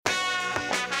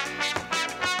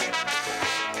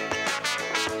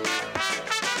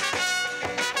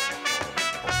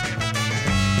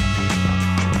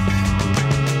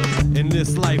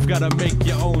this life, gotta make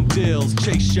your own deals,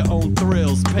 chase your own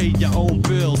thrills, pay your own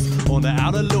bills. On the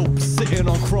outer loop, sitting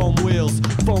on chrome wheels,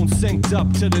 phone synced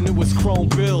up to the newest chrome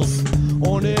bills.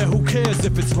 On air, who cares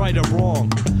if it's right or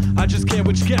wrong? I just care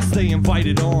which guests they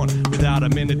invited on. Without a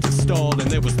minute to stall, and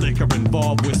there was liquor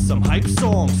involved with some hype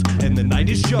songs. And the night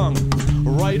is young.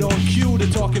 Right on cue, the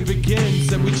talking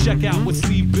begins, and we check out what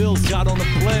Steve Bills got on the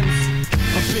blends.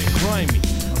 A bit grimy,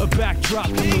 a backdrop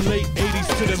from the late 80s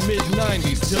to the mid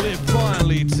 90s, till it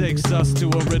finally takes us to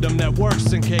a rhythm that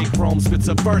works. And K Chrome spits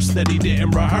a verse that he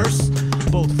didn't rehearse.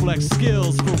 Both flex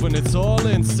skills, proving it's all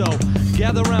in. So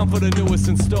gather round for the newest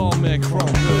installment,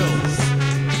 Chrome Bills.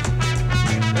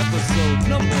 Episode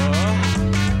number.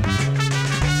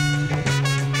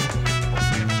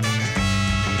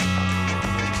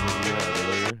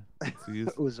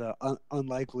 It was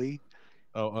unlikely.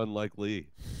 Oh, unlikely.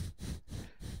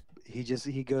 He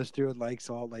goes through and likes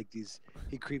all like these.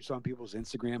 He creeps on people's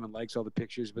Instagram and likes all the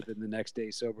pictures, but then the next day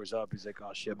sobers up. He's like,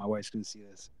 "Oh shit, my wife's gonna see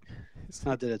this." It's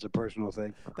not that it's a personal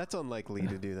thing. That's unlikely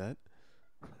to do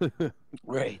that.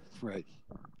 Right.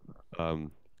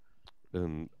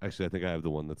 And actually, I think I have the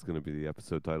one that's going to be the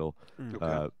episode title.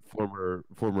 Okay.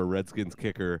 Former Redskins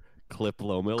kicker Clip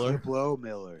Lowmiller. Clip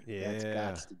Lowmiller. Yeah. That's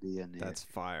got to be in there. That's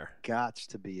fire. Gots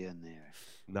to be in there.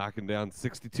 Knocking down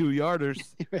 62 yarders.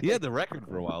 He had the record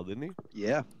for a while, didn't he?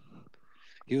 Yeah.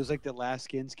 He was like the last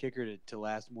Skins kicker to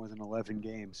last more than 11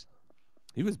 games.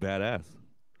 He was badass.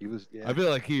 He was. Yeah. I feel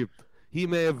like he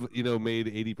may have made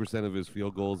 80% of his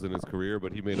field goals in his career,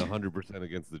 but he made 100%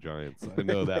 against the Giants. I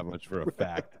know that much for a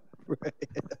fact. Right.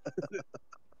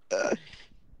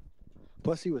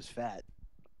 Plus, he was fat,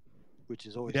 which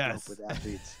is always dope with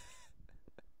athletes.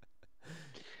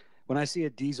 When I see a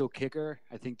diesel kicker,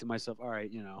 I think to myself, all right,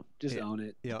 just own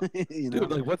it. Yeah. Dude,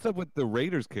 like, what's up with the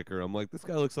Raiders kicker? I'm like, this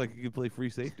guy looks like he could play free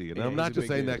safety. And Yeah, I'm not he's a just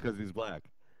big saying dude. that because he's black.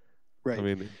 Right. I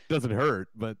mean, it doesn't hurt,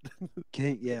 but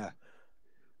Yeah.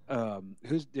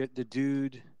 Who's the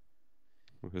dude?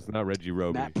 it's not Reggie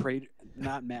Roby. Matt Prater,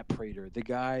 not Matt Prater. The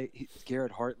guy,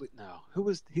 Garrett Hartley. No, who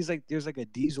was? He's like, there's like a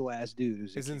diesel ass dude.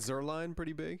 Who's Isn't Zerline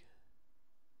pretty big?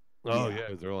 Oh, Yeah.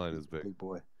 yeah, Zerline is big. big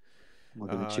boy? I'm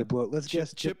looking at Chip Low. Let's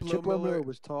guess. Chip Low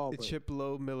was tall. But Chip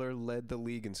Lowmiller led the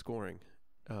league in scoring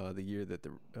the year that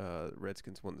the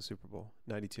Redskins won the Super Bowl.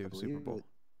 92 I Super believe Bowl. it.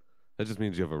 That just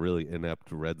means you have a really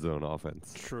inept red zone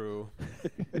offense. True.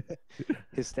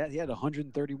 His stat, he had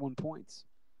 131 points.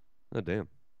 Oh, damn.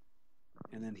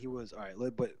 And then he was, all right,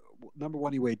 but number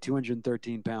one, he weighed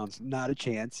 213 pounds. Not a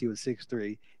chance. He was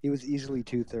 6'3". He was easily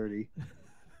 230.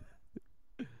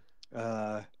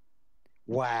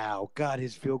 Wow. God,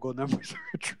 his field goal numbers are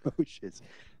atrocious.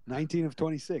 19 of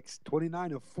 26,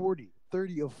 29 of 40,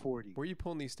 30 of 40. Where are you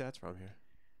pulling these stats from here?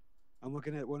 I'm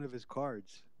looking at one of his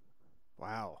cards.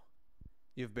 Wow.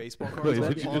 You have baseball Wait,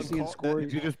 cards did you on just call? score-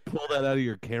 Did you just pull that out of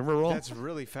your camera roll? That's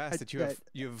really fast that you have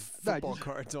No, I football just-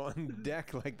 cards on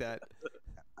deck like that.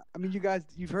 I mean, you guys,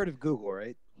 you've heard of Google,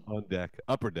 right? On deck.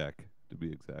 Upper deck, to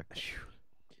be exact.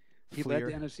 He led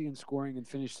the NFC in scoring and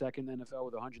finished second in the NFL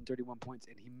with 131 points,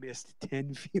 and he missed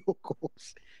 10 field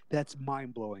goals. That's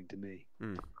mind-blowing to me.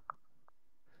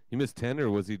 He missed 10,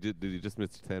 or did he just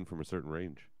miss 10 from a certain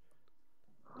range?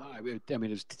 No, I mean, it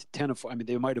was 10 of. I mean,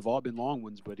 they might have all been long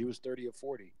ones, but he was 30 of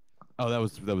 40. Oh, that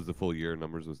was the full year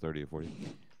numbers was 30 or 40.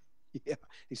 Yeah,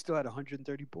 he still had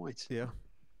 130 points. Yeah.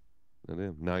 Oh,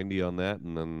 damn. 90 on that,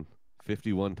 and then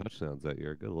 51 touchdowns that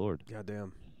year. Good Lord.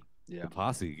 Goddamn. Yeah, The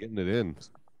posse getting it in.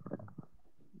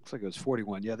 looks like it was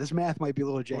 41. Yeah, this math might be a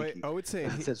little janky. Wait, I would say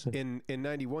It says- in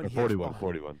 91 Or he had 41,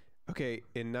 41. Okay,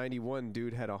 in 91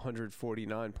 dude had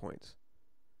 149 points.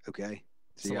 Okay.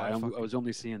 It's a See, lot I of fucking- was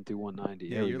only seeing through 190.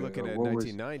 Yeah, There we you're go. looking at What was-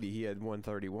 1990 he had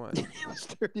 131.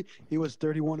 he was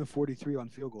 31 of 43 on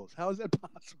field goals. How is that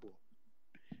possible?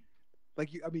 Like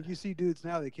you see dudes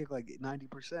now they kick like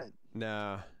 90%.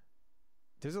 Nah.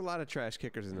 There's a lot of trash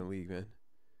kickers in the league, man.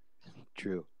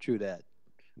 True that.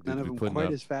 Dudes None of be them putting quite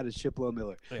up- as fat as Chip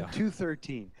Lowmiller. Yeah.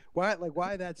 213.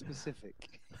 Why that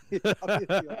specific?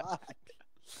 Obviously a lot.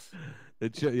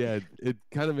 It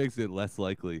kind of makes it less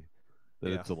likely that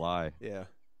Yeah. it's a lie. Yeah.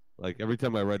 Like every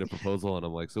time I write a proposal and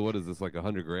I'm like, so what is this, like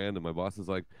 $100,000? And my boss is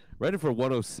like, write it for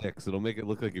 106. It'll make it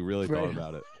look like you really thought Right.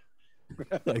 about it.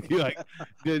 Like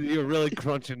you're really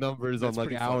crunching numbers That's on like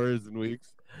pretty funny. hours and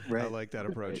weeks. Right. I like that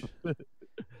approach.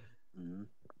 Mhm.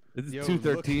 It's Yo,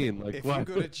 213. look, Like if what? you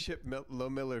go to Chip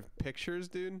Lowmiller pictures,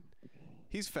 dude,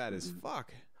 he's fat as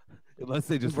fuck. Unless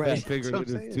they just Right, fat fingered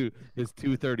that's what I'm his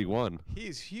 231.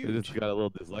 He's They huge. just got a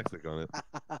little dyslexic on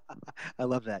it. I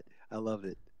love that. I love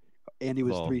it. And he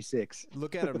was Well, 3'6".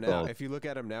 Look at him now. Well- If you look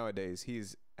at him nowadays,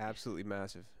 he's absolutely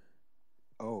massive.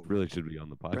 Oh, Really should be on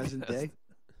the podcast. present day.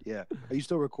 Yeah. Are you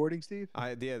still recording, Steve?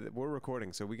 Yeah, we're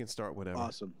recording, so we can start whenever.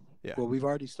 Awesome. Yeah. Well, we've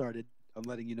already started. I'm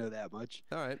letting you know that much.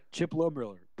 All right. Chip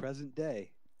Lohmiller, present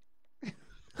day.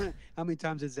 How many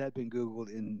times has that been Googled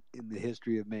in the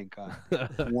history of mankind?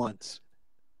 Once.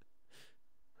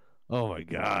 Oh my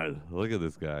God! Look at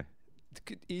this guy.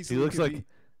 Could easily looks could like- be-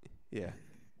 yeah.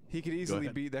 He could easily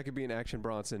ahead. be. That could be an Action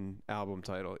Bronson album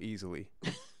title easily.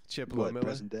 Chip What, Lohmiller.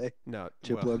 present day? No,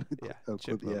 Chip well, Lohmiller? Yeah, Oh,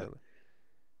 Chip Clip- yeah. Lohmiller.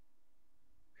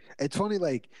 It's funny,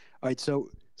 like, all right, so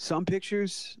some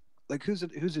pictures, like, who's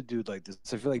a dude like this?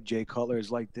 I feel like Jay Cutler is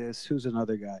like this. Who's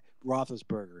another guy?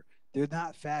 Roethlisberger. They're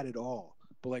not fat at all,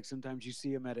 but like sometimes you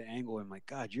see him at an angle, and I'm like,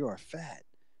 God, you are fat.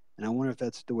 And I wonder if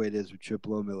that's the way it is with Chip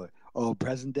Lohmiller. Oh,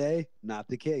 present day, not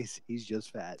the case. He's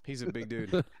just fat. He's a big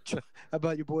dude. How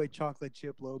about your boy Chocolate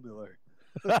Chip Lohmiller?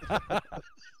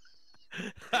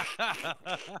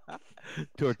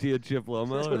 Tortilla chip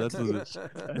Lohmiller. That's what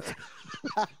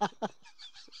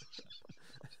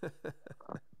it,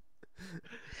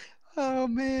 Oh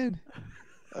man.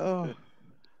 Oh.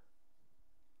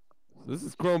 this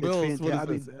is Chrome It's Bills. What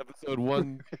fantastic. is this? Episode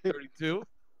 132.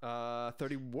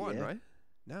 31, Yeah. right?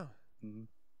 No. Mhm.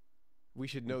 We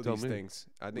should know Tell these me. things.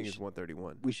 I think it's should-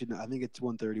 131. We should know. I think it's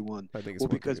 131. I think it's Well,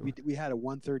 because 131. we had a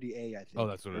 130A, I think. Oh,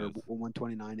 that's what it or is.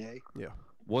 129A.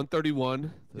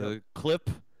 131. The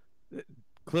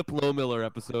Clip Lohmiller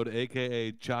episode,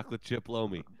 aka Chocolate Chip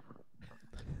Lomi.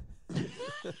 Who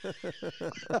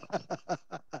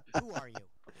are you?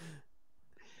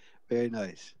 Very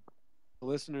nice.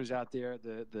 Listeners out there,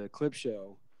 the clip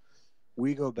show,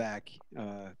 we go back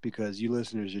because you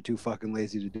listeners are too fucking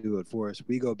lazy to do it for us.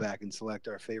 We go back and select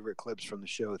our favorite clips from the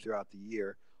show throughout the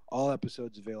year. All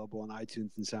episodes available on iTunes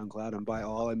and SoundCloud, and by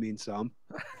all I mean some.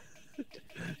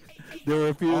 There were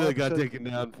a few All that got episodes- taken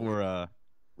down for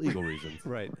legal reasons.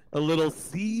 Right. A little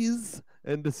seize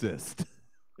and desist.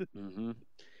 Mm-hmm.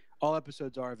 All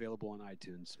episodes are available on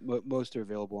iTunes. Most are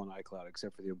available on iCloud,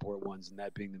 except for the important ones, and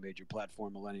that being the major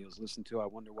platform millennials listen to. I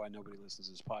wonder why nobody listens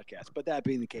to this podcast. But that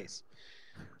being the case,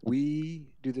 we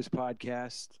do this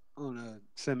podcast on a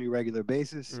semi-regular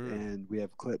basis, and we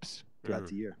have clips throughout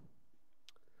the year.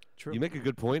 True. You make a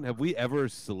good point. Have we ever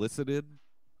solicited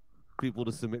people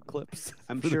to submit clips?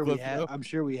 I'm for the sure we clip have. show? I'm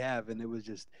sure we have, and it was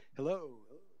just hello.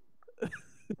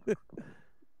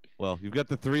 Well, you've got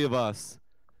the three of us.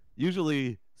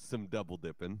 Usually some double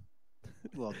dipping.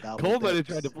 Well, Cole might have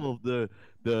tried to pull the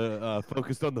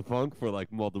focused on the funk for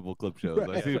like multiple clip shows. I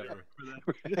Right. see.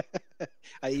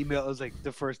 I emailed. It was like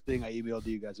the first thing I emailed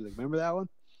to you guys. I was like, remember that one?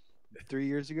 3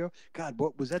 years ago. God,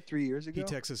 what was that? 3 years ago. He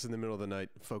texts us in the middle of the night,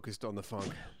 focused on the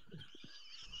funk.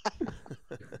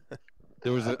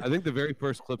 There was, I think, the very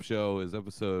first clip show is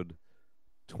episode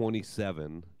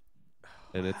 27,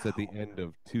 and it's at the end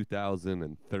of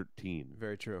 2013.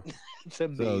 Very true. It's So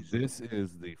amazing. this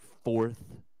is the 4th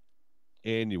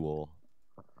annual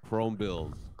Chrome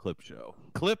Bills clip show.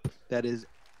 Clip That is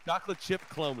chocolate chip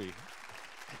Clomey.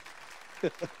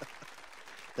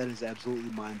 that is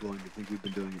absolutely mind blowing to think we've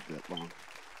been doing it that long.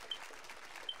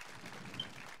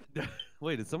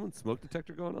 Wait, is someone's smoke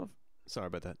detector going off? Sorry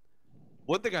about that.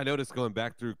 One thing I noticed going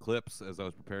back through clips as I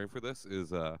was preparing for this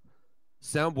is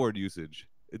soundboard usage.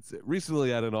 It's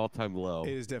recently at an all-time low.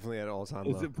 It is definitely at all-time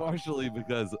Is low. it partially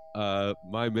because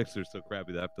my mixer's so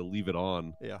crappy that I have to leave it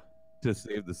on Yeah. to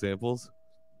save the samples?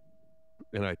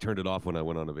 And I turned it off when I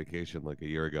went on a vacation like a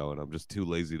year ago, and I'm just too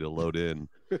lazy to load in.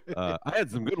 I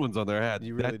had some good ones on there. I had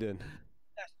You that, really did.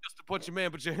 That's just to punch a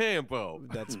man, but your hand, bro.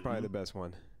 That's probably the best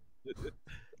one.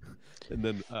 And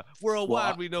then worldwide,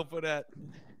 Well, we know for that.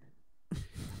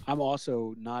 I'm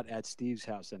also not at Steve's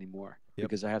house anymore Yep.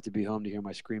 because I have to be home to hear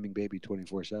my screaming baby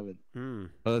 24/7. Mm.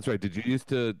 Oh, that's right. Did you used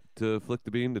to flick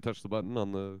the bean to touch the button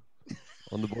on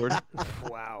the board?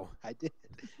 Wow. I did.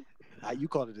 You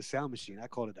called it a sound machine. I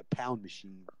called it a pound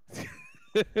machine.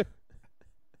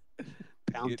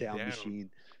 Pound Get town down. machine.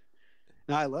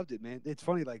 No, I loved it, man. It's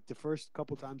funny. Like the first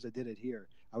couple times I did it here,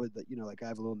 I would, like I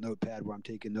have a little notepad where I'm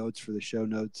taking notes for the show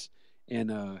notes,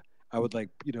 and I would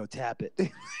tap it.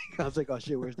 I was like, oh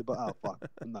shit, where's the button? Oh fuck,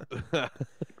 I'm not.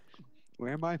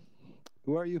 Where am I?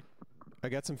 Who are you? I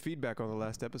got some feedback on the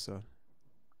last episode.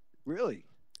 Really?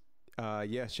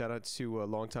 Yeah, shout out to a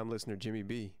longtime listener, Jimmy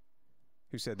B,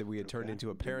 who said that we had turned Okay,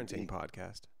 into a Jimmy parenting B.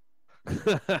 podcast.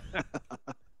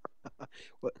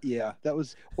 Well, yeah, that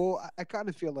was. Well, I kind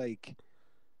of feel like,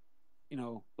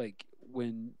 like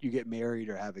when you get married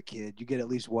or have a kid, you get at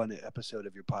least one episode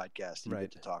of your podcast and you Right.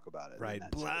 get to talk about it. and Right.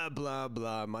 that's it. Blah, blah,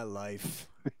 blah. My life.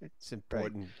 It's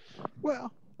important.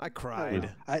 Well, I I don't cried.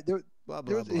 know. Blah,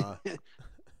 There blah, was- blah.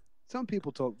 some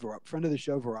people told friend of the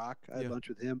show, Varrock. I had Yeah. lunch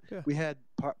with him. Yeah. We had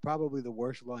probably the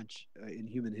worst lunch in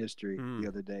human history Mm. the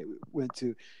other day. We went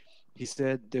to. He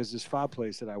said there's this pho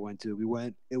place that I went to. We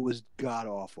went. It was god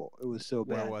awful. It was so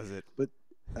Where bad. was it? It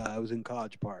was in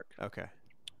College Park. Okay.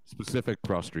 Specific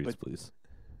cross streets, But- please.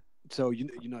 So you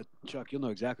know, Chuck, you'll know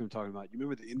exactly what I'm talking about. You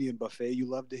remember the Indian buffet you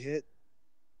love to hit?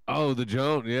 Oh, the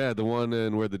Joan, yeah, the one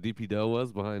in where the DP Dough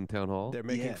was behind Town Hall. They're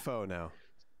making Yeah. pho now.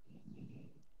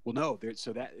 Well, no.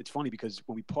 So that it's funny because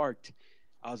when we parked,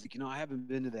 I was like, I haven't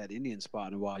been to that Indian spot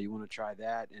in a while. You want to try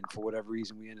that? And for whatever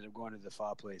reason, we ended up going to the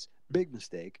pho place. Big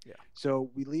mistake. Yeah. So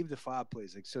we leave the pho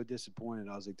place, like so disappointed.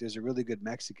 I was like, there's a really good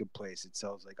Mexican place. It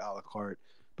sells like a la carte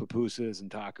pupusas and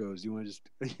tacos. You want to just,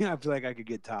 I feel like I could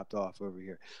get topped off over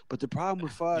here. But the problem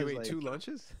with pho You is ate like, 2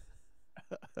 lunches?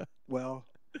 well,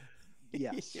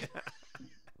 yes. Yeah.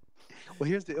 Well,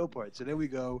 here's the ill part. So then we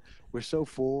go. We're so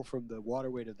full from the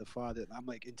waterway to the pho that I'm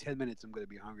like, in 10 minutes I'm going to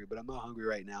be hungry, but I'm not hungry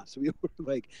right now. So we ordered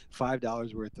like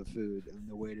 $5 worth of food, and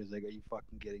the waiter's like, "Are you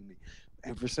fucking kidding me?"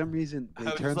 And for some reason, they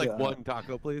Just turned like the, one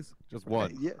taco, please. Just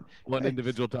one. Yeah, One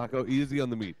individual taco, easy on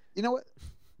the meat. you know what?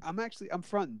 I'm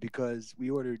fronting because we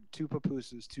ordered 2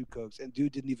 pupusas, 2 Cokes, and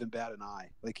dude didn't even bat an eye.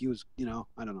 Like he was, I don't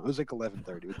know. It was like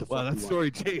 11:30. What the Wow, fuck? that do you want? story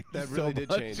changed. That so really did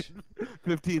much change. in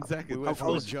 15 seconds. We went from I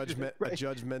a, was- a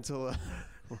judgmental.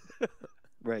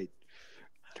 Right.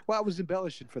 Well, I was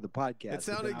embellishing for the podcast. It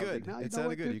sounded but then I was good. like, "Nah, you It know sounded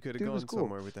what, good. dude- You could have dude was gone cool."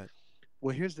 somewhere with that.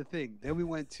 Well, here's the thing. Then we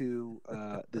went to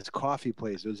this coffee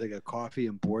place. It was like a coffee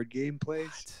and board game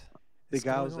place. The What's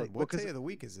guy going was on? like, "What 'cause day of the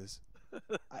week is this?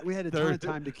 We had a ton of Third-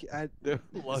 time to.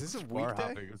 Is this a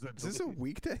weekday? Is Is this a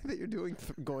weekday that you're doing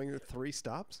going 3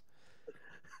 stops?"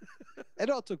 It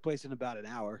all took place in about an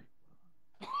hour.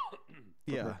 for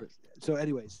Yeah. purpose. So,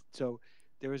 anyways, so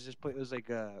there was this place. It was like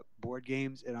board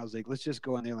games, and I was like, let's just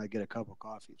go in there and like get a cup of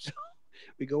coffee. So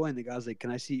we go in. The guy's like,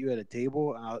 "Can I seat you at a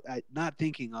table?" And I not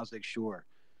thinking, I was like, "Sure."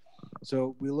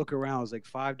 So we look around. It was like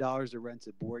 $5 to rent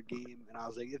a board game, and I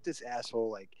was like, if this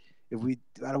asshole like. I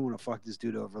don't want to fuck this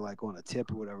dude over like on a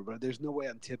tip or whatever, but there's no way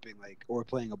I'm tipping like or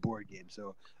playing a board game.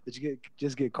 So let's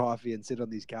just get coffee and sit on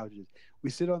these couches. We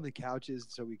sit on the couches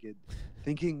so we could,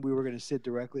 thinking we were going to sit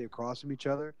directly across from each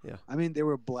other. Yeah. I mean, they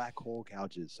were black hole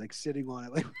couches, like sitting on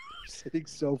it, like we were sitting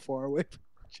so far away from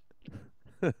each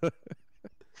other.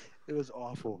 It was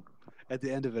awful. At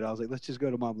the end of it, I was like, let's just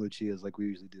go to Mom Lucia's like we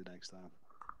usually do next time.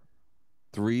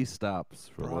 3 stops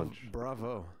for lunch.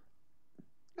 Bravo.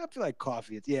 I feel like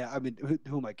coffee. I mean,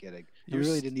 who am I kidding? I You're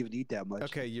really st- didn't even eat that much.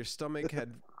 Okay, your stomach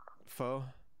had pho.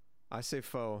 I say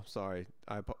pho. Sorry,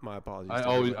 my apologies. I to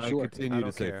always everybody. I Sure. continue I to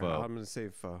don't say care. pho. I'm gonna say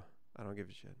pho. I don't give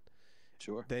a shit.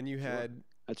 Sure. Then you Sure. had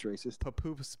That's racist.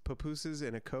 pupusas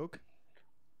and a Coke,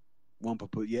 One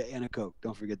papoose. Yeah, and a Coke.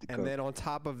 Don't forget the and Coke. then on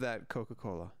top of that,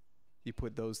 Coca-Cola. You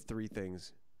put those 3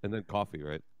 things, And then coffee,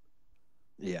 right?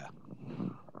 Yeah.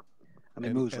 I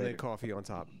mean, and, moves and later. then coffee on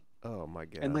top. Oh my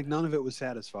god! And like none of it was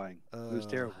satisfying. It was Uh,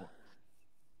 terrible.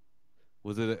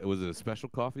 Was it a special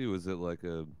coffee? Was it like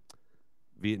a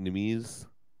Vietnamese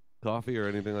coffee or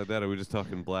anything like that? Or are we just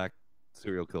talking black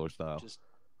serial killer style? Just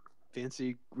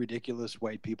fancy, ridiculous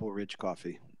white people rich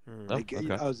coffee. Hmm. Oh, Like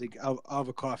okay. I was like, I'll have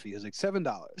a coffee. It was like $7.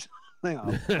 Like,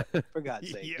 oh, for God's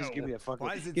sake, Yo, just give me a fucking.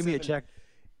 why is it Give me a $7? check.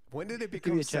 When did it me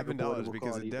become a check $7? report, we'll Because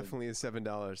call it it even. definitely is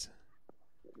 $7.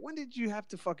 When did you have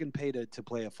to fucking pay to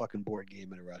play a fucking board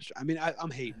game at a restaurant? I mean, I'm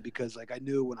hating because like I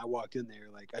knew when I walked in there,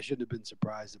 like I shouldn't have been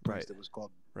surprised. The price Right. that was called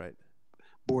Right.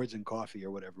 boards and coffee or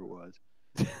whatever it was.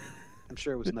 I'm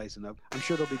sure it was nice enough. I'm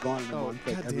sure they'll be gone in a Oh, month.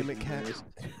 like God damn it, everything Cat. is.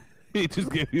 He just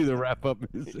gave you the wrap up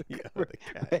music. Yeah, the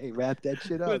cat. Hey, wrap that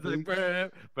shit up. It's like,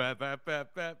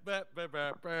 dude.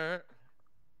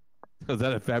 Was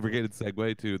that a fabricated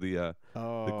segue to the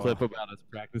Oh, clip about us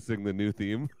practicing the new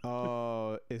theme?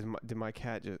 Oh, did my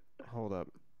cat just hold up?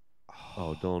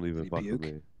 Oh, don't even he fuck with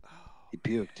puke? me. He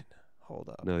puked. Hold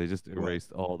up. No, he just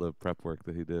erased all the prep work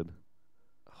that he did.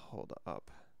 Hold up.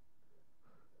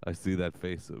 I see that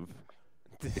face of.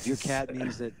 If your cat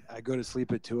means that I go to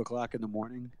sleep at 2:00 in the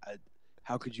morning,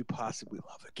 how could you possibly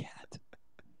love a cat?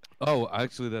 Oh,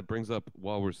 actually, that brings up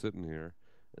while we're sitting here,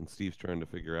 and Steve's trying to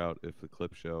figure out if the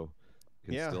clip show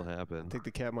can Yeah. still I happen. think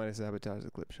the cat might have sabotaged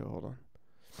the clip show. Hold on.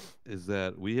 Is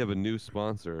that we have a new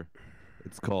sponsor.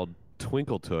 It's called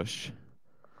Twinkle Tush.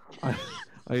 I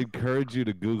encourage you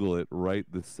to Google it right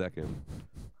this second.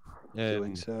 Doing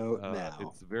And, so now.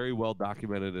 It's very well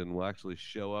documented and will actually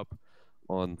show up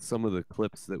on some of the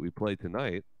clips that we play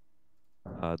tonight.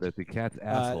 That the cat's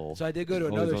asshole so I did go to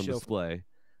is always another on show. display,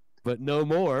 but no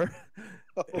more.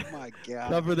 Oh my god!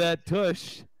 Cover that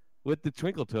tush with the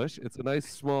Twinkle Tush. It's a nice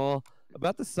small,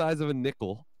 about the size of a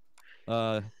nickel,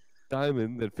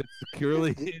 diamond that fits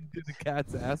securely into the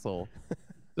cat's asshole.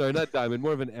 Sorry, not diamond,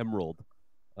 more of an emerald.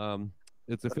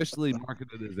 It's officially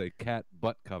marketed as a cat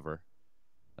butt cover.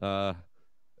 Now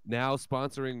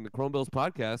sponsoring the Chrome Bills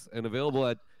podcast and available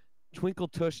at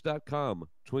twinkletush.com.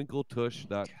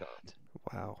 Twinkletush.com.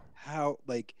 Wow. How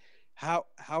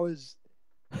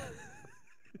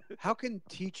can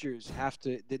teachers have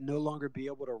to no longer be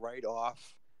able to write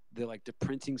off the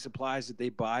printing supplies that they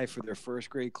buy for their first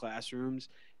grade classrooms,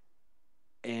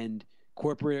 and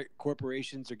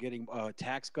corporations are getting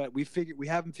tax cut? We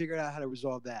haven't figured out how to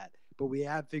resolve that, but we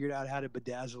have figured out how to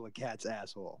bedazzle a cat's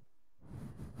asshole.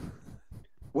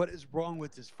 What is wrong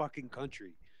with this fucking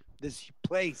country? This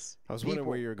place. I was wondering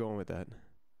where you were going with that.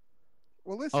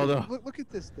 Well, listen. Look at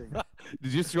this thing.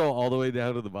 Did you scroll all the way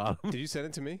down to the bottom? Did you send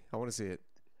it to me? I want to see it.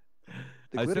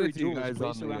 The glittery jewel is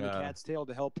placed around the cat's tail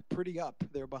to help pretty up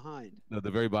their behind. No,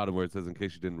 the very bottom where it says, in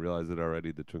case you didn't realize it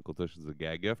already, the Twinkle Tush is a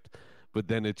gag gift. But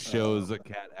then it shows a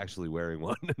cat actually wearing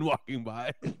one and walking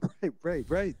by. Right.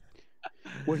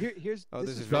 Well, here's. Oh,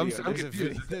 there's a video.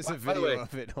 There's a video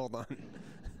of it. Hold on.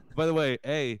 By the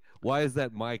way, why is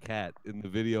that my cat in the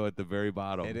video at the very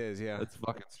bottom? It is, yeah. That's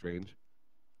fucking strange.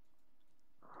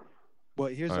 Well,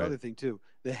 here's the other thing, too.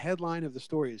 The headline of the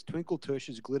story is Twinkle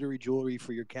Tush's glittery jewelry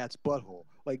for your cat's butthole.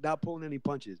 Like, not pulling any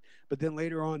punches. But then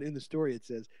later on in the story, it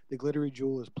says the glittery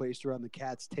jewel is placed around the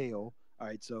cat's tail. All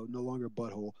right, so no longer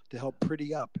butthole, to help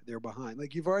pretty up their behind.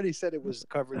 Like, you've already said it was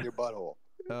covering their butthole.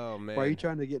 Oh, man. Why are you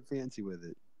trying to get fancy with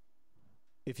it?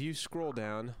 If you scroll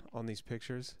down on these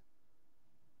pictures,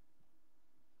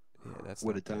 yeah, that's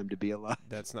what a time to be alive.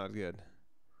 That's not good.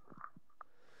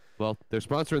 Well, they're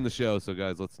sponsoring the show, so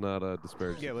guys, let's not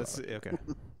disparage. Yeah, okay.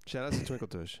 Shout out to Twinkle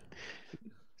Tush.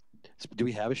 Do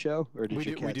we have a show, or did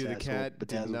we do? The cat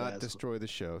did not destroy the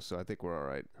show, so I think we're all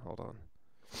right. Hold on.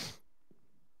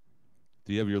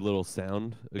 Do you have your little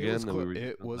sound again?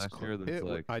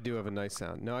 I do have a nice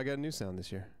sound. No, I got a new sound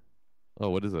this year.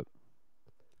 Oh, what is it?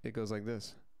 It goes like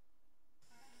this.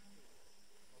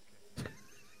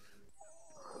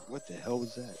 What the hell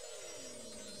was that?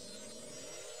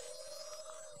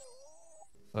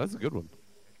 Oh, that's a good one.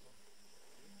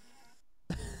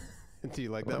 Do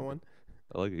you like that one?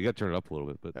 I like it. You got to turn it up a little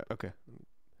bit, but okay.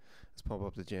 Let's pump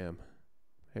up the jam.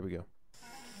 Here we go.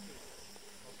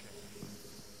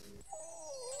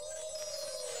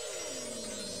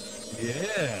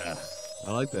 Yeah,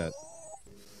 I like that.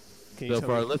 So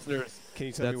for our listeners,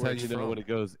 that's how you know when it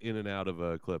goes in and out of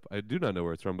a clip. I do not know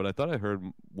where it's from, but I thought I heard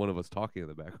one of us talking in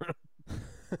the background.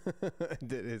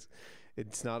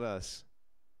 It's not us.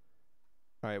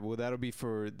 All right. Well, that'll be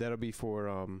for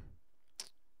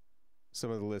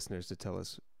some of the listeners to tell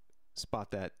us.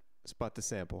 Spot the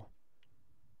sample.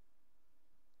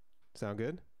 Sound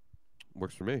good?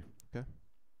 Works for me. Okay.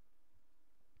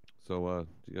 So,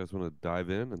 do you guys want to dive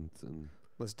in and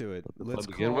let's do it. Let's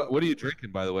begin. What are you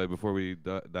drinking, by the way, before we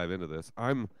dive into this?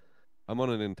 I'm on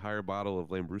an entire bottle of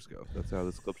Lambrusco. That's how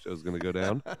this clip show is going to go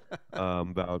down.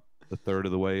 About a third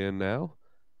of the way in now.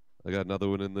 I got another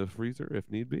one in the freezer if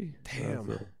need be. Damn.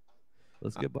 So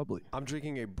let's get bubbly. I'm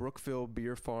drinking a Brookville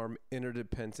Beer Farm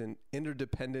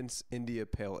Interdependence India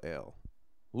Pale Ale.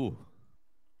 Ooh.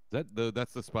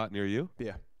 That's the spot near you?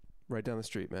 Yeah. Right down the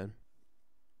street, man.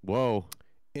 Whoa.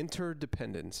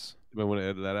 Interdependence. You might want to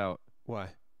edit that out. Why?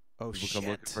 Oh, People shit.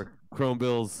 come looking for Chrome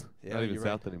Bills. Yeah, not even you're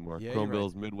South right. anymore. Yeah, Chrome you're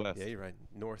Bills right. Midwest. Yeah, you're right.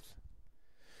 North.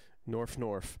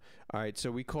 All right,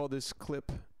 so we call this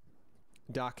clip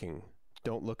docking.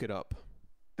 Don't look it up.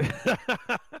 I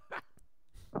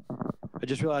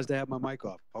just realized I have my mic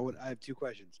off. I have two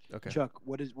questions. Okay. Chuck,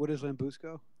 what is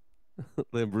Lambrusco?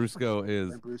 Lambrusco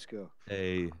is Lambrusco.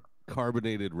 a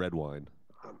carbonated red wine.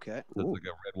 Okay. So it's like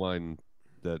a red wine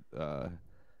that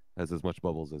has as much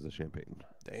bubbles as a champagne.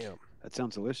 Damn. That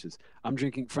sounds delicious. I'm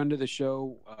drinking. Friend of the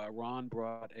show, Ron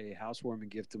brought a housewarming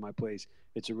gift to my place.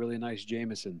 It's a really nice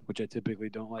Jameson, which I typically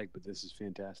don't like, but this is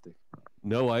fantastic.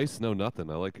 No ice, no nothing.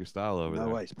 I like your style over there.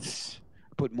 No ice.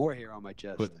 Put more hair on my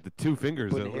chest. But the two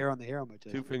fingers. Put hair on the hair on my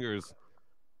chest. Two fingers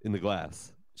in the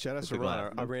glass. Shout out to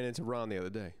Ron. I ran into Ron the other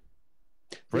day.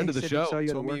 Friend of the show.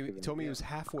 Told me he was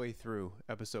halfway through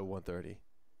episode 130,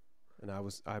 and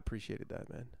I appreciated that,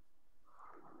 man.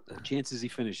 Chances he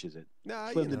finishes it. Nah,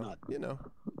 Slim you to know, none. you know.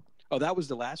 Oh, that was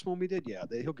the last one we did? Yeah,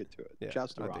 he'll get through it. Yeah,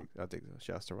 Shouts to Ron. I think so.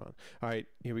 Shouts to Ron. All right,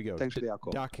 here we go. Thanks for the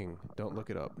alcohol. Docking. Don't look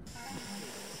it up.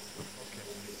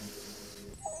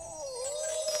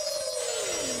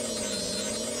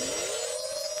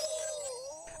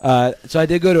 So I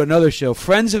did go to another show,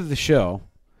 friends of the show,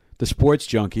 the Sports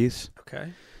Junkies.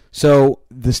 Okay. So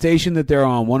the station that they're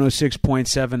on, 106.7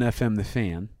 FM, The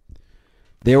Fan,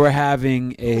 they were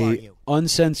having a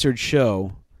uncensored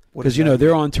show What because does that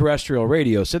they're mean? on terrestrial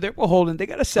radio, so they're holding. They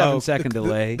got a 7-second the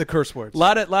delay. The curse words. A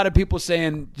lot of people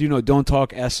saying, don't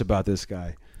talk S about this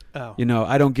guy. Oh.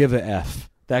 I don't give a F.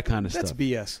 That kind of That's stuff.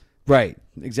 BS. Right,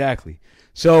 exactly.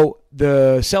 So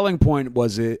the selling point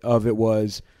was,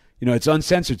 it's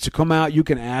uncensored. So come out, you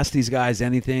can ask these guys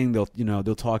anything.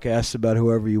 They'll talk S about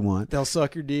whoever you want. They'll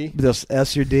suck your D. They'll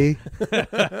S your D.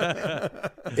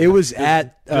 It was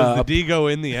at Does the D go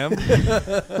in the M?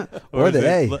 or is the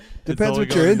it- A. it's Depends only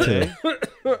what you're going to the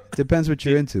into. Depends what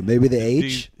you're into. Maybe the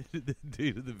H, D,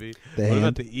 D to the B. The What hand.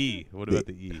 about the E? What about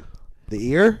the E? the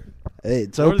ear. Hey,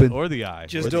 it's Or open. the, or the I.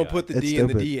 Just Or don't I. put the It's D in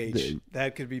the stupid. DH.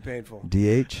 That could be painful.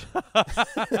 DH.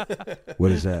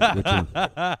 What is that? Which one?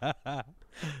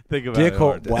 Think about Dick it.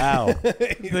 hole. Art. Wow.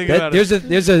 Think about it.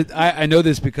 There's a. I know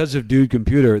this because of Dude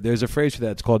Computer. There's a phrase for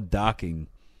that. It's called docking.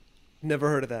 Never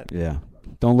heard of that. Yeah.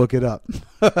 Don't look it up.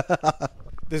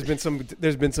 There's been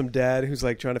some dad who's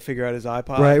like trying to figure out his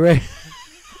iPod. Right.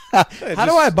 How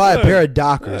do I buy a pair of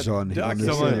Dockers on this Dockers.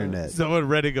 internet? Someone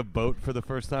renting a boat for the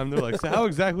first time. They're like, so how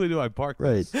exactly do I park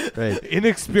Right. this? Right.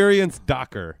 Inexperienced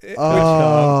docker.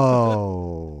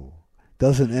 Oh.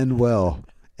 Doesn't end well.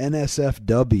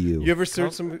 NSFW. You ever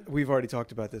search some? We've already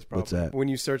talked about this. Probably. What's that? When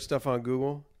you search stuff on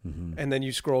Google, and then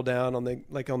you scroll down on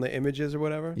the images or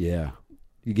whatever. Yeah.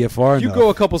 You get far You enough. go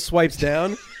a couple swipes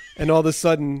down, and all of a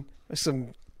sudden,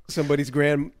 somebody's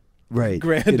right. Getting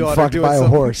granddaughter fucked doing by a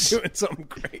something, horse. doing something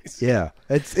crazy. Yeah.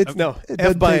 It's No, it F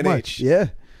doesn't by take an much. H. Yeah.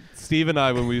 Steve and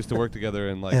I, when we used to work together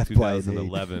in like F by an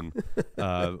 2011,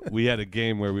 we had a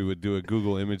game where we would do a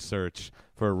Google image search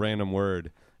for a random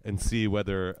word and see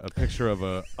whether a picture of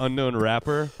a unknown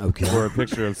rapper or a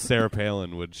picture of Sarah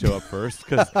Palin would show up first,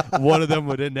 because one of them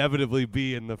would inevitably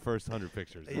be in the first 100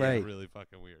 pictures. It was Right. really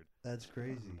fucking weird. That's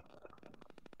crazy.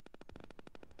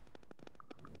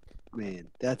 Man,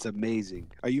 that's amazing.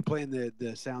 Are you playing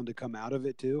the sound to come out of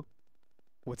it too?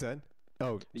 What's that?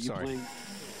 Oh, Are you sorry. playing?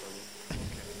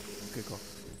 Good call.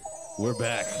 We're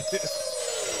back. I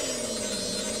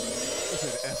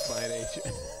said F by an H.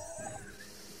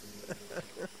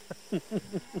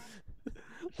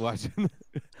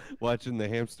 watching the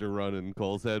hamster run in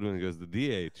Cole's head when he goes to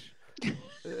DH.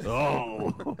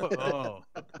 Oh.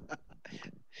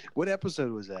 What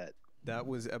episode was that? That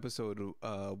was episode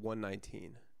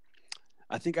 119.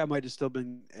 I think I might have still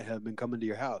have been coming to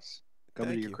your house,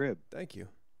 coming Thank to your you. crib. Thank you.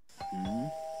 Mm-hmm.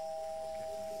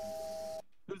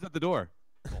 Who's at the door?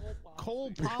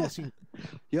 Coal policy.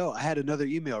 Yo, I had another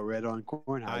email read on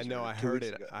Kornheiser. I know. I 2 heard weeks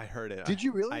it. ago. I heard it. Did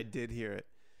you really? I did hear it.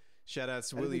 Shout out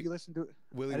to I didn't think Willie you listened to it.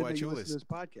 Willie I didn't think you listened to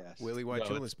Whitechulis. his podcast. Willie No,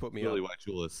 Whitechulis it's put me Really up. White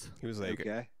Chulis. He was like,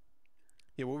 Okay.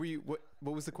 "Yeah,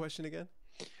 what was the question again?"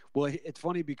 Well, it's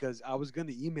funny because I was going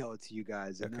to email it to you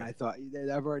guys, and then Okay. I thought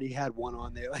I've already had one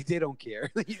on there. Like they don't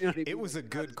care. You know what I mean? It was a Like,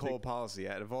 good not coal as policy.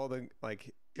 Out of all the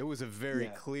it was a very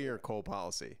Yeah. clear coal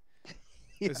policy. big-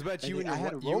 It was about Yeah, you and I your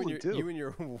had wi- it rolling, too. you and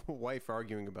your wife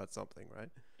arguing about something, right?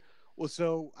 Well,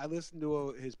 so I listen to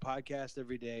his podcast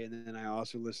every day, and then I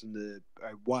also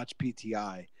I watch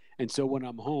PTI. And so when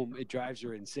I'm home, it drives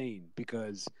her insane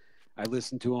because I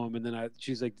listen to him, and then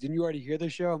she's like, "Didn't you already hear the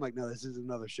show?" I'm like, "No, this is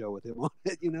another show with him on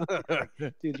it." You know, like,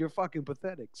 dude, you're fucking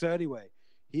pathetic. So anyway,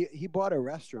 he bought a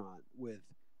restaurant with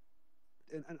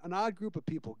an odd group of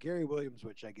people: Gary Williams,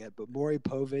 which I get, but Maury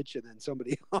Povich, and then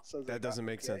somebody else. I was That like, doesn't "Oh,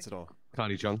 make okay." sense at all.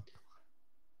 Connie Chung.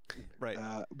 Right.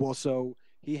 Well, so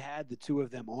he had the two of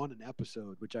them on an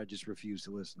episode, which I just refused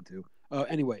to listen to.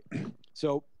 Anyway,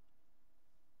 so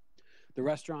the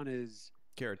restaurant is.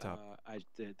 Carrot Top.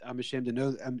 I'm ashamed to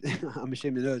know. I'm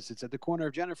ashamed to know this. It's at the corner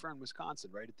of Jennifer and Wisconsin,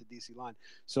 right at the DC line.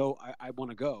 So I want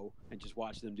to go and just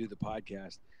watch them do the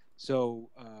podcast. So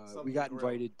we got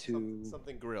invited to.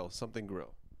 Something Grill. Something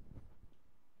Grill.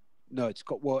 No, it's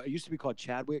called. Well, it used to be called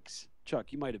Chadwick's.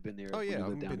 Chuck, you might have been there. Oh when yeah, you I've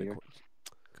lived down been here.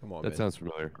 Come on, That man. sounds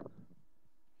familiar.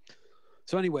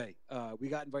 So anyway, we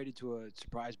got invited to a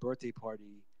surprise birthday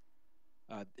party,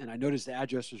 and I noticed the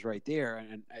address was right there.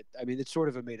 And I mean, it's sort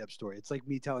of a made-up story. It's like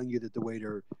me telling you that the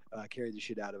waiter carried the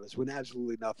shit out of us when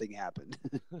absolutely nothing happened.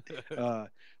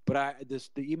 But the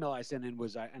email I sent in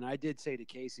was, and I did say to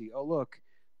Casey, "Oh look,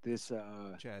 this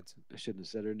Chad's. I shouldn't have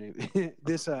said her name.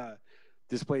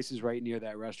 This place is right near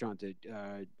that restaurant that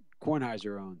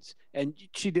Kornheiser owns." And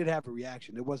she did have a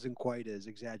reaction. It wasn't quite as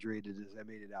exaggerated as I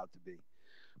made it out to be.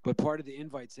 But part of the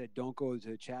invite said, "Don't go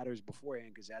to Chatter's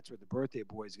beforehand because that's where the birthday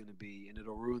boy is going to be, and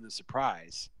it'll ruin the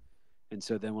surprise." And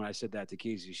so then when I said that to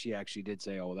Casey, she actually did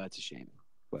say, "Oh, well, that's a shame."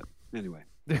 But anyway.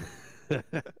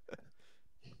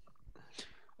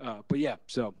 But yeah,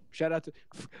 so shout out to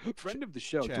friend of the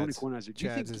show, Tony Chad's. Kornheiser. Do you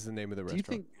Chad's think? is the name of the Do you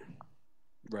restaurant. think?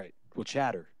 Right. Well,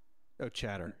 Chatter. Oh,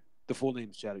 Chatter. The full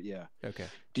name's Chad. Yeah. Okay.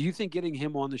 Do you think getting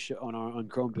him on the show on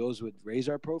Chrome Bills would raise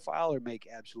our profile or make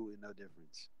absolutely no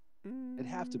difference? It'd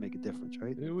have to make a difference,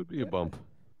 right? It would be a bump.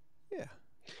 Yeah.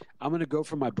 I'm gonna go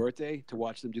for my birthday to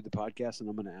watch them do the podcast, and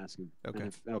I'm gonna ask him. Okay.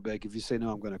 And I'll be like, if you say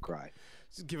no, I'm gonna cry.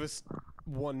 Just give us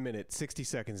 1 minute. 60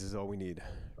 seconds is all we need,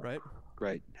 right?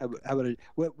 Right? How about it?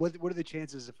 What are the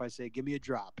chances if I say, give me a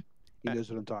drop? He knows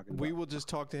what I'm talking about. We will just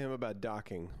talk to him about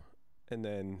docking, and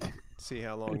then see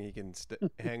how long he can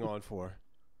hang on for.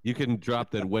 You can drop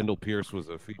that Wendell Pierce was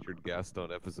a featured guest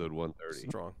on episode 130.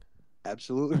 Strong.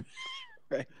 Absolutely.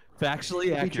 Right. Factually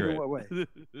Featured accurate. in what way?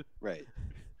 Right.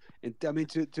 And I mean,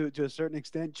 to a certain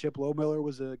extent, Chip Lowmiller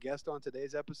was a guest on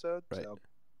today's episode. Right. So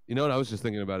You know what I was just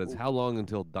thinking about is how long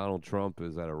until Donald Trump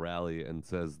is at a rally and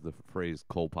says the phrase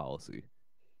coal policy?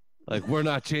 Like, we're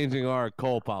not changing our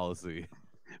coal policy.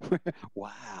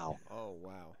 wow. Oh,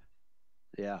 wow.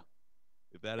 Yeah.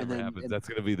 If that And ever then- happens, and- and that's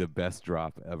going to be the best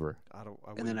drop ever. I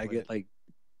And then I get like,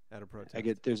 out of protest.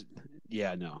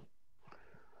 no.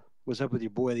 What's up with your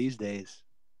boy these days?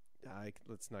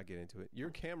 Let's not get into it.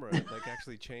 Your camera like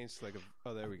actually changed like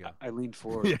oh, there we go. I leaned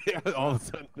forward. Yeah, all of a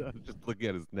sudden, I was just looking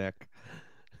at his neck.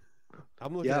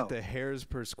 I'm looking Yo. at the hairs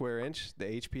per square inch, the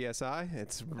HPSI.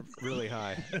 It's really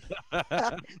high.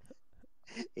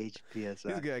 HPSI.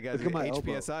 This guy got Look an at my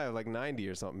elbow. HPSI of like 90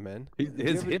 or something, man.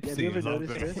 His hip have you ever seam is off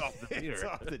noticed the, this? off the It's meter.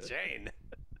 off the chain.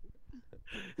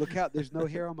 Look out! There's no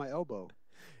hair on my elbow.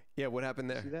 Yeah, what happened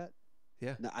See there? that?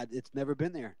 Yeah. No, it's never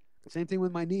been there. Same thing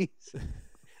with my knees.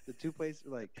 The two places,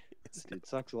 like, it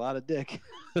sucks a lot of dick.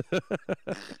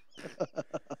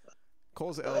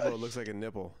 Cole's elbow looks like a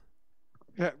nipple.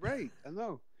 Yeah, right. I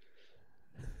know.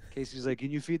 Casey's like,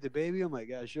 "Can you feed the baby?" I'm like,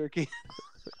 "Yeah, sure can."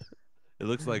 It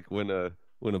looks like when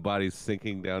a body's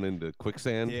sinking down into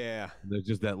quicksand. Yeah, There's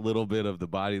just that little bit of the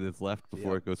body that's left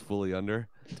before Yep. it goes fully under.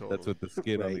 totally. That's what the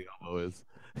skin on the Right. elbow is.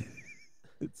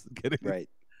 It's getting Right.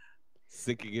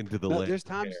 sinking into the No, leg. there's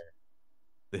times.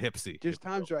 The hipsy. There's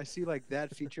times where I see like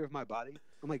that feature of my body.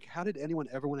 I'm like, how did anyone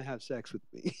ever want to have sex with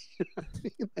me? You know what I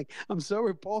mean? Like, I'm so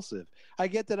repulsive. I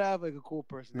get that I have like a cool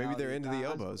personality. Maybe they're into the at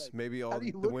times, but, elbows. like, Maybe all how do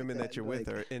you the look at women that that you're and with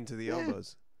like, are into the yeah.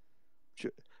 elbows.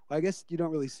 Well, I guess you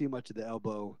don't really see much of the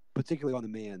elbow, particularly on the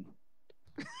man,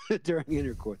 during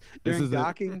intercourse. This During is a-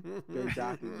 docking, maybe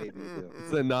you do.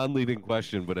 It's a non-leading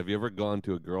question, but have you ever gone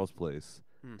to a girl's place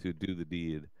Hmm. to do the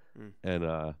deed, Hmm.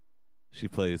 and she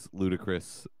plays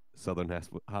ludicrous Southern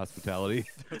hospitality?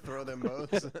 Throw them both.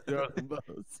 They're on the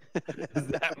boats.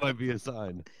 That might be a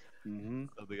sign hmm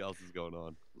something else is going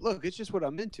on. Look, it's just what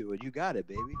I'm into, and you got it,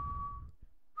 baby.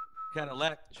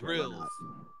 Cadillac Sure, why grills. not?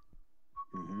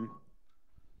 Mm-hmm.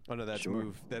 Oh no, that's Sure.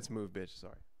 move. That's move, bitch.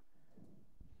 Sorry.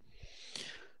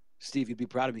 Steve, you'd be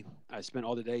proud of me. I spent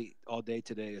all day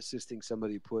today assisting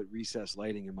somebody put recessed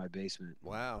lighting in my basement.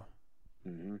 Wow.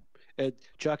 Mm-hmm.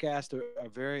 Chuck asked a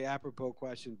very apropos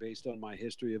question based on my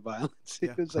history of violence.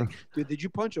 Yeah. It was like, dude, did you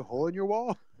punch a hole in your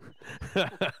wall?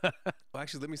 Well,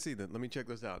 actually, let me see that. Let me check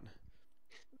this out.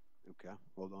 Okay,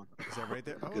 hold on. Is that right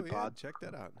there? Oh Good yeah, pod. check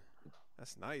that out.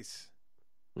 That's nice.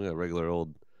 We got regular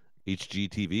old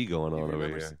HGTV going You on over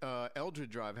remember, here. Eldred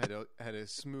Drive had a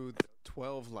smooth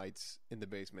 12 lights in the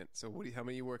basement. So how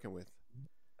many you working with?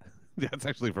 That's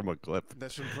actually from a clip.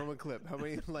 That's from a clip. How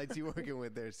many lights you working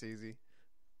with there, CZ?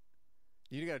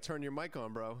 You got to turn your mic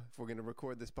on, bro, if we're going to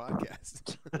record this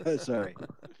podcast. Sorry.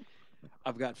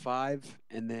 I've got 5,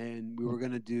 and then we were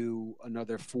gonna do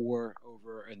another 4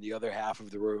 over in the other half of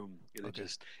the room. And Okay.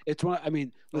 it's one. I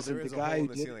mean, Oh, listen, there the is a guy hole who in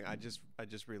the did, ceiling. I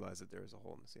just realized that there is a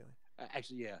hole in the ceiling.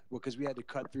 actually, yeah, well, because we had to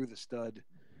cut through the stud.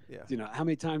 Yeah. You know, how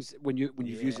many times when you've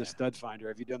used Yeah. a stud finder,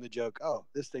 have you done the joke? Oh,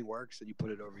 this thing works, and you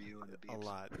put it over you, and it A beeps.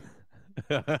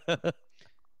 lot.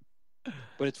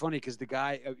 But it's funny because the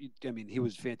guy, I mean, he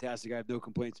was fantastic. I have no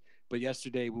complaints. But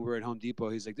yesterday when we were at Home Depot,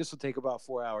 he's like, "This will take about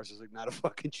 4 hours." I was like, "Not a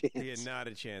fucking chance." Yeah, not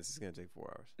a chance. It's going to take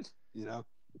 4 hours. You know,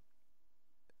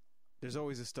 There's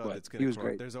always a stud But that's he going was to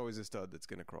great. There's always a stud that's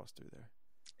going to cross through there.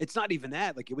 it's not even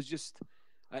that. Like it was just,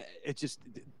 it's just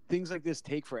things like this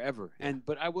take forever.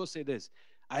 But I will say this: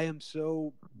 I am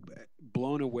so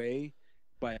blown away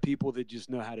by people that just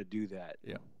know how to do that.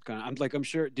 Yeah. I'm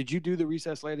sure. Did you do the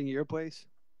recessed lighting at your place?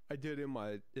 I did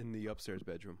in the upstairs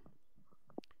bedroom.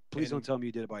 Please And don't tell me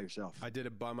you did it by yourself. I did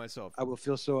it by myself. I will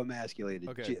feel so emasculated.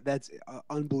 Okay. Gee, that's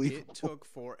unbelievable. It took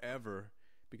forever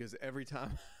because every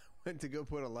time I went to go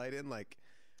put a light in, like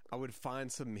I would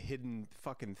find some hidden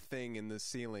fucking thing in the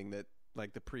ceiling that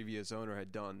like the previous owner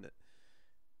had done. That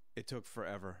it took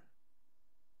forever.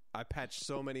 I patched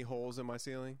so many holes in my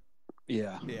ceiling.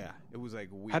 Yeah. Yeah, it was like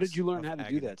weeks. How did you learn of how to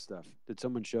agony. do that stuff? Did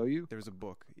someone show you? There was a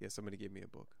book. Yeah, somebody gave me a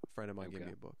book. A friend of mine gave Okay.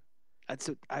 me a book. That's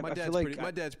a, I, My I dad's feel like pretty.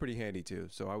 My dad's pretty handy too.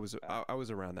 So I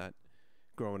was around that,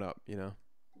 growing up. You know.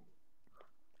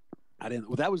 I didn't.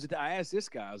 Well, that was. I asked this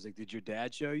guy. I was like, "Did your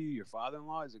dad show you? Your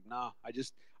father-in-law?" He's like, "Nah. I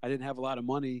didn't have a lot of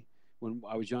money when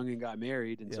I was young and got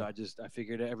married, and so I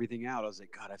figured everything out." I was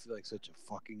like, "God, I feel like such a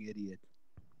fucking idiot."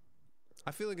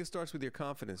 I feel like it starts with your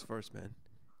confidence first, man.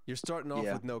 You're starting off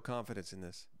with no confidence in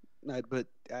this. But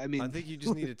I mean, I think you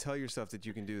just need to tell yourself that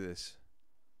you can do this.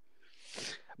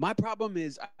 my problem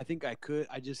is, I think I could.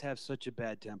 I just have such a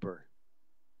bad temper.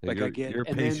 Like, your, I get- your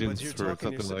and then- patience But you're for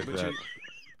talking something yourself- like but that. you-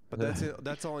 But that's it.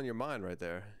 That's all in your mind right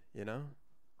there. You know.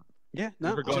 Yeah,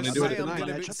 no. Ever gone just into say it I'm tonight,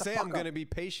 gonna man? be, Say shut the I'm fuck going to up. be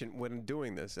patient when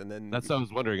doing this, and then That's what I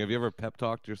was wondering. Have you ever pep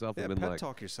talked yourself yeah, and been pep like,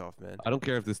 talk yourself, man. I don't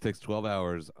care if this takes 12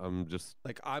 hours. I'm just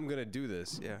Like I'm going to do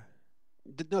this. Yeah.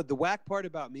 No, the whack part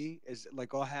about me is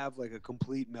like I'll have like a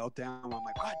complete meltdown. I'm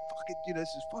like, God, fucking, this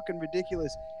is fucking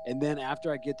ridiculous. And then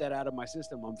after I get that out of my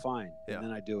system, I'm fine. Yeah. And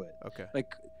then I do it. Okay. Like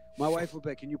my wife will be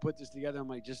like, "Can you put this together?" I'm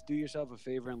like, "Just do yourself a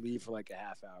favor and leave for like a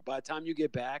half hour. By the time you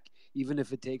get back, even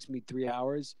if it takes me 3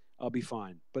 hours, I'll be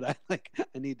fine." But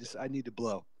I need to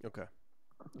blow. Okay.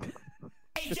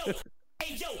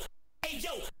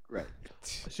 Right.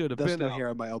 should have That's been no out. hair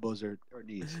on my elbows or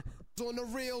knees. On the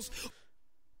reels.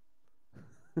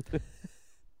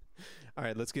 All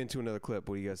right. Let's get into another clip.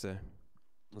 What do you guys say?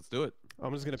 Let's do it.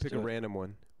 I'm just going to pick a do it. random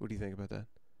one. What do you think about that?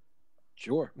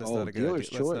 Sure. That's Oh, not a good dealer's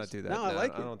idea. choice. Let's not do that. No, I No,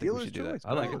 like I it. don't think we Dealer's should do that. choice.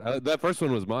 I like Come it. on. That first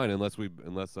one was mine, unless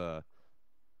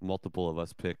multiple of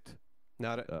us picked.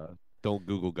 Not a, Don't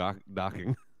Google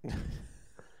docking. I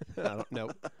don't know.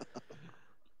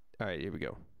 All right. Here we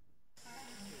go.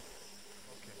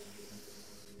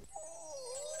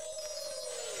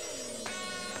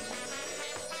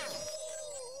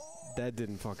 That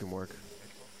didn't fucking work.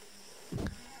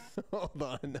 Hold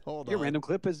on. Your random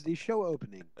clip is the show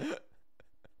opening.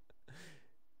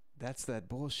 That's that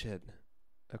bullshit.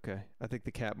 Okay. I think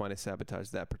the cat might have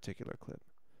sabotaged that particular clip.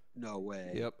 No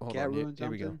way. Yep. Hold Cat on. Here, ruined here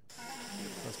we go. something?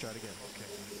 Let's try it again. Okay.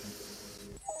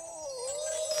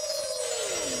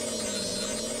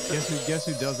 Guess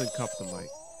who doesn't cup the mic?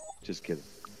 Just kidding.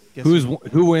 Guess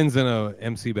Who wins in a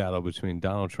MC battle between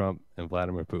Donald Trump and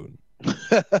Vladimir Putin?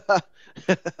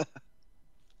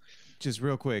 Just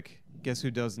real quick. Guess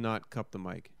who does not cup the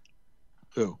mic?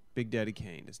 Who? Big Daddy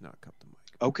Kane does not cup the mic.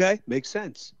 Okay, makes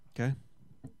sense. Okay.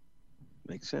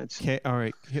 Makes sense. Okay. All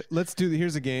right. Let's do.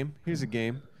 Here's a game. Here's a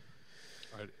game.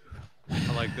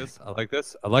 I like this. I like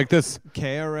this. I like this.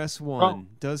 KRS-One.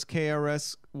 Does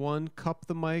KRS-One cup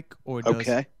the mic or does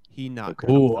Okay. he not? Okay. Cup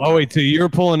Ooh, the oh mic? wait, so you're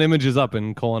pulling images up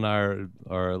and Cole and I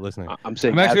are listening. I'm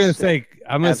saying. I'm actually gonna abs- say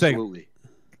absolutely.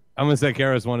 I'm gonna say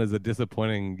Karis one is a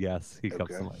disappointing yes. He cups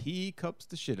Okay. the mic. He cups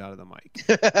the shit out of the mic.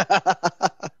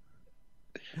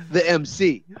 The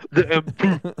MC. All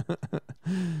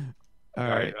All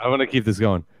right. right, I want to keep this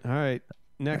going. All right.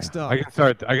 Next up. I can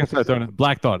start throwing it.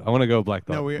 Black Thought. I want to go Black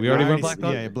Thought. No, we already went Black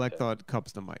Thought. Yeah, Black Thought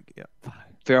cups the mic. Yeah.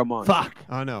 Pheromone. Fuck.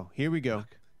 Oh no. Here we go.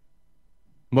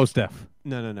 Most Def.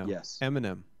 No. Yes.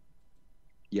 Eminem.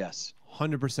 Yes.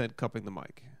 100% cupping the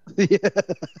mic. Yeah.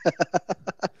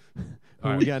 Who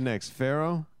All we right. got next?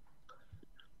 Pharaoh.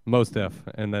 Most Def,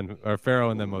 and then or Pharaoh,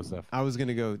 and then Most Def. I was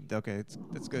gonna go. Okay,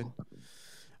 that's good.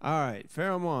 All right,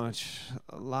 Pharaoh Monch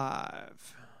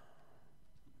live.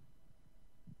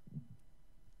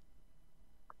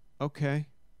 Okay.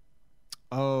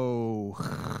 Oh,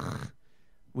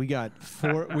 we got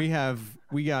four. We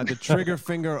got the trigger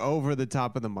finger over the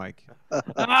top of the mic. Oh,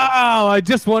 I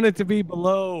just want it to be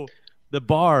below the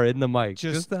bar in the mic.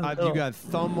 Just a you little. got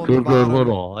thumb on the Good bottom.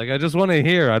 little. Like I just want to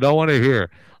hear. I don't want to hear.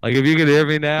 Like if you could hear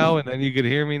me now, and then you could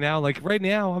hear me now. Like right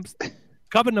now, I'm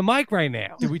cupping the mic right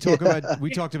now. Did we talk about? We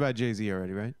talked about Jay-Z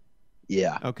already, right?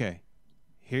 Yeah. Okay.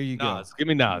 Here you go. Nas, give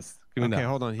me Nas. Give me Okay, Nas.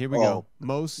 hold on. Here we Oh, go.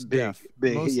 Most big, Def.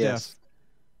 big, Most yes. Def.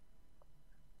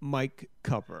 Mike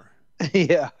Cupper.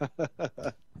 Yeah.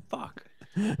 Fuck.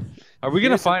 Are we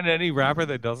gonna Here's a- find any rapper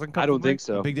that doesn't? Cup I don't the mic? think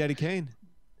so. Big Daddy Kane.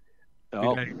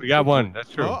 Oh. We got one.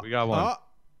 That's true. Oh, We got one.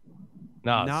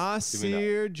 Nas. Give me Nas.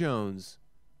 Nasir Jones.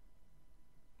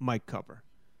 Mike Cupper.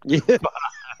 Yeah.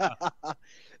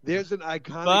 There's an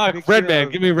iconic Fuck, picture Redman.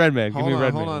 of- Give me Redman. Give Hold me on,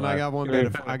 Redman. hold on. I got one Give me better.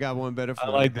 Redman. I got one better for I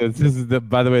you. like this. This is the.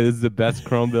 By the way, this is the best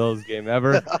Chrome Bills game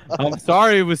ever. I'm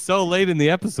sorry it was so late in the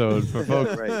episode for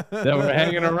folks Right. that were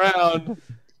hanging around.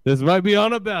 This might be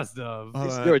on a best of. Hold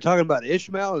They on. were talking about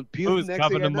Ishmael and Putin. Who's next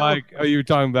cupping thing the I know. mic? Oh, you were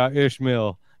talking about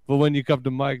Ishmael. But when you cup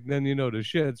the mic, then you know the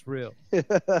shit's real.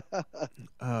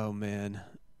 Oh man.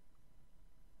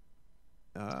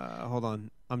 Hold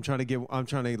on. I'm trying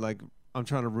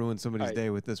to ruin somebody's Alright. day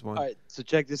with this one. All right, so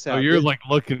check this out. Oh, you're This- like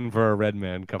looking for a red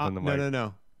man cupping the mic.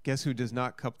 No. Guess who does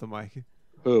not cup the mic?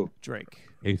 Who? Drake.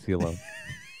 ACLO.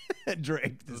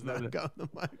 Drake does not go on the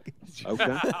mic.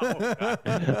 Okay.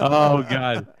 Oh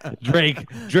God,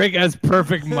 Drake has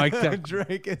perfect mic technique.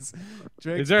 Drake is.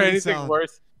 Is there anything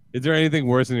worse? Is there anything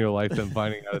worse in your life than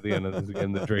finding out at the end of this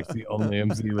again that Drake's the only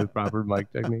MC with proper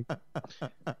mic technique?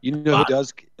 You know who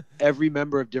does? Every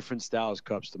member of different styles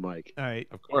cups the mic. All right.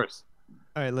 Of course.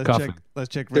 All right. Let's Cuffing. check. Let's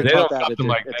check. They Red. taught don't that cuff at the the-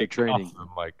 mic, at they the training. cuff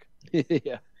the mic.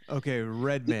 Yeah. Okay.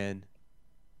 Redman.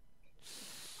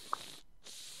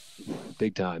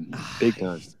 Big time. Big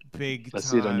time. Big. I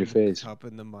see it on your time face.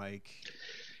 Cupping the mic.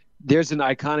 There's an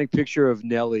iconic picture of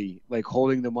Nelly, like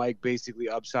holding the mic basically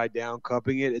upside down,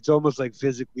 cupping it. It's almost like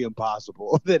physically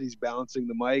impossible that he's balancing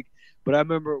the mic. But I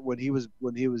remember when he was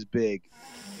big.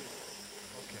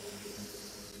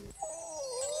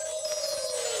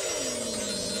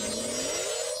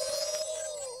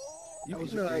 You,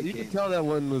 was can, a great you game. can tell that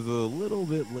one was a little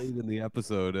bit late in the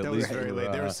episode. At That was least very for,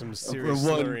 late. There was some serious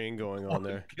one- slurring going on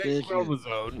there. K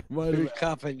chromosome. Might Who's have,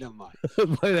 cupping the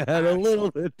mic? might have had a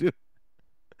little bit too.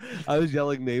 I was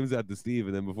yelling names out to Steve,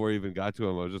 and then before I even got to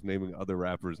him, I was just naming other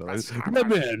rappers. I was like,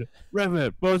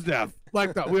 Redman, Mos Def,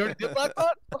 Black Thought. We already did Black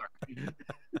Thought. Fuck.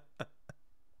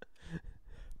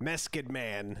 Meskid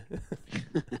Man.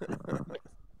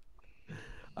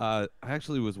 I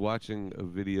actually was watching a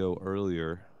video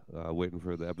earlier, waiting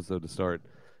for the episode to start,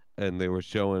 and they were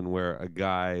showing where a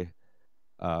guy,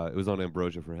 it was on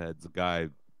Ambrosia for Heads, a guy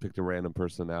picked a random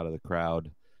person out of the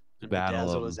crowd,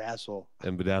 Bedazzled his asshole.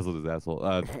 and bedazzled his asshole.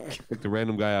 Picked a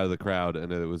random guy out of the crowd,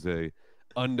 and it was a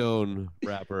unknown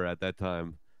rapper at that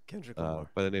time Kendrick Lamar.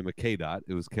 by the name of K. Dot.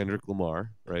 It was Kendrick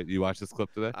Lamar, right? You watched this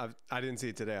clip today, I didn't see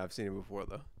it today. I've seen it before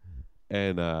though.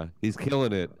 and he's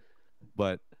killing it,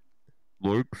 but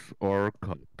looks are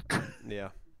cut. Yeah.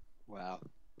 Wow.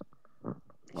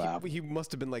 Wow. He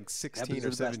must have been like 16 Happens to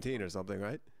or the best. 17 or something,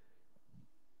 right?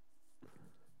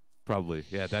 Probably,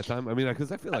 yeah. At that time, I mean,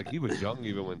 because I feel like he was young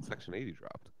even when Section 80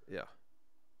 dropped. Yeah.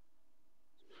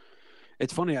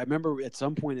 It's funny. I remember at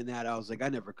some point in that, I was like, I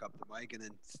never cupped the mic. And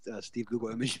then Steve Google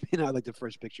imaged me, and I like the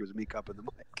first picture was me cupping the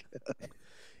mic.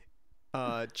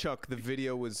 Chuck, the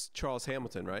video was Charles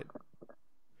Hamilton, right?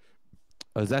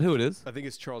 Is that who it is? I think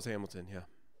it's Charles Hamilton. Yeah.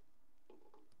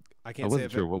 I I can't say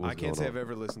wasn't sure what was I can't going say on. I've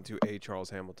ever listened to a Charles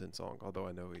Hamilton song, although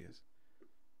I know he is.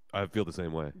 I feel the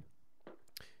same way.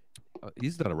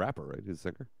 He's not a rapper, right? He's a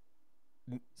singer.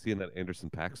 Is he in that Anderson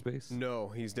 .Paak space? No,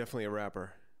 he's definitely a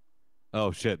rapper.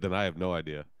 Oh shit! Then I have no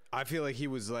idea. I feel like he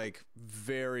was like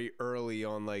very early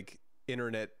on like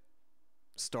internet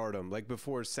stardom, like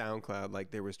before SoundCloud.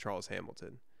 Like there was Charles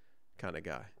Hamilton, kind of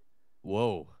guy.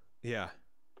 Whoa. Yeah,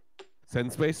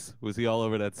 Send Space? Was he all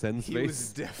over that Send he was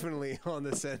Space? definitely on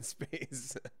the Send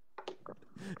Space.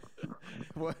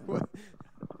 What?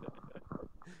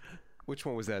 Which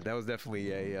one was that? That was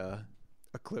definitely a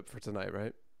clip for tonight,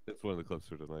 right? It's one of the clips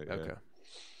for tonight. yeah. Okay.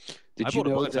 Did I you bought a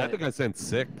know bunch. that? I think I sent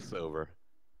 6 over.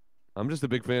 I'm just a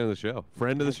big fan of the show.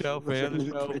 Friend of the show, fan of the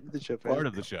show, Friend of the show, part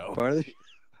of the show. part of the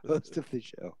host of the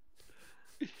show.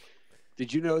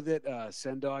 Did you know that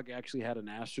Sendog actually had an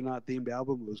astronaut themed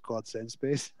album? It was called Send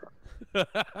Space.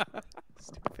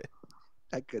 Stupid.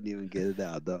 I couldn't even get it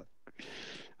out, though.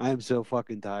 I am so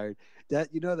fucking tired.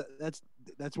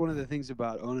 That's one of the things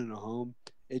about owning a home.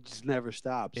 It just never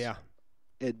stops. Yeah,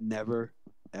 It never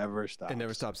ever stops. it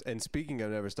never stops. And speaking of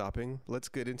never stopping, let's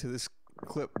get into this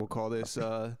clip. We'll call this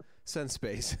Send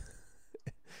Space.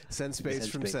 Send Space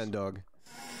Send from Space. Sendog.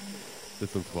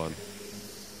 This one's fun.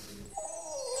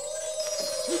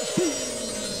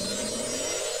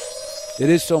 It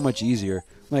is so much easier.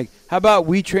 Like, how about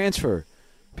we transfer?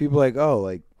 People are like, oh,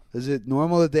 like, is it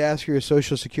normal that they ask for your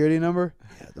social security number?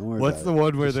 Yeah, don't worry What's about the it.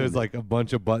 one where Just there's send it. like a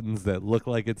bunch of buttons that look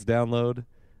like it's download,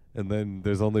 and then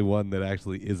there's only one that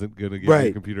actually isn't going to give Right,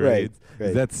 your computer right, aids? right.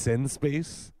 Is that Send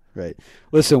Space? Right.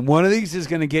 Listen, one of these is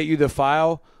going to get you the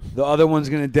file. The other one's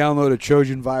going to download a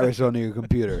Trojan virus onto your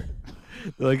computer.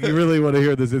 Like, you really want to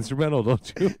hear this instrumental,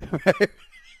 don't you?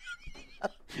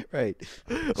 Right.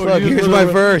 Or Look, you just here's wanna my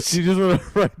write- verse. You just want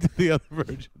to write to the other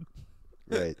version.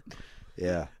 Right.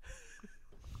 Yeah.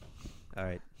 All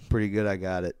right. Pretty good. I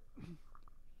got it.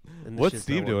 And this What's shit's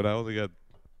Steve not doing? working. I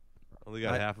only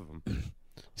got half of them.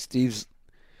 Steve's,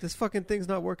 This fucking thing's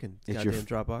not working. It's your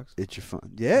Goddamn Dropbox. it's your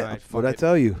phone. Yeah. All right, What'd I fuck it.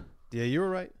 tell you? Yeah, you were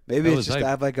right. Maybe That it's was just hype. I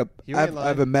have like You I ain't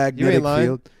have a lying. magnetic lying.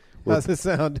 field. How's it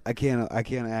sound? I can't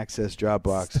access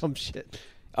Dropbox. Some shit.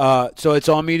 So it's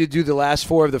on me to do the last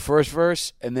 4 of the first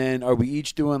verse, and then are we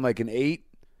each doing like an 8?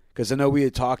 Because I know we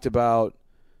had talked about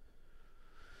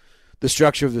the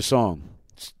structure of the song.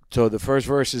 So the first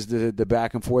verse is the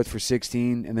back and forth for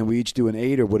 16, and then we each do an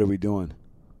 8, or what are we doing?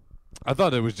 I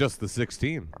thought it was just the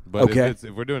 16, but Okay. if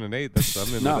we're doing an 8, I'm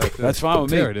into No, that too. that's fine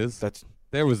with me. There it is. That's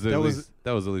There was That at was- least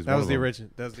that was at least That one was of the them. original.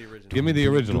 That was the original. Give me the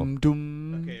original. dum,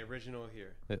 dum. Okay, original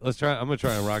here. Let's try. I'm gonna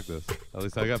try and rock this. At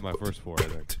least I got my first 4, I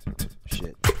think.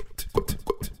 Shit.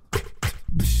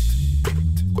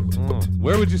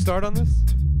 Where would you start on this?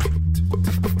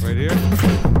 Right here.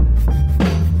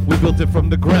 We built it from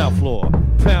the ground floor,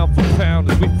 pound for pound,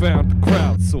 as we found the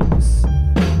crowd source.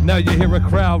 Now you hear a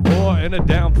crowd roar and a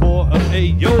downpour of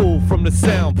ayo from the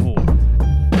soundboard.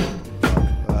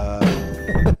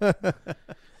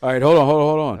 All right, hold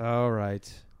on. All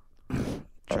right.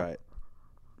 Try it.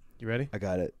 You ready? I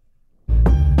got it.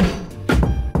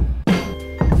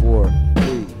 4,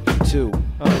 3, 2.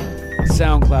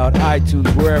 SoundCloud,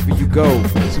 iTunes, wherever you go.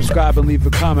 Subscribe and leave a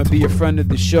comment. Be a friend of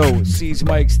the show. C's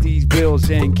Mike, Steve's Bills,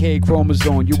 and K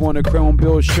Chromosome. You want a Chrome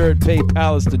Bill shirt?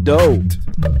 PayPal is the dough.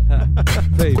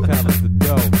 PayPal is the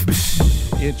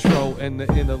dough. Intro and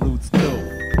the interludes too.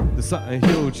 There's something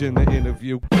huge in the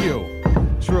interview.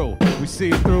 True, we see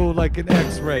it through like an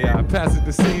X-ray. I pass it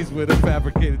to C's with a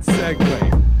fabricated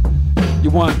segue. You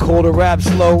want cold or rap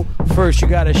slow? First, you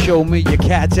gotta show me your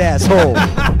cat's asshole.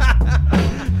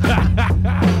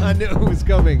 I knew it was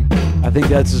coming. I think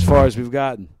that's as far as we've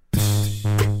gotten.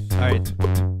 All right.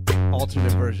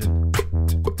 Alternate version.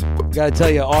 Gotta tell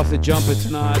you, off the jump, it's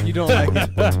not. You don't like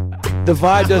it. The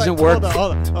vibe doesn't work.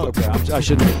 Hold on. Okay, I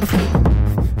shouldn't.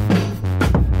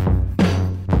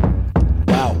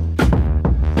 Wow,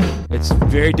 it's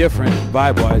very different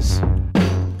vibe-wise.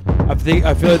 I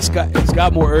feel it's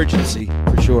got more urgency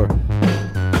for sure.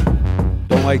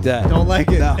 Don't like that. Don't like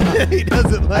it. No. He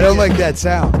doesn't like it. I don't like that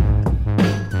sound.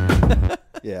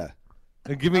 Yeah.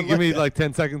 And give me like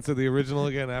 10 seconds of the original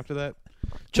again after that.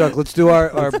 Chuck, let's do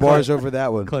our bars over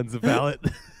that one. Cleanse the palate.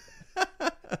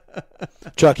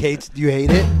 Chuck hates. Do you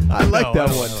hate it? I like No, that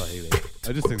I one. don't hate it.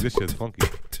 I just think this shit's funky.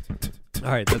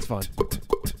 All right, that's fine.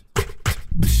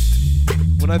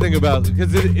 When I think about,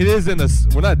 because it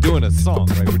isn't we're not doing a song,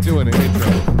 right? We're doing an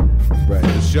intro Right. to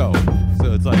the show.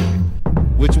 So it's like,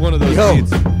 which one of those Yo.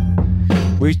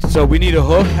 beats? So we need a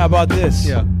hook. How about this?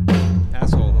 Yeah.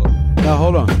 Asshole hook. Now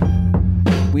hold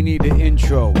on. We need an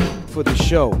intro for the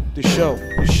show. The show.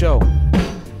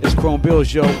 It's Chrome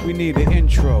Bills, yo. We need an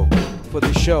intro for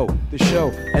the show.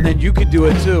 And then you could do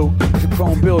it too. The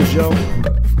Chrome Bills, yo.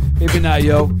 Maybe not,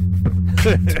 yo.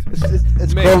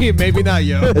 It's Chrome, Maybe not,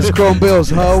 yo. it's Chrome Bills,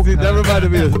 ho. Dude, that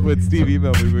reminded me of when Steve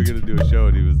emailed me we were going to do a show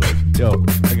and he was like, yo,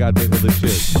 I got the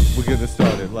shit. We're going to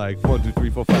start it like 1, 2, 3,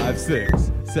 4, 5,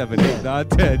 6, 7, 8, 9,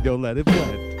 10. Yo, let it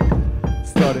blend.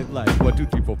 Start it like 1, 2,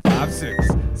 3, 4, 5, 6,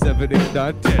 7, 8,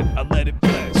 9, 10. I let it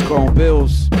blend. It's Chrome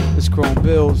Bills. It's Chrome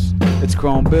Bills. It's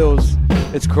Chrome Bills.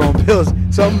 It's Chrome Bills.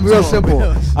 Something real Chrome simple.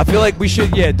 Bills. I feel like we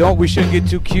shouldn't get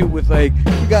too cute with like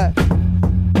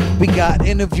we got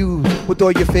interviews with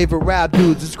all your favorite rap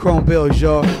dudes. It's Chrome Bills,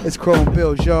 y'all. It's Chrome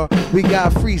Bills, y'all. We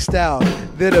got freestyles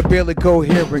that are barely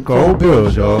coherent. Chrome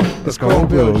Bills, y'all. It's Chrome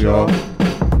Bills, y'all.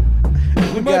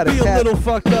 We might got a be a cat- little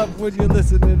fucked up when you're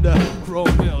listening to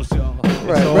Chrome Bills, y'all.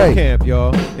 Right, It's all right. camp,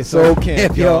 y'all. It's all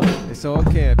camp, y'all. It's all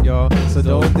camp, y'all. So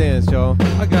don't dance, y'all.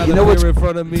 I got You a know what's- beer in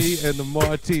front of me and the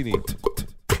martini.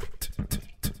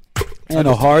 And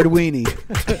a hard weenie.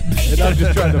 And I'm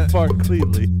just trying to fart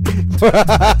cleanly.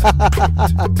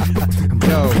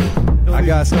 Yo, I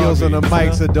got skills on the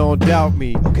mic, so don't doubt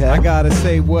me. Okay. I gotta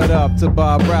say what up to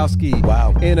Bob Browski.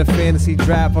 Wow. In a fantasy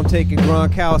draft, I'm taking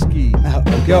Gronkowski.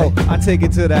 Okay. Yo, I take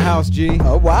it to the house, G.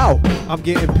 Oh, wow. I'm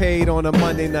getting paid on a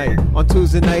Monday night. On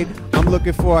Tuesday night, I'm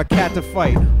looking for a cat to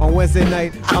fight. On Wednesday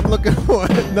night, I'm looking for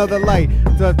another light.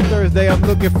 The Thursday, I'm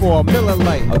looking for a Miller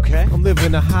Lite. Okay. I'm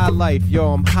living a high life.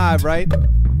 Yo, I'm high, right?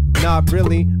 Not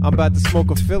really. I'm about to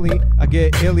smoke a Philly. I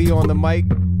get illy on the mic.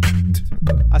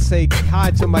 I say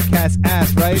hi to my cat's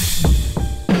ass, right?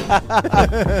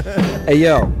 Hey,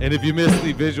 yo. And if you missed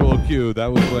the visual cue, that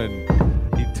was when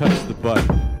he touched the butt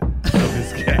of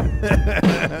his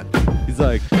cat. He's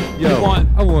like, yo,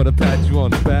 I want to pat you on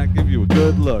the back, give you a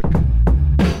good look,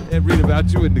 and read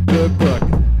about you in the good book.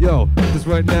 Yo, because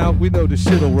right now we know the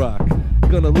shit'll rock.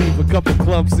 Gonna leave a couple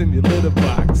clumps in your litter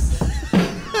box.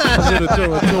 I'm gonna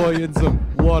throw a toy in some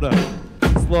water.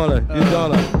 Slaughter your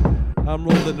daughter. I'm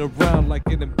rolling around like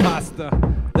an imposter.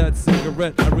 That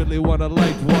cigarette, I really wanna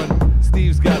light one.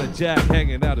 Steve's got a jack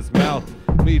hanging out his mouth.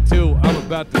 Me too, I'm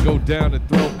about to go down and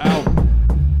throw out.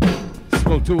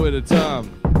 Smoke 2 at a time.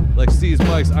 Like Steve's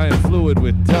mics, I am fluid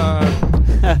with time.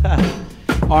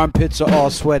 Armpits are all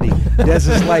sweaty.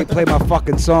 Desert's Light, play my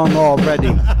fucking song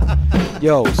already.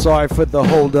 Yo, sorry for the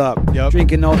hold up. Yep.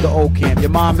 Drinking on the old camp. Your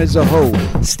mom is a hoe.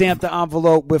 Stamp the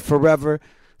envelope with forever.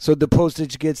 so the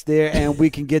postage gets there and we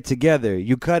can get together.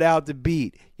 You cut out the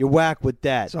beat. You're whack with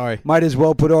that. Sorry. Might as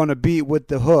well put on a beat with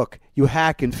the hook. You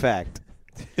hack, in fact.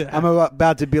 I'm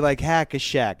about to be like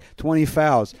Hack-a-Shack. 20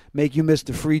 fouls. Make you miss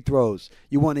the free throws.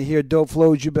 You want to hear dope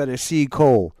flows? You better see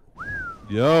Cole.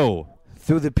 Yo,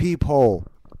 Through the peephole.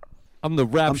 I'm the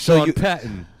rap I'm so Sean you-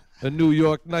 Patton, a New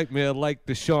York nightmare like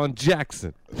Deshaun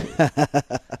Jackson.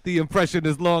 The impression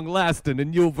is long lasting,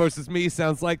 and you versus me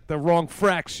sounds like the wrong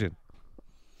fraction.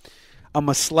 I'm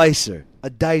a slicer, a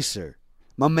dicer.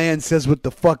 My man says what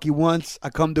the fuck he wants. I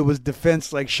come to his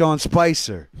defense like Sean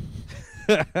Spicer.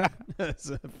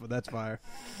 That's fire.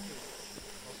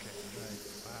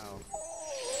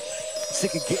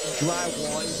 Sick of getting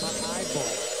drywall in my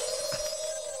eyeball.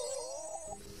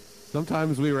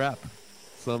 Sometimes we rap.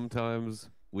 Sometimes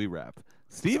we rap.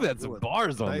 Steve had some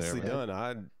bars on Nicely there.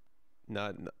 Man.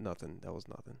 done. Nothing. That was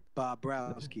nothing. Bob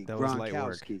Browski, That was light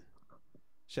work. Gronkowski,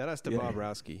 Shout outs to Yeah. Bob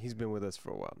Rowski. He's been with us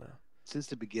for a while now. since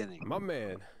the beginning. My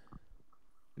man.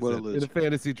 He What a said, in loser. a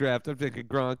fantasy draft, I'm taking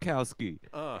Gronkowski.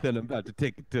 Uh, Then I'm about to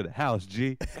take it to the house,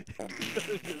 G.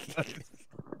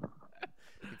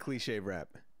 cliche rap.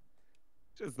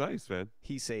 Just nice, man.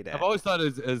 He say that. I've always thought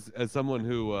as someone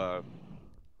who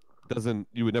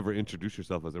you would never introduce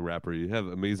yourself as a rapper. You have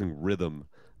amazing rhythm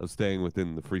of staying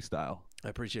within the freestyle. I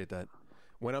appreciate that.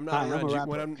 When I'm not Hi, I'm a around you,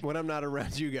 rapper. when I'm not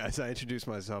around you guys, I introduce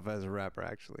myself as a rapper.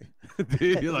 Actually,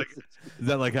 You're like, is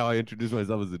that like how I introduce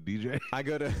myself as a DJ? I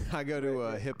go to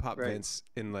hip hop Right. events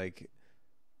in like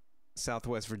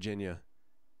Southwest Virginia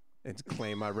and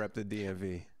claim I rep the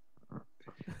DMV.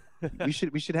 we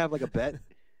should have like a bet.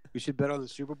 We should bet on the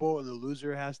Super Bowl, and the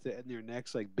loser has to end their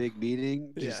next like big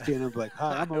meeting. Just Yeah. stand up like,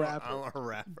 "Hi, I'm a rapper." I'm a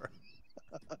rapper.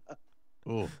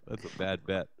 Oh, that's a bad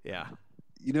bet. Yeah.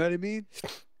 You know what I mean?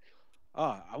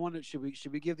 I wonder, should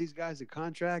we give these guys a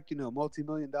contract? You know,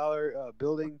 multi-million-dollar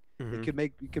building. Mhm.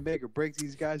 It can make or break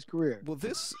these guys' career. Well,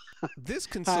 this Hi, I'm a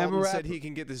consultant said rapper. he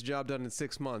can get this job done in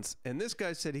 6 months, and this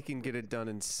guy said he can get it done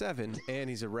in 7, and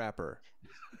he's a rapper.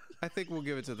 I think we'll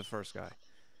give it to the first guy.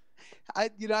 I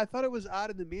thought it was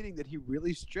odd in the meeting that he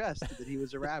really stressed that he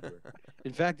was a rapper.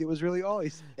 In fact, it was really all he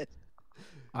said.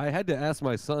 I had to ask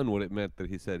my son what it meant that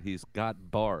he said he's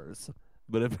got bars,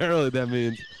 but apparently that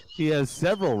means he has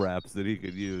several raps that he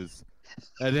could use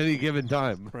at any given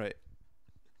time. Right.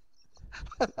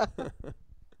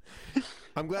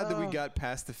 I'm glad that we got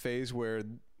past the phase where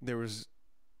there was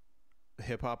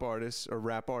hip hop artists or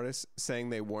rap artists saying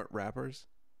they weren't rappers.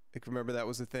 Like, remember that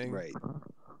was a thing? Right.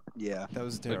 Yeah. That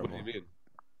was Like, terrible. what do you mean?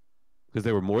 Because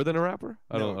they were more than a rapper?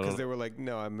 I No, don't. because they were like,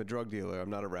 "No, I'm a drug dealer. I'm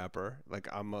not a rapper. Like,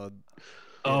 I'm a."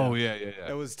 Oh yeah, yeah, It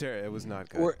yeah. was terrible. It was not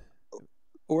good.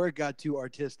 Or it got too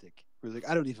artistic. It was like,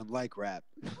 I don't even like rap.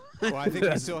 Well, I think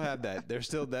we still have that.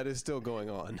 That is still going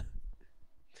on.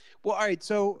 Well, all right.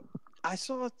 So I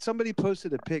saw somebody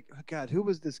posted a pic. Oh, God, who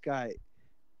was this guy?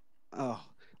 Oh,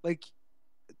 like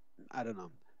I don't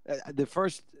know. The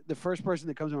first person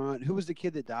that comes to my mind. Who was the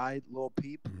kid that died? Lil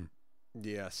Peep.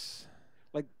 Yes,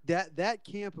 Like that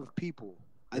camp of people.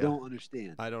 I Yeah. don't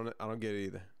understand. I don't get it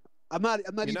either. I'm not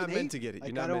You're even not meant eight. to get it.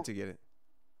 Like, You're I not meant don't- to get it.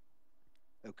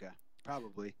 Okay,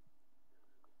 probably.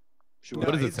 Sure. No,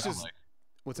 What does it it's sound just- like?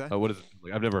 What's that? What is it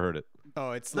like? I've never heard it.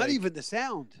 Oh, it's Not like, even the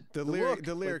sound. the look.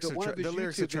 lyrics Like, are one of his the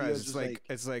lyrics YouTube are trash. videos It's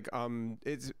is like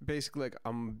it's basically like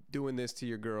I'm doing this to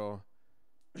your girl,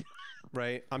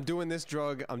 right? I'm doing this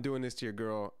drug. I'm doing this to your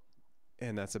girl,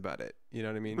 and that's about it. You know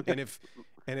what I mean? And if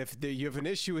you have an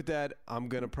issue with that, I'm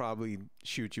gonna probably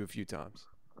shoot you a few times.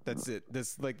 That's it.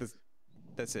 That's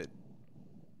it.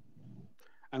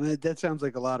 I mean, that sounds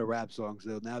like a lot of rap songs,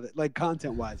 though. Now that, like,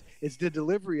 content-wise, it's the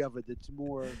delivery of it that's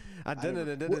more. I don't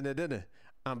know. done.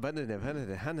 I'm button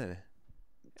it.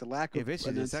 The lack of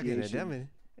pronunciation.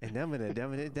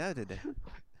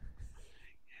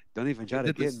 Don't even try to Is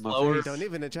it the get in my slower- face. Don't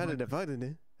even try to divide it. Is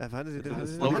it the Don't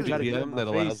slower even try to get in BPM my that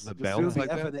allows face. the It's bounce the like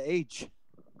F that? and the H.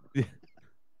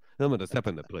 I'm gonna step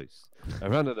in the place. I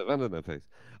found it in the face.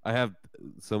 I have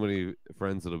so many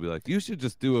friends that'll be like, "You should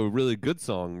just do a really good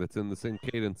song that's in the same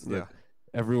cadence that Yeah.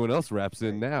 everyone else raps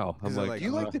in now." I'm Is it like, like- Do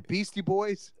you like the Beastie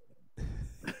Boys?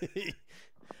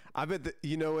 I bet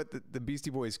you know what the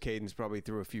Beastie Boys cadence probably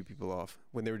threw a few people off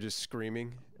when they were just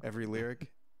screaming every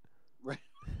lyric.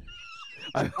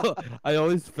 I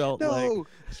always felt like No,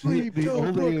 sleep. the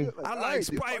don't only- look. I All like right,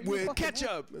 dude, are Sprite you with fucking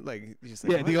ketchup. Like, just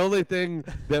like, yeah. what? The only thing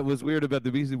that was weird about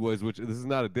the Beastie Boys, which this is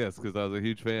not a diss because I was a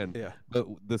huge fan, Yeah. but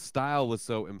the style was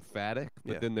so emphatic.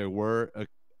 But Yeah. then there were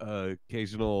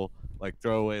occasional like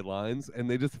throwaway lines, and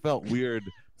they just felt weird,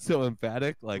 so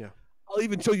emphatic. Like, Yeah. I'll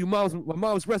even show you my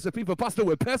mom's recipe for pasta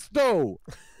with pesto.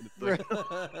 And it's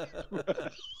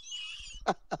like,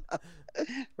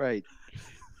 Right.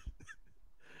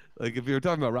 Like if you were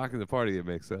talking about rocking the party, it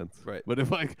makes sense. Right. But if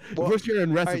like Well, if we're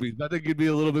sharing recipes, I think you'd be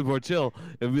a little bit more chill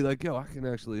and be like, yo, I can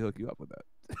actually hook you up with that.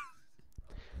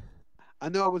 I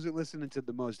know I wasn't listening to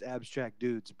the most abstract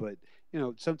dudes, but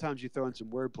sometimes you throw in some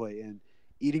wordplay and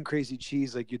eating crazy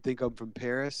cheese like you think I'm from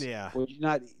Paris. Yeah. Well, you're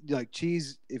not like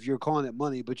cheese if you're calling it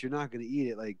money, but you're not going to eat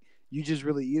it. Like you just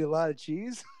really eat a lot of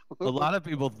cheese. A lot of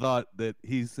people thought that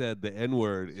he said the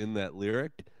N-word in that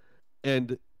lyric,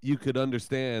 and you could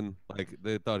understand, like,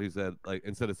 they thought he said, like,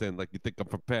 instead of saying, like, you think I'm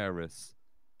from Paris,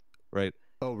 right?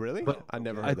 Oh, really? But I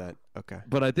never heard that. Okay.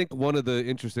 But I think one of the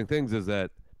interesting things is that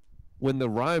when the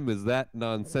rhyme is that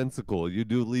nonsensical, you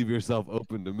do leave yourself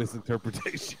open to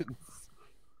misinterpretations.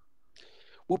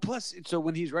 Well, plus, so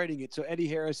when he's writing it, so Eddie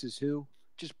Harris is who?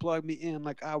 Just plug me in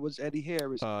like I was Eddie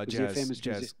Harris. Was he a famous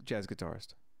jazz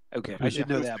guitarist. Okay, I should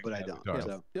know that, acoustic but I jazz don't. guitarist.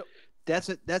 So Yep.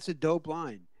 that's a dope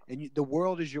line. And the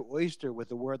world is your oyster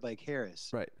with a word like Harris.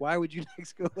 Right. Why would you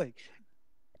next go like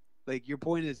your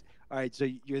point is all right? So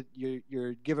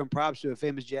you're giving props to a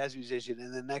famous jazz musician,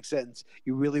 and the next sentence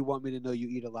you really want me to know you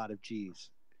eat a lot of cheese,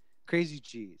 crazy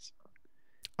cheese.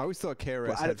 I always thought KRS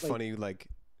Well, had funny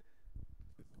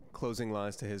closing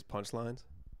lines to his punchlines.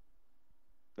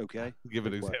 Okay. Give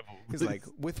an Like what? example. He's like,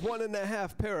 with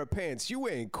 1.5 pair of pants, you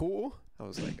ain't cool. I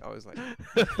was like,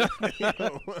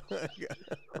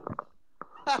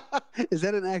 Is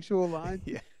that an actual line?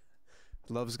 yeah.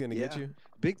 Love's gonna get you.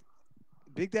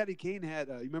 Big Daddy Kane had.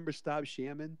 You remember Stop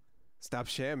Shamming? Stop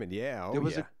shamming. Yeah. Oh, There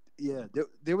was yeah.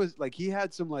 there was he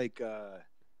had some I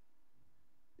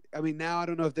mean, now I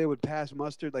don't know if they would pass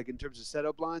mustard in terms of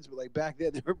setup lines, but back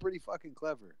then they were pretty fucking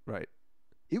clever. Right.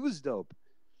 He was dope.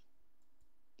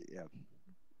 Yeah.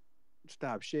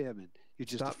 Stop shamming. You're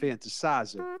just a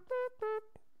fantasizer.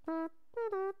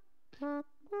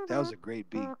 That was a great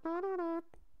beat.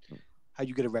 How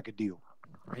you get a record deal?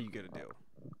 How you get a deal?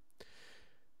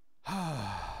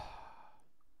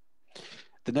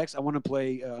 The next, I want to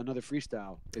play another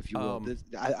freestyle, if you will.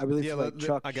 I really feel like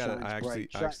Chuck I got it. shines bright.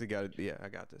 I actually got it. Yeah, I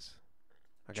got this.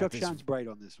 Chuck shines bright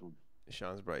on this one.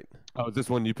 Shines bright. Oh, is this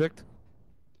one you picked?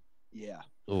 Yeah.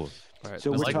 Oh, All right.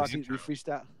 So I we're like the talking. intro. We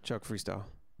freestyle. Chuck freestyle.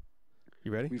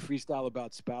 You ready? We freestyle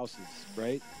about spouses,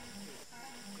 right?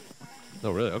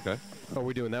 oh, really? Okay. Oh,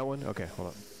 we're doing that one. Okay,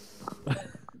 hold on.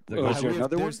 Oh, is there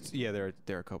another one? Yeah, there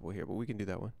are a couple here, but we can do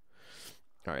that one.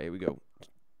 All right, here we go.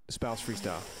 Spouse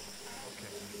freestyle.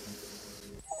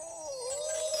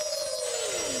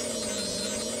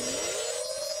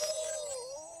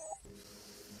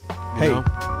 Hey,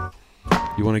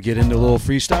 you want to get into a little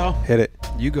freestyle? Hit it.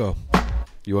 You go.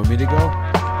 You want me to go?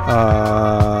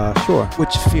 Sure.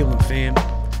 What you feeling, fam?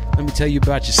 Let me tell you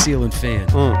about your ceiling fan.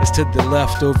 It's to the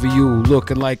left over you,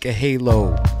 looking like a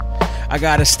halo. I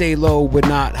gotta stay low but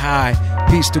not high.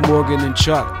 Peace to Morgan and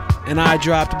Chuck, and I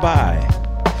dropped by.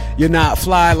 You're not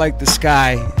fly like the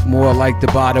sky, more like the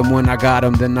bottom. When I got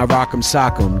 'em, then I rock 'em,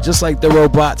 sock 'em. Just like the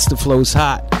robots, the flow's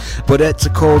hot, but it's a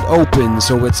cold open,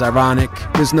 so it's ironic.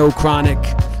 There's no chronic.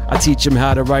 I teach 'em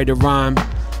how to write a rhyme.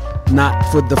 Not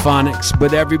for the phonics,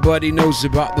 but everybody knows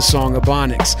about the song of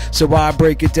Onyx, so I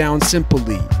break it down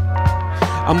simply.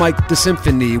 I'm like the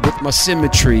symphony with my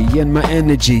symmetry and my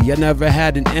energy. I never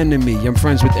had an enemy. I'm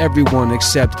friends with everyone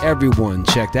except everyone.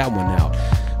 Check that one out.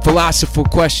 Philosophical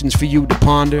questions for you to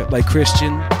ponder, like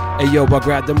Christian. Hey yo, I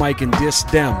grab the mic and diss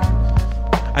them.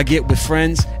 I get with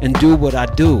friends and do what I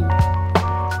do,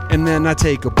 and then I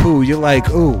take a poo. You're like,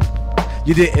 ooh,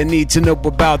 you didn't need to know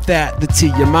about that. The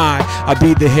TMI, I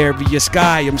be the hairiest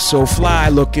guy. I'm so fly,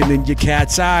 looking in your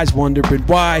cat's eyes, wondering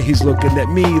why he's looking at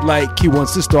me like he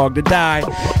wants this dog to die.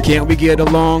 Can't we get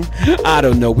along? I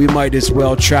don't know, we might as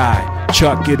well try.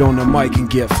 Chuck, get on the mic and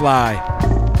get fly.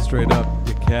 Straight up,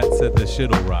 your cat said the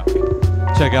shit'll rock.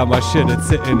 Check out my shit, it's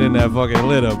sitting in that fucking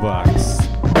litter box.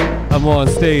 I'm on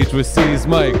stage with C's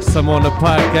mics. I'm on a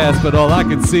podcast, but all I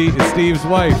can see is Steve's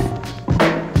wife.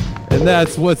 And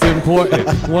that's what's important.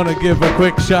 Wanna give a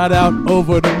quick shout out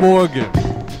over to Morgan.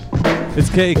 It's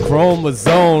K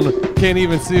Chromosome. Can't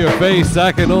even see her face,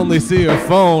 I can only see her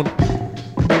phone.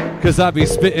 Cause I be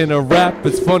spitting a rap,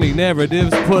 it's funny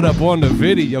narratives put up on the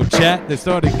video chat. They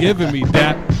started giving me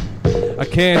dap. I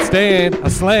can't stand, I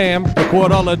slam,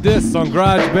 record all of this on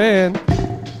GarageBand.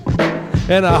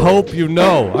 And I hope you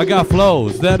know, I got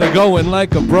flows that are going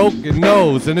like a broken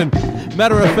nose. And then,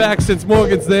 matter of fact, since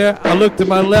Morgan's there, I look to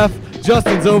my left,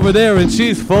 Justin's over there and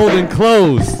she's folding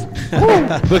clothes.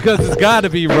 Because it's gotta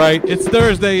be right, it's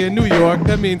Thursday in New York,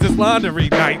 that means it's laundry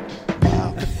night.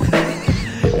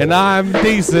 And I'm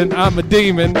decent, I'm a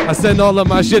demon, I send all of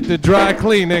my shit to dry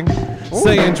cleaning.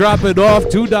 Saying drop it off,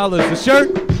 $2 a shirt.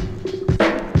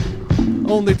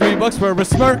 Only $3 for a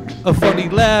smirk, a funny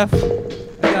laugh.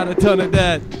 I got a ton of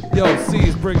that. Yo,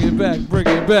 C's bring it back,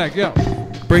 yo.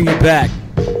 Bring it back.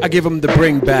 I give him the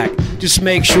bring back. Just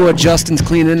make sure Justin's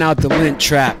cleaning out the lint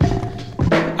trap.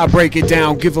 I break it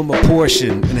down, give him a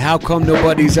portion. And how come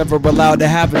nobody's ever allowed to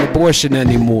have an abortion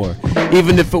anymore?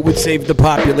 Even if it would save the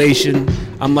population.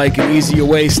 I'm like an easier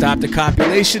way, stop the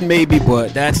copulation maybe,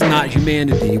 but that's not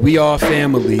humanity. We are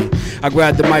family. I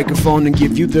grab the microphone and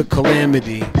give you the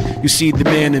calamity. You see the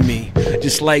man in me,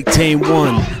 just like Tame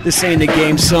One. This ain't a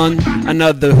game, son.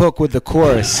 Another hook with the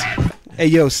chorus. Hey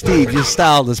yo, Steve, your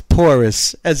style is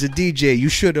porous. As a DJ, you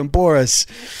shouldn't bore us.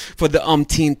 For the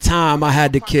umpteenth time, I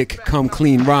had to kick come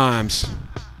clean rhymes.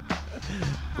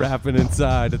 Rapping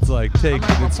inside, it's like taking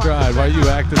it in stride. Why are you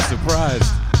acting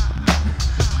surprised?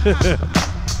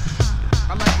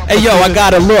 Hey yo, I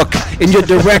gotta look in your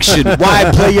direction. Why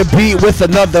play a beat with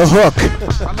another hook?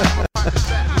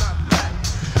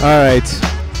 All right.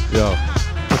 Yo,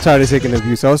 I'm tired of taking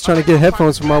abuse. I was trying to get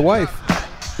headphones for my wife.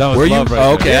 that was Were you? love right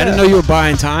Oh, okay, there. I didn't know you were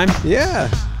buying time. Yeah.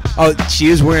 Oh, she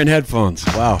is wearing headphones.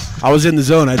 Wow. I was in the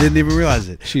zone. I didn't even realize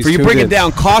it. She's For you tuned bringing in.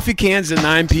 down coffee cans at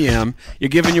 9 p.m., you're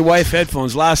giving your wife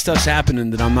headphones. A lot of stuff's happening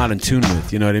that I'm not in tune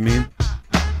with. You know what I mean?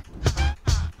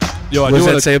 Yo, I What does do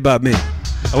that want say about me?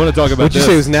 to talk about What'd you this.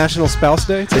 say? It was National Spouse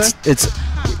Day today? It's.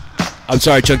 I'm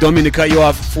sorry, Chuck. Don't mean to cut you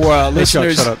off. For Hey, Chuck,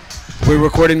 listeners, shut up. we're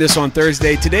recording this on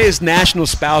Thursday. Today is National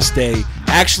Spouse Day.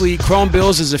 Actually, Chrome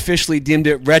Bills has officially deemed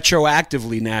it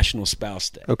retroactively National Spouse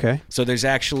Day. Okay. So there's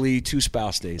actually 2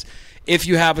 spouse days. If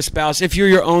you have a spouse, if you're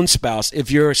your own spouse,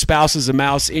 if your spouse is a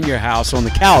mouse in your house on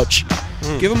the couch,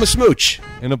 give them a smooch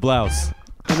In a blouse.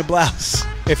 and a blouse.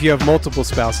 If you have multiple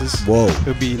spouses, Whoa. it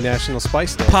would be National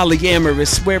Spice Day.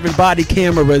 Polyamorous, wearing body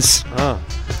cameras.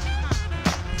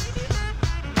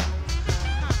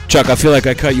 Chuck, I feel like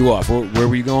I cut you off. Where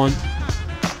were you going?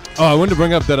 Oh, I wanted to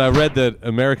bring up that I read that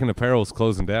American Apparel is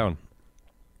closing down.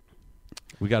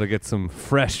 We got to get some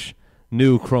fresh,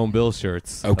 new Chrome Bill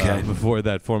shirts Okay. before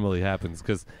that formally happens.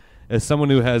 Because as someone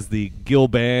who has the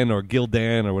Gilban or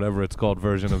Gildan or whatever it's called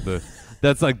version of the,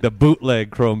 that's like the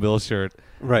bootleg Chrome Bill shirt.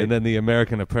 Right. And then the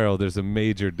American Apparel, there's a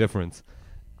major difference.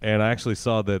 And I actually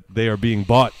saw that they are being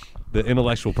bought, the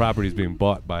intellectual property is being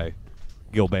bought by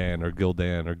Gilban or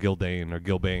Gildan or Gildane or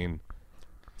Gilbane.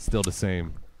 Still the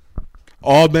same.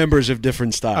 All members of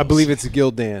different styles. I believe it's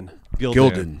Gildan.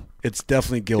 Gildan. It's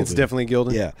definitely Gildan. It's definitely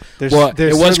Gildan. Yeah. There's, Well,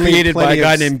 there's it was certainly created by a plenty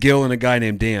guy of- named Gil and a guy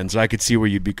named Dan, so I could see where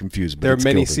you'd be confused. But There are it's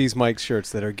many Gildan. C's Mike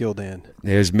shirts that are Gildan.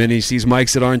 There's many C's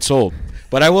Mikes that aren't sold.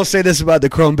 But I will say this about the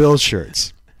Chrome Bills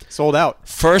shirts. Sold out.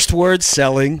 First word,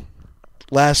 selling.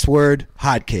 Last word,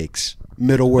 hotcakes.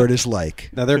 Middle word is like.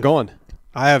 Now they're gone.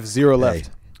 I have 0 Hey. left.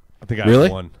 I think I Really?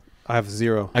 have one. I have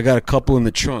 0. I got a couple in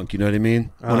the trunk, you know what I mean?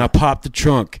 When I pop the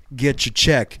trunk, get your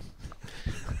check.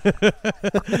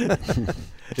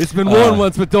 It's been worn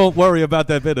once, but don't worry about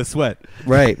that bit of sweat.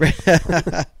 Right.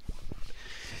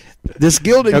 This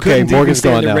Gildan Okay, couldn't even Morgan's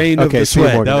stand gone the now. rain of Okay, the see you,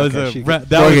 sweat. Morgan. That was Okay, she-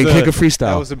 that Morgan, was kick a a freestyle.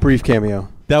 That was a brief cameo.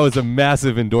 that was a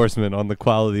massive endorsement on the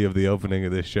quality of the opening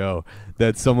of this show.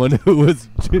 That someone who was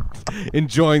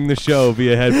enjoying the show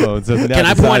via headphones has now Can I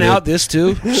point decided- out this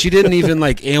too? She didn't even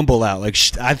like amble out. Like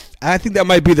I think that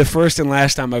might be the first and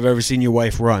last time I've ever seen your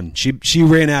wife run. She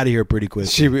ran out of here pretty quick.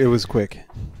 It was quick.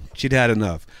 She'd had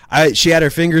enough. She had her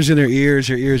fingers in her ears.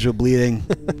 Her ears were bleeding.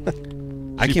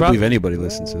 I can't believe anybody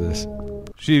listens to this.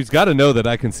 She's got to know that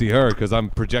I can see her because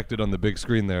I'm projected on the big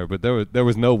screen there. But there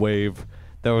was no wave.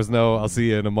 There was no. I'll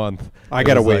see you in a month. I It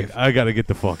got a was like, wave. I got to get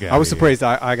the fuck out. I was of here. surprised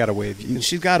I got a wave.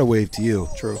 She's got a wave to you.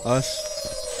 True.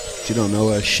 Us, she don't know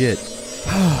us shit.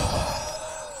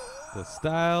 The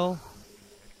style.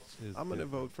 Is I'm gonna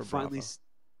vote for Finally, Bravo.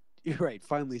 you're right.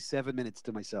 Finally, 7 minutes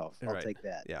to myself. I'll Right. take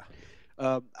that. Yeah.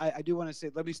 I do want to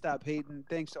say, let me stop hating.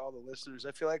 Thanks to all the listeners.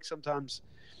 I feel like sometimes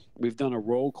we've done a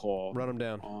roll call Run them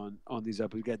down. on these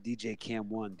up. We've got DJ Cam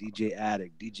One, DJ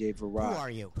Addict, DJ Who Varrock, are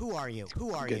you? Who are you?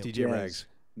 Who are Get you? DJ Yes. Rags.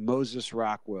 Moses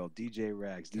Rockwell, DJ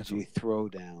Rags, DJ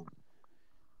Throwdown,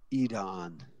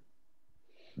 Edon,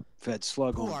 Fed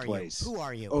Slug Who on are you? Place, Who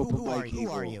are you? Open Who are Mike you?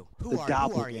 Who are Eagle, you? Who the are you?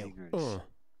 Doppelgangers,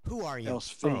 Who are you? El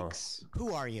Sphinx.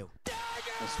 Who are you?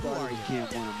 I started with you? Cam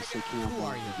One. I'm gonna say Cam Who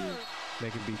One. are you? again.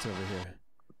 Making beats over here.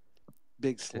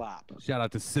 Big Slop, Shout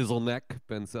out to Sizzle Neck,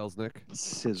 Ben Selznick.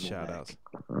 Sizzle, Shout Neck.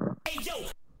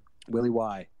 outs. Willie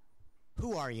Y,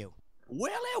 Who are you?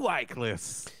 Willie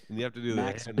Wycliffe. And you have to do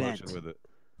Max the hand Bent. motion with it.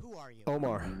 Who are you?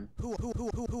 Omar. Who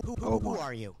Omar.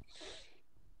 are you?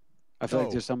 I feel Oh.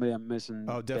 like there's somebody I'm missing.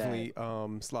 Oh, bad. definitely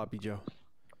Sloppy Joe.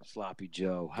 Sloppy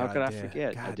Joe. How God could I damn-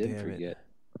 forget? I God didn't damn it. forget.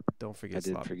 Don't forget I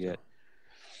didn't Sloppy forget. Joe.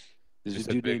 There's You a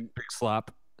said dude big, named big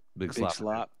Slop. Big Big Slop.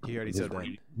 Slop. He already His, said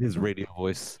that. his radio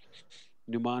voice.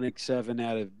 Mnemonic 7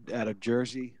 out of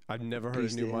Jersey. I've never heard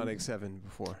Peace of to him. Mnemonic 7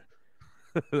 before.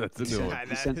 That's a new one.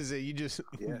 That is it. You just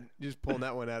Yeah. just pulling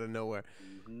that one out of nowhere.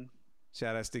 Mhm.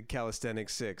 Shout outs to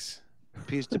Calisthenics 6.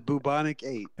 Peace to Bubonic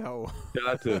 8. Oh, Shout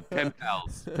out to Pen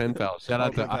Pals. Pen Pals. Shout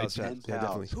out Pen to Pals, iChat. shout- Pen yeah,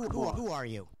 definitely. Pals. Who are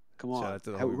you? Come Shout on. out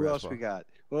to the How- Holy who else Rascal. we got?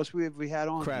 What else have we had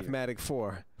on? here? Craftmatic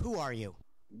 4. Who are you?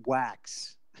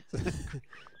 Wax.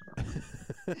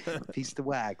 Peace to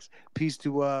Wax. Peace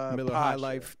to Miller High Pasha.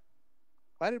 Life.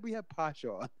 Why did we have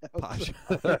Pasha on? Pasha.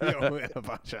 Yo, we have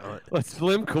Pasha on it. What,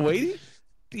 Slim Kuwaiti?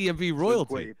 DMV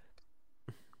royalty. Wait.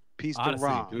 Peace to Odyssey.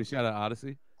 Rom. Do we shout out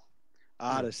Odyssey?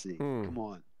 Odyssey. Hmm. Come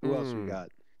on. Who else we Hmm. got?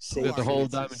 We got the whole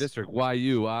Francis. Diamond District.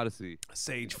 YU, Odyssey.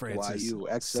 Sage Francis. YU,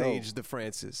 XO. Sage the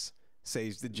Francis.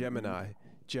 Sage the Gemini.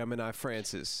 Gemini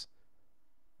Francis.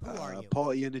 Who are you? Paul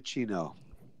Iannicino.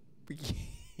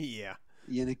 Yeah.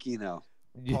 Iannicino.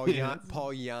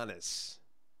 Paul Giannis.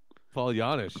 Paul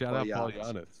Giannis. Shout out Paul Paul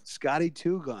Giannis. Giannis. Scotty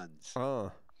Two Guns.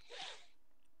 Oh,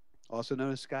 Also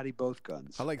known as Scotty Both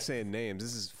Guns. I like saying names.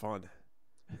 This is fun.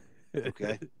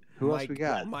 Okay. Who else we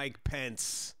got? Mike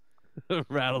Pence.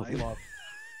 Rattle Mike- them off.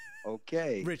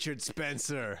 Okay. Richard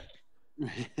Spencer.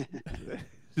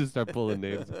 Just start pulling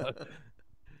names out.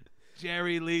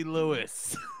 Jerry Lee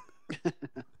Lewis.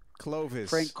 Clovis.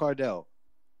 Frank Cardell.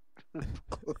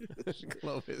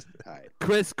 Clovis. All right.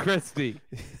 Chris Christie.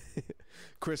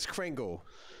 Chris Kringle.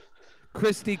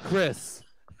 Christy Chris.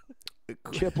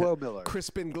 Chip Miller.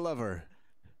 Crispin Glover.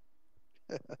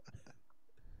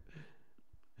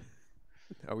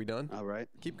 Are we done? All right.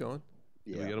 Keep going.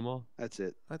 Did we Yeah. get them all? That's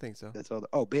it. I think so. That's all.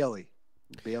 Oh, Bailey.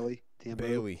 Bailey. Tamu.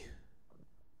 Bailey.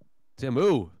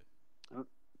 Timu.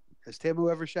 Has Tamu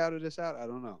ever shouted us out? I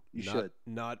don't know. You Not- should.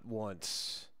 Not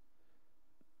once.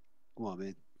 Come on,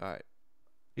 man. All right.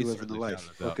 You He's live in the certainly life.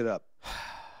 shouted us Look out. it up.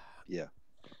 Yeah.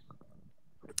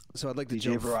 So I'd like to DJ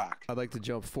jump. Barack. I'd like to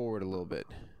jump forward a little bit.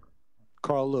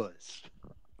 Carl Lewis.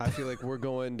 I feel like we're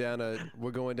going down a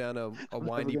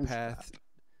windy gonna path.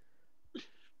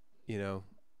 You know,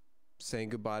 saying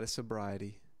goodbye to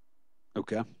sobriety.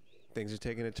 Okay. Things are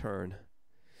taking a turn.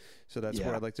 So that's where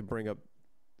Yeah. I'd like to bring up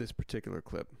this particular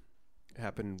clip. It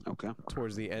happened Okay.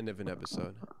 towards the end of an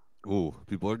episode. Ooh,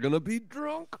 people are gonna be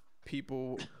drunk.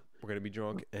 People were going to be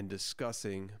drunk and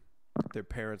discussing their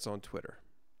parents on Twitter.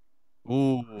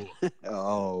 Ooh.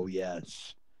 Oh,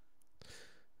 yes.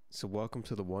 So welcome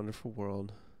to the wonderful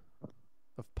world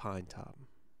of Pine Top.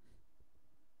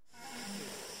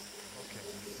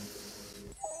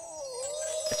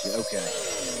 Okay.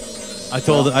 I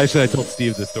told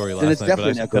Steve the story Then last it's night, but I definitely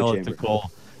an should echo tell it to chamber.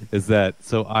 Cole. Is that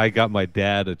so? I got my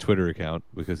dad a Twitter account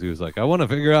because he was like, I want to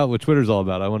figure out what Twitter's all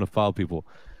about. I want to follow people,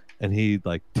 and he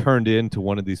like turned into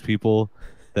one of these people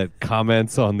that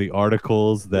comments on the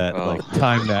articles that like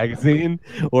Time Magazine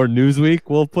or Newsweek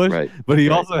will push. Right. But he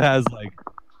also has like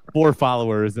 4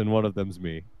 followers, and one of them's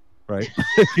me. Right.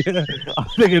 I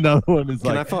think another one is Can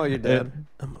like I follow your dad?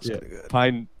 Almost yeah,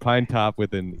 good. Pine Top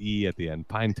with an E at the end.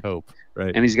 Pine Tope.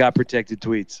 Right. And he's got protected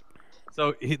tweets.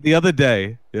 So the other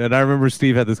day, and I remember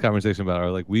Steve had this conversation about,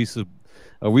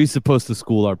 are we supposed to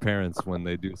school our parents when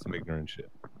they do some ignorant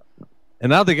shit?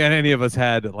 And I don't think any of us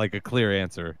had like a clear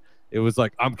answer. It was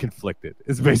like, I'm conflicted.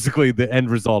 It's basically the end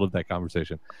result of that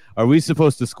conversation. Are we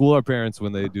supposed to school our parents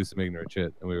when they do some ignorant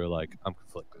shit? And we were like, I'm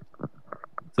conflicted.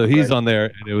 So he's on there,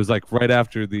 and it was like right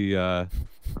after the right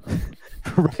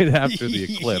after the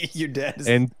eclipse. Your dad's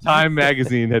And Time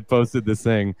Magazine had posted this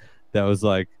thing that was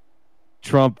like,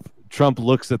 Trump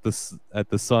looks at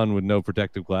the sun with no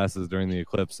protective glasses during the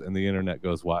eclipse, and the internet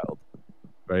goes wild,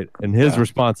 right? And his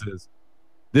response is,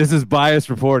 "This is biased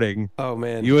reporting. Oh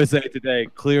man. USA Today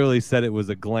clearly said it was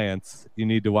a glance. You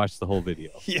need to watch the whole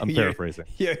video." Yeah, I'm you're- paraphrasing,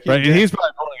 Yeah, right? And he's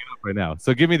probably pulling it up right now.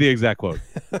 So give me the exact quote.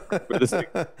 For this thing,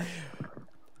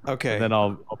 Okay. and then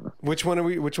I'll Which one are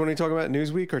we talking about?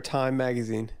 Newsweek or Time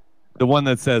Magazine? the one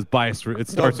that says biased. It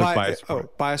starts with biased.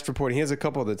 Biased reporting. He has a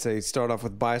couple that say start off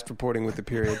with biased reporting with the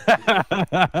period.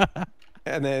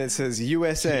 And then it says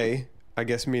USA, I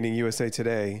guess meaning USA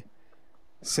Today,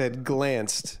 said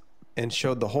glanced and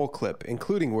showed the whole clip,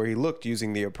 including where he looked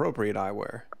using the appropriate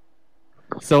eyewear.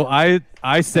 So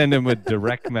I send him a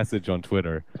direct message on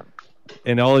Twitter,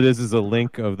 and all it is a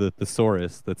link of the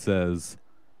thesaurus that says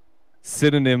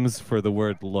synonyms for the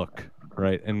word look,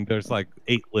 right? And there's like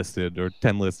 8 listed or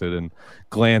 10 listed, and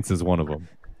glance is one of them.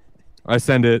 I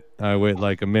send it, I wait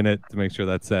like a minute to make sure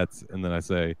that sets, and then I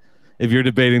say, if you're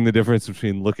debating the difference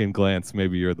between look and glance,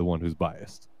 maybe you're the one who's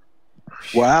biased.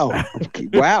 Wow.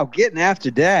 Wow. Getting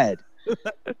after dad.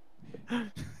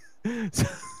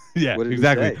 Yeah, What did he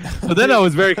exactly. say? So then I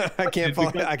was very I can't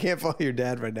follow your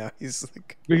dad right now. He's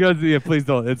like because please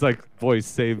don't. It's like voice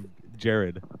save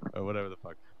Jared or whatever the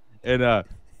fuck. And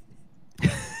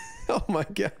Oh my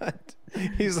god.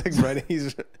 He's like writing.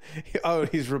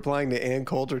 He's replying to Ann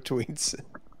Coulter tweets.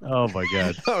 oh my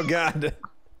god. Oh god.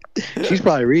 She's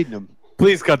probably reading them.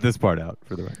 Please cut this part out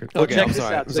for the record. Well, Okay, check I'm this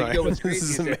sorry. out. I'm So you sorry. know what's This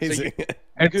is crazy? amazing.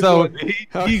 And so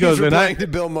he goes, he's and I, replying to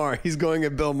Bill Maher. He's going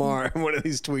at Bill Maher in one of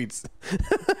these tweets.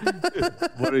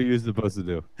 what are you supposed to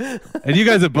do? And you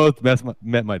guys have both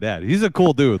met my dad. He's a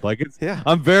cool dude. Like Yeah.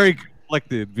 I'm very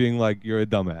conflicted being like, you're a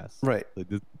dumbass. Right. Like,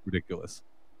 this is ridiculous.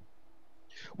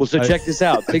 Well, so check this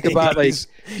out. Think about like, He's-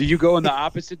 do you go in the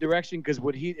opposite direction? Because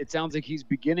it sounds like he's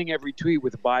beginning every tweet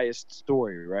with a biased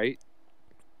story, right?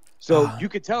 So you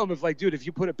could tell him if like, dude, if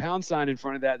you put a pound sign in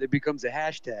front of that, it becomes a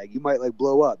hashtag. You might like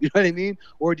blow up. You know what I mean?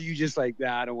 Or do you just like,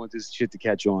 nah, I don't want this shit to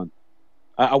catch on.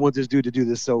 I want this dude to do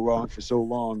this so wrong for so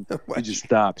long. He just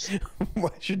stops.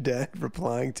 Why's your dad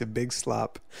replying to Big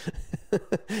Slop?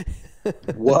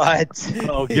 What?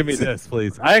 Oh, give me this,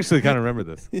 please. I actually kind of remember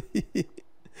this.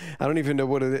 I don't even know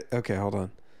what it is. Okay, hold on.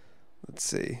 Let's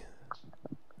see.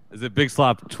 Is it Big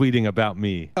Slop tweeting about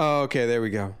me? Oh, okay, there we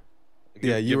go.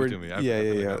 Yeah, you Give were. it to me. I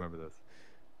Yeah. remember this.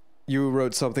 You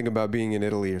wrote something about being in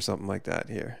Italy or something like that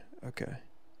here. Okay.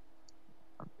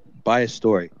 Biased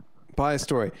story. Bias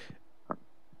story.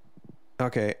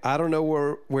 Okay, I don't know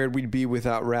where we'd be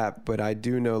without rap, but I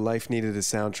do know life needed a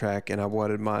soundtrack, and I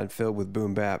wanted mine filled with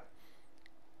boom bap.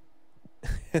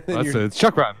 And then It's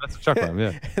Chuck Rhyme. That's Chuck Rhyme,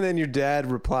 yeah. And then your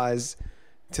dad replies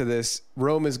to this,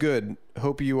 Rome is good.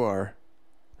 Hope you are.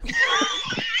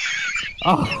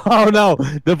 Oh no!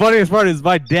 The funniest part is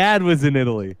my dad was in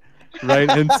Italy, right?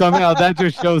 And somehow that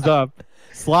just shows up.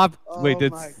 Slop,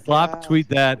 did my Slop God. tweet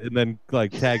that and then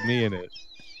like tag me in it?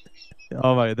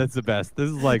 Oh my, that's the best. This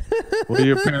is like what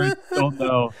your parents don't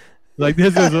know. Like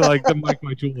this is like the Mike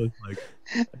Mitchell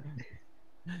like.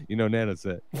 You know, Nana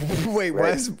said. Wait, why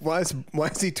is he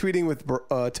tweeting with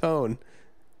tone?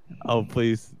 Oh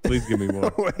please give me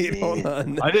more. Wait, hold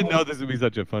on. I didn't know this would be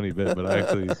such a funny bit, but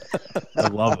I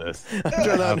love this. I'm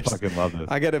trying to I understand. fucking love this.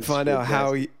 I got to find out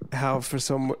how for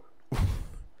some.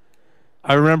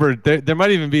 I remember there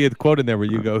might even be a quote in there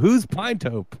where you go, "Who's Pine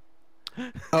Tope?"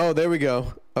 Oh, there we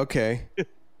go. Okay.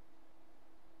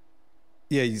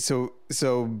 Yeah.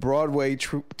 So Broadway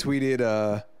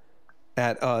tweeted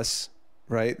at us,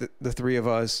 right? The three of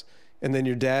us, and then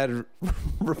your dad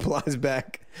replies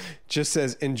back, just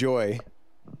says enjoy.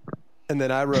 And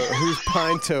then I wrote, "Who's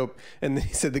Pine Tope?" And then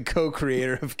he said the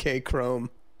co-creator of K Chrome.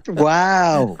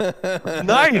 Wow.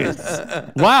 Nice.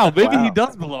 Wow, maybe Wow. he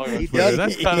does belong on He Twitter. does.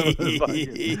 That's kind of a fucking,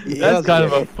 does. that's kind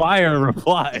of a fire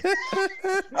reply.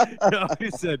 He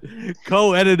said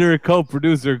co-editor,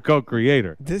 co-producer,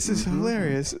 co-creator. This is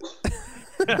hilarious.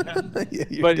 But you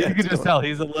can just tell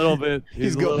he's a little bit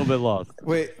He's a little bit lost.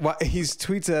 Wait, he's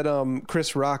tweets at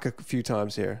Chris Rock a few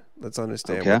times here. Let's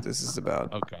understand Okay. what this is about.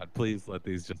 Oh God, please let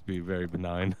these just be very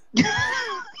benign.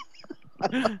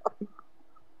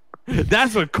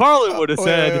 That's what Carlin would have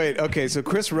said. Wait. Okay, so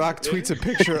Chris Rock tweets a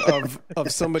picture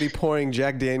of somebody pouring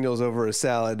Jack Daniels over a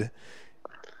salad,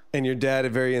 and your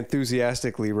dad very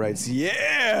enthusiastically writes,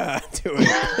 "Yeah," to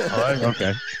it. All right,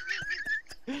 okay.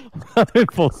 I'm in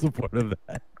full support of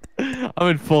that. I'm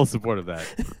in full support of that.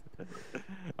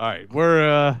 All right,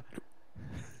 we're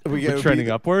trending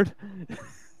upward.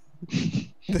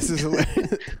 This is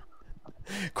hilarious.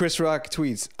 Chris Rock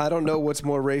tweets, "I don't know what's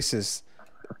more racist,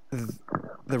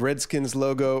 the Redskins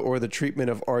logo or the treatment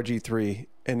of RG3."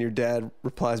 And your dad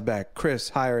replies back, "Chris,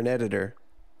 hire an editor."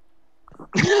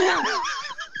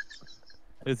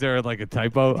 Is there like a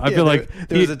typo? I Yeah, feel like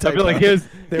there was a I feel typo. like his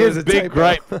There was a big typo.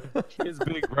 gripe. His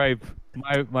big gripe.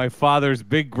 My father's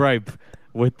big gripe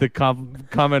with the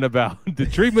comment about the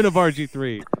treatment of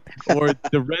RG3 or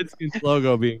the Redskins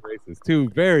logo being racist. Two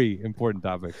very important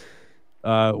topics.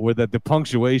 Were that the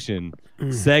punctuation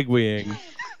segueing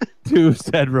to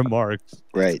said remarks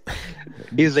Right.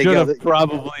 He's like, should yo, have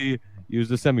probably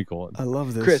used a semicolon. I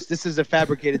love this. Chris, this is a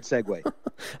fabricated segue.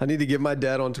 I need to get my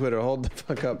dad on Twitter. Hold the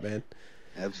fuck up, man.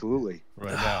 Absolutely.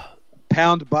 Right now.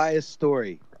 Pound bias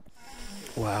story.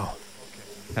 Wow.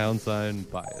 Pound sign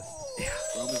bias.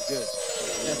 Rome is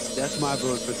good. That's my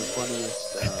vote for the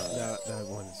funniest That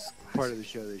one's part of the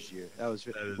show this year. That was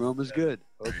is- Rome is good.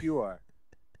 Hope you are.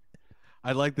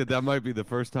 I like that might be the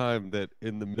first time that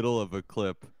in the middle of a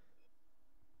clip,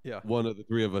 Yeah. one of the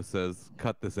three of us says,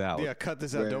 "Cut this out." Yeah, cut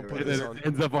this out. Right, Don't right, put And this then on. it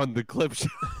ends up on the clip show.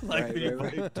 Like, Right, you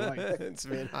right, like, right. It's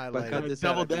been cut highlighted. this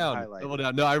double out, just down. highlight Double it.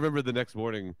 down. No, I remember the next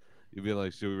morning you'd be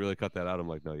like, "Should we really cut that out?" I'm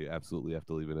like, "No, you absolutely have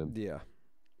to leave it in." Yeah.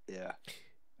 Yeah.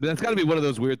 But that's got to be one of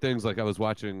those weird things. Like I was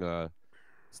watching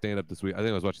stand up this week. I think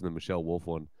I was watching the Michelle Wolf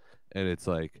one, and it's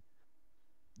like,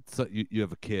 so you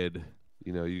have a kid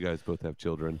You know, you guys both have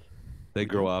children. They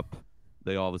grow up.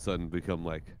 They all of a sudden become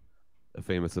like a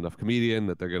famous enough comedian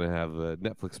that they're gonna have a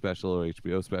Netflix special or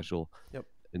HBO special. Yep.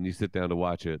 And you sit down to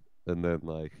watch it, and then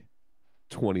like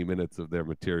 20 minutes of their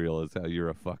material is how you're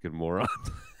a fucking moron.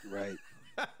 Right.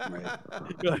 Right.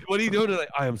 You're like, what are you doing tonight?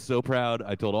 I am so proud.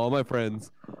 I told all my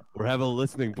friends we're having a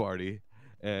listening party,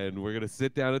 and we're gonna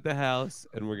sit down at the house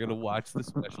and we're gonna watch the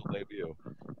special debut.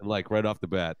 And like right off the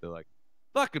bat, they're like,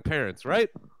 "Fucking parents, right?"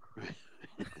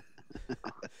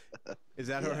 Is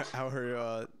that how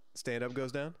her stand-up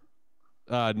goes down?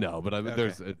 No, but I mean,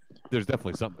 Okay. there's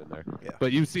definitely something in there. Yeah.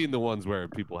 But you've seen the ones where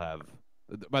people have.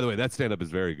 By the way, that stand up is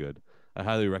very good. I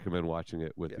highly recommend watching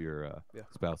it with Yeah. your Yeah.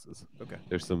 spouses. Okay.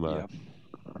 There's some Yeah.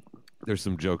 there's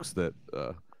some jokes that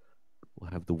will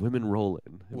have the women roll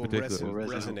in. Will particular.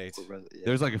 resonate. Yeah.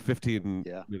 There's like a 15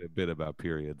 Yeah. minute bit about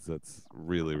periods that's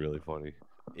really really funny.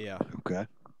 Yeah. Okay.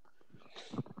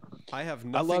 I have I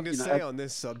nothing love, to you know, say on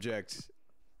this subject.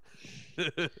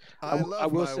 I I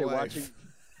love will my say wife.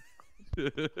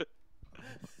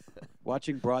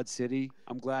 watching Broad City.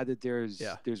 I'm glad that there's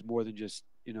Yeah. more than just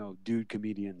dude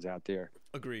comedians out there.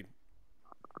 Agreed.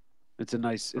 It's a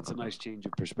nice change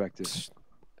of perspective.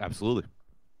 Absolutely,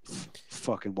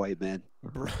 Fucking white man.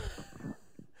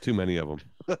 too many of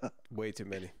them. Way too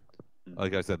many.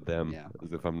 Like I said, them Yeah.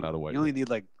 as if I'm not a white. You only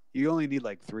man. need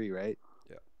like 3, right?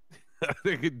 I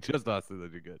think it's just us that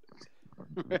you're good.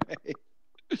 Right.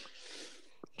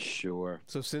 Sure.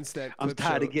 So since that I'm clip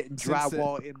tired show, of getting since that-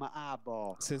 drywall in my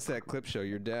eyeball. Since that clip show,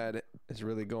 your dad has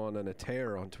really gone on a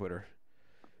tear on Twitter.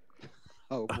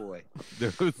 Oh boy.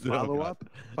 There was Follow up.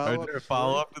 Is there a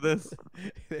follow up to this?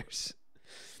 There's,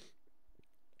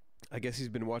 I guess he's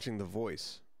been watching The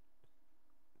Voice.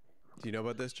 Do you know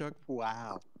about this, Chuck?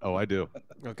 Wow. Oh, I do.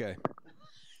 Okay.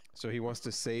 So he wants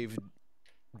to save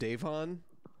Davon,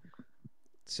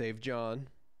 save John.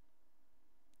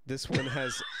 This one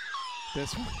has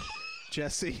this one,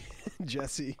 Jesse.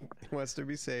 Jesse wants to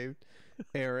be saved.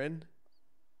 Aaron.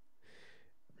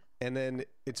 And then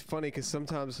it's funny because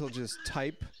sometimes he'll just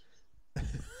type.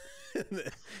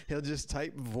 He'll just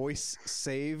type voice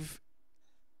save,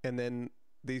 and then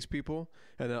these people.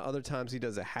 And then other times he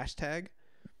does a hashtag.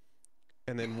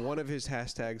 And then one of his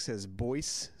hashtags says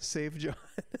 "Boyce Save John."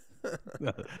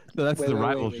 No, that's the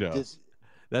rival wait. show. This-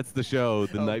 That's the show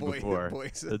the Oh, night boy, before.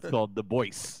 Boyce. It's called The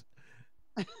Voice.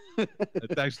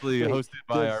 It's actually Wait, hosted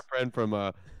by does- our friend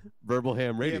from Verbal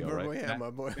Ham Radio, yeah, right? yeah, my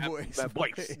boy, Boyce. Matt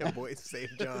Boyce. Yeah, Boyce Save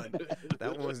John.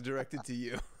 That one was directed to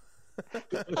you.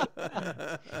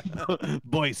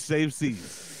 Voice save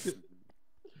seas.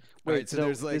 All right, so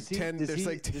there's like does he- 10. does There's he-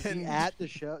 like Does 10. he at the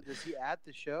show? Does he at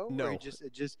the show? No. Or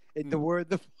the word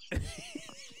the.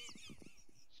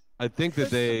 I think that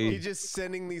they. He's just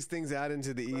sending these things out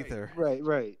into the ether Right.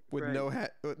 with right. no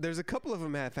There's a couple of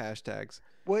them have hashtags.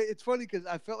 Well, it's funny because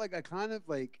I felt like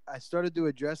I started to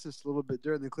address this a little bit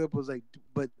during the clip. Was like,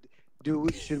 but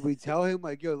should we tell him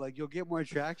like, yo, like you'll get more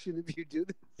traction if you do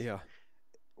this, Yeah.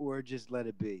 or just let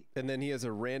it be? And then he has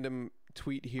a random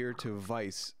tweet here to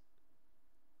Vice.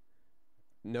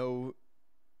 No,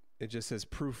 it just says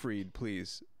proofread,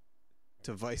 please,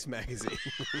 to Vice magazine.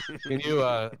 Can you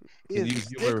He can is you a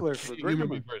stickler for humor me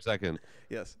grammar. for a second?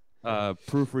 Yes,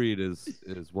 Proofread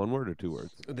is one word or two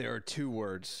words? there are 2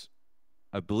 words.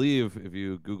 I believe if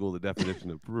you Google the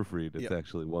definition of proofread, it's Yep.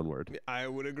 actually one word. I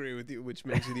would agree with you, which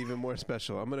makes it even more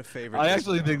special. I'm gonna favorite. I this.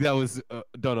 actually think that was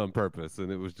done on purpose, and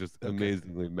it was just Okay.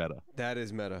 amazingly meta. That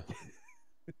is meta.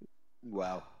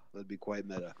 Wow, that'd be quite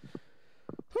meta.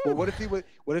 Well, what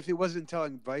if he wasn't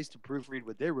telling Vice to proofread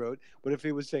what they wrote? What if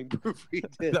he was saying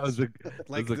proofread this? That was a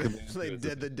Like, that was a the, command like to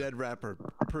dead the dead rapper.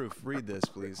 Proof. Read this,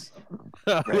 please.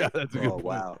 yeah, that's a good Oh point.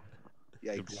 wow,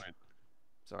 Good yikes! point.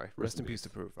 Sorry. Rest in peace to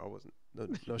Proof. I wasn't.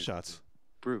 No shots.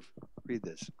 Proof. Read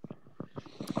this.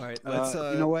 All right. Let's.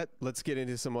 You know what? Let's get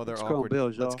into some other It's Chrome awkward.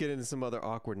 Bills, Let's y'all. get into some other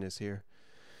awkwardness here.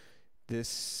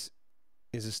 This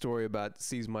is a story about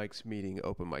C's Mike's meeting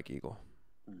Open Mike Eagle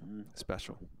Mhm.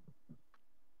 special Ooh,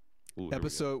 here we go.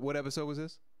 episode. What episode was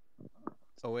this?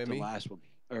 The OME. last one,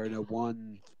 or no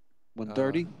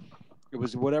 130. It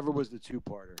was whatever was the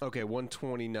 2-parter. Okay,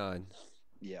 129.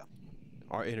 Yeah.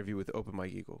 Our interview with Open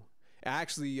Mike Eagle.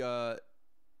 Actually,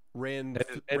 ran.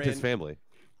 And his family.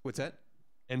 What's that?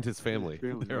 And his family.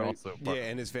 family, They're right. also Yeah,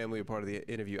 and his family are part of the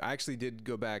interview. I actually did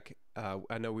go back.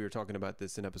 I know we were talking about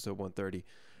this in episode 130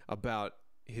 about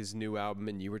his new album,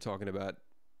 and you were talking about,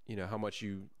 how much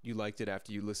you liked it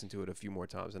after you listened to it a few more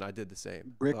times, and I did the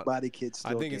same. Brick Thought- Body Kid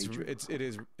still. I think dangerous.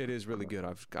 it is really good.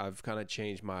 I've kind of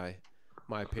changed my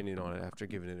opinion on it after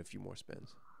giving it a few more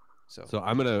spins. So, So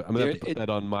I'm gonna have to There- put it- that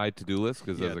on my to-do list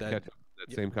because Yeah, as a that- catch that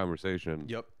yep. same conversation.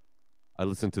 yep. I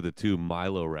listened to the 2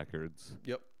 Milo records.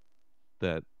 Yep.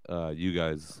 That you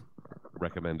guys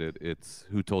recommended. It's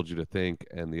Who Told You to Think,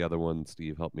 and the other one,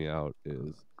 Steve, help me out,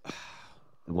 is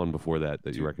the one before that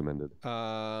you recommended.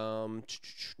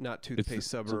 Not Toothpaste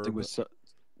Suburb.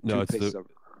 No,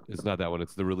 it's not that one.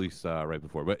 It's the release right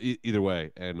before. But either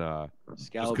way, and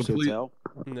Scallops Hotel.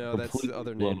 No, that's the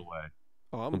other blown name. Away.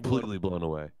 Oh, I'm completely blown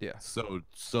away. Yeah,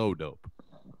 so dope.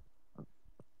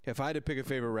 If I had to pick a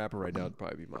favorite rapper right now, it'd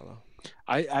probably be Milo.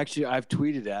 I've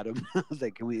tweeted at him. I was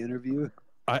like, "Can we interview?"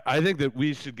 I think that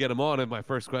we should get him on. And my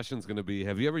first question is going to be: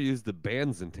 have you ever used the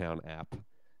Bands in Town app?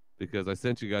 Because I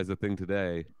sent you guys a thing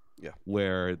today. Yeah.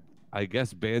 Where I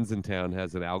guess Bands in Town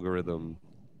has an algorithm.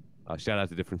 Shout out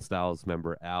to Different Styles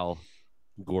member Al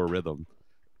Gore Rhythm.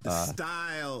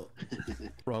 Style.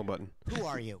 Wrong button. Who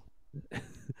are you?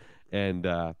 And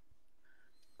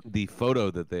the photo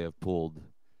that they have pulled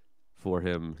for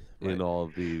him in all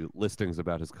of the listings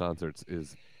about his concerts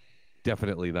is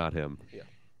definitely not him. Yeah.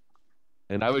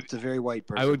 And it's a very white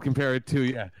person. I would compare it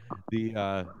to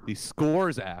the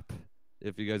Scores app.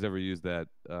 If you guys ever use that,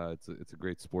 it's a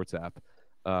great sports app.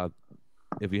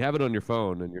 If you have it on your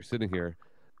phone and you're sitting here,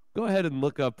 go ahead and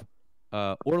look up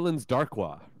Orleans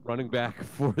Darkwa, running back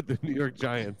for the New York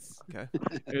Giants. Okay.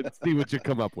 And see what you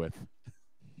come up with.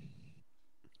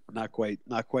 Not quite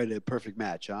a perfect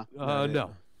match, huh? No.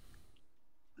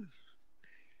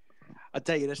 I'll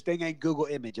tell you, this thing ain't Google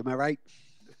image. Am I right?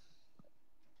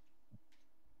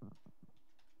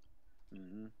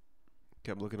 Mm-hmm.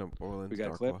 Kept looking up Orleans. We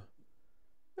got a Darkwa. clip?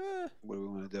 What do we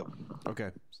want to do? Okay.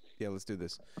 Yeah, let's do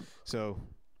this. So,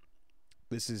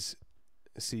 this is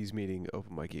C's meeting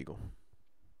Open Mike Eagle.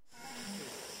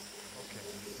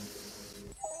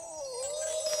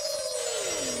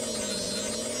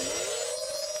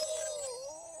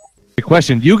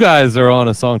 Question: you guys are on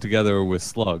a song together with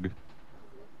Slug,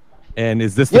 and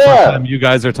is this the first time you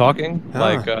guys are talking?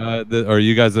 Like, or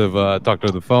you guys have talked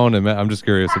over the phone? And I'm just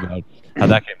curious about how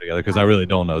that came together because I really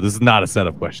don't know. This is not a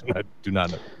setup question. I do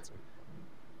not know.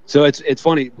 So it's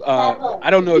funny. I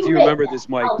don't know if you remember this,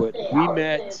 Mike, but we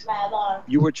met.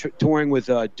 You were touring with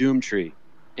Doomtree,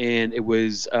 and it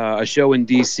was a show in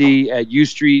D.C. at U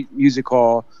Street Music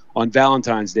Hall on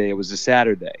Valentine's Day. It was a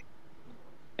Saturday,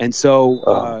 and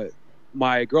so.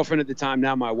 My girlfriend at the time,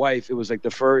 now my wife, it was like the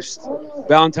first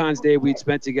Valentine's Day we'd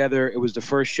spent together. It was the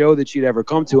first show that she'd ever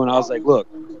come to. And I was like, look,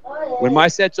 when my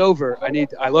set's over,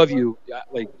 I love you.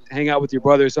 Like, hang out with your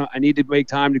brother. So I need to make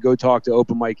time to go talk to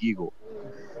Open Mike Eagle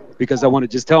because I want to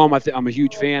just tell him I'm a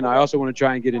huge fan. I also want to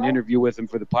try and get an interview with him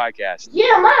for the podcast.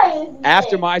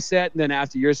 After my set and then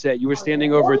after your set, you were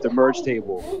standing over at the merch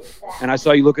table and I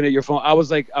saw you looking at your phone. I was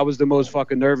the most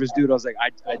fucking nervous dude. I was like, I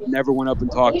never went up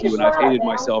and talked to you, and I've hated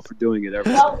myself for doing it ever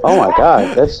since. Oh my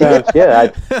God. That sounds,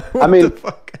 yeah. I mean,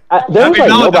 there was like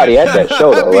nobody at that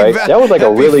show though, right? That was like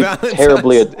a really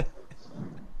terribly,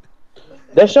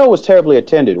 that show was terribly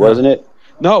attended, wasn't it?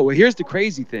 No, well, here's the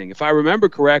crazy thing. If I remember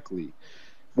correctly,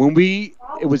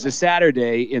 it was a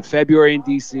Saturday in February in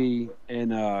DC,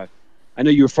 and I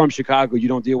know you're from Chicago. You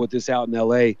don't deal with this out in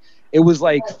LA. It was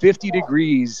like 50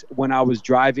 degrees when I was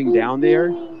driving down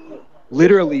there.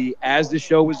 Literally, as the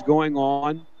show was going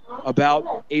on,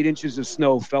 about 8 inches of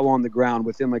snow fell on the ground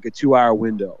within like a 2-hour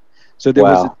window. So there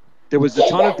was a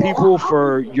ton of people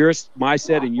for my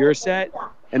set and your set,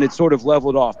 and it sort of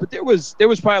leveled off. But there was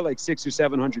probably like 600 or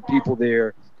 700 people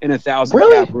there in a 1,000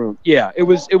 cap room. Yeah, it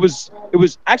was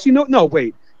actually no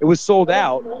wait. It was sold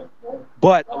out,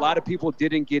 but a lot of people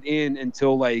didn't get in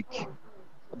until like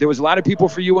there was a lot of people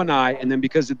for you and I, and then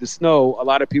because of the snow, a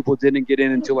lot of people didn't get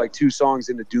in until like 2 songs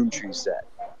in the Doomtree set.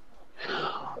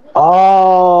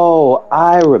 Oh,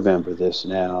 I remember this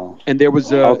now. And there was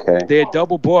they had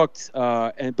double booked,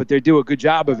 but they do a good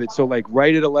job of it. So like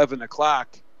right at 11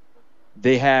 o'clock,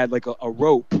 they had like a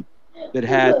rope that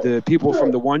had the people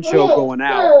from the one show going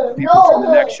out, the people from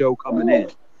the next show coming in.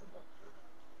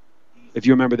 If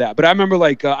you remember that. But I remember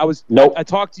like I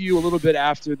talked to you a little bit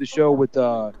after the show with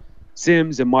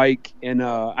Sims and Mike, and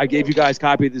I gave you guys a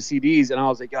copy of the CDs, and I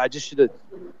was like, I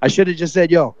should have just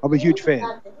said, yo, I'm a huge fan.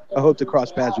 I hope to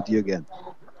cross paths with you again.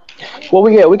 Well,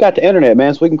 we got the internet,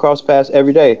 man, so we can cross paths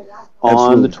every day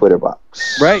on the Twitter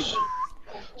box. Right.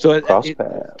 So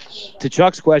paths. To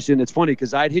Chuck's question, it's funny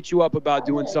because I'd hit you up about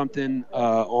doing something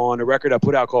on a record I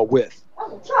put out called With.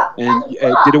 And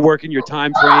it didn't work in your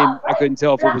time frame. I couldn't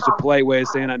tell if it was a polite way of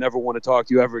saying I never want to talk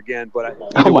to you ever again. But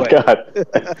God!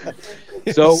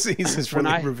 So he's just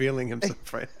really revealing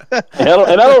himself right now.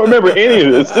 And I don't remember any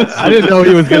of this. I didn't know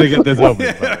he was going to get this open.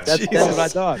 That's what I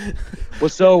thought. Well,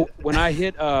 so when I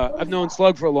hit, I've known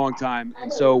Slug for a long time,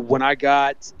 and so when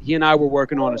he and I were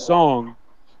working on a song.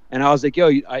 And I was like, yo,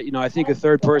 I think a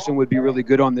third person would be really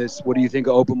good on this. What do you think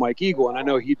of Open Mike Eagle? And I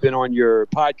know he'd been on your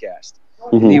podcast.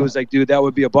 Mm-hmm. And he was like, dude, that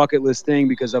would be a bucket list thing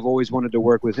because I've always wanted to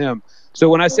work with him. So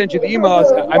when I sent you the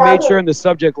emails, I made sure in the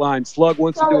subject line, Slug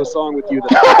wants to do a song with you.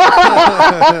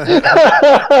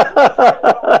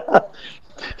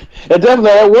 It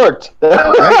definitely worked.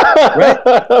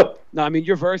 right? No, I mean,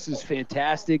 your verse is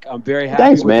fantastic. I'm very happy.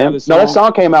 Thanks, with man. That song. No, that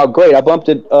song came out great. I bumped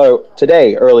it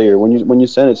today earlier when you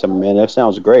sent it to me, man. That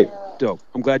sounds great. Dope.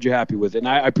 I'm glad you're happy with it. And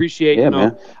I appreciate, Yeah, you know,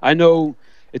 man. I know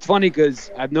it's funny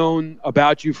because I've known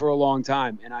about you for a long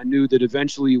time. And I knew that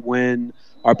eventually when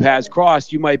our paths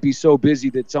crossed, you might be so busy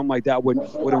that something like that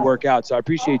wouldn't work out. So I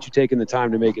appreciate you taking the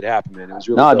time to make it happen, man. It was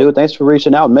really Nah, dope. dude, thanks for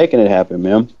reaching out and making it happen,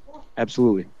 man.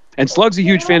 Absolutely. And Slug's a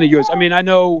huge fan of yours. I mean, I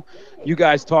know you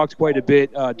guys talked quite a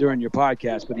bit during your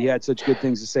podcast, but he had such good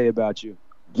things to say about you.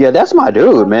 Yeah, that's my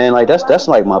dude, man. Like that's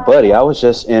like my buddy. I was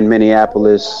just in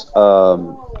Minneapolis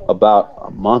about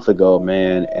a month ago,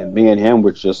 man, and me and him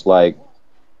were just like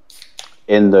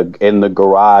in the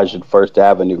garage at First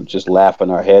Avenue, just laughing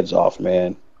our heads off,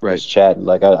 man. Right. Just chatting.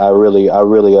 Like I really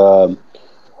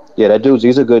yeah, that dude's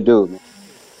he's a good dude, man.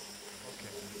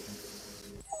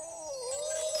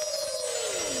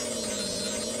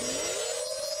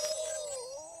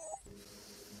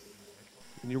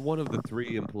 When you're one of the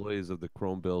 3 employees of the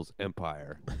Chrome Bills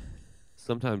empire,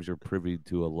 sometimes you're privy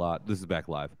to a lot. This is back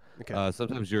live. Okay.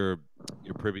 Sometimes you're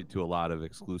privy to a lot of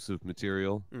exclusive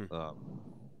material.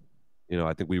 You know,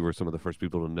 I think we were some of the first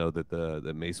people to know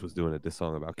that Mace was doing a diss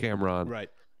song about Cameron. Right.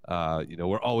 You know,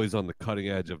 we're always on the cutting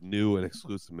edge of new and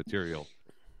exclusive material.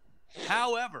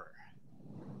 However,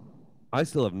 I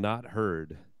still have not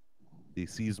heard the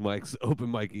Seize Mike's Open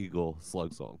Mike Eagle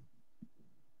Slug song.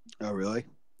 Oh, really?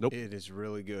 Nope. It is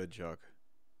really good, Chuck.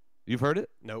 You've heard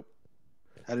it? Nope.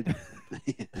 How did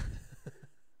you?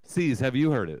 Seize, have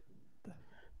you heard it?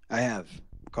 I have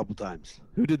a couple times.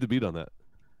 Who did the beat on that?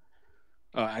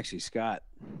 Actually, Scott.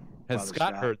 Has Father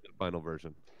Scott heard the final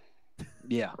version?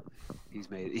 Yeah, he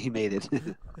made it.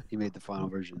 He made the final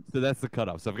version. So that's the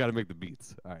cutoff. So I've got to make the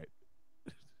beats. All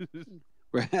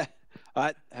right.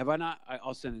 Have I not?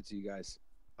 I'll send it to you guys.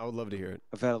 I would love to hear it.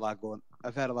 I've had a lot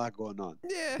going on.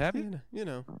 Yeah. Have you? You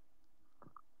know.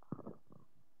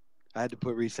 I had to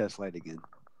put Recess Light again.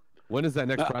 When is that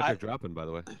next project dropping, by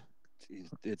the way?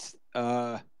 It's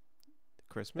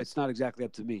Christmas. It's not exactly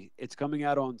up to me. It's coming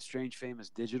out on Strange Famous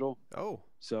Digital. Oh.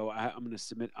 So I'm going to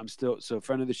submit. So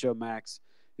friend of the show, Max,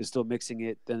 is still mixing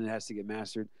it. Then it has to get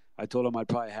mastered. I told him I'd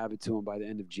probably have it to him by the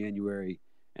end of January,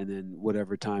 and then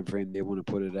whatever time frame they want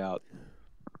to put it out.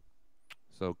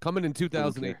 So coming in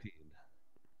 2018.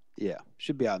 Yeah,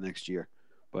 should be out next year,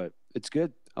 but it's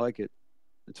good. I like it.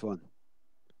 It's fun.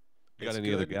 You got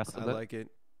any other guests on I that? like it.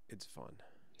 It's fun.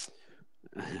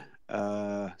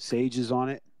 Sage is on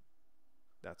it.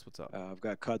 That's what's up. I've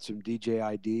got cuts from DJ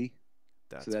ID.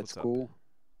 That's that's what's up. cool.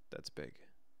 That's big.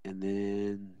 And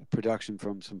then production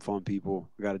from some fun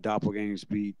people. We got a Doppelgangers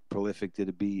beat. Prolific did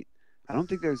a beat. I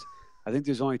think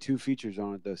there's only 2 features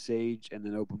on it, though. Sage and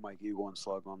then Open Mike Eagle and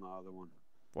Slug on the other one.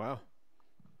 Wow.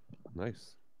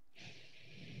 Nice.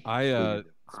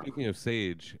 Speaking of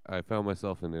Sage, I found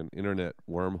myself in an internet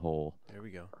wormhole. There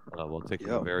we go. While taking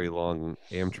a very long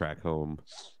Amtrak home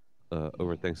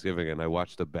over Thanksgiving, and I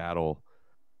watched a battle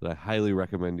that I highly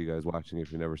recommend you guys watching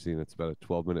if you've never seen it. It's about a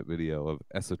 12-minute video of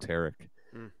Esoteric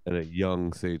and a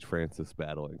young Sage Francis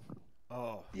battling.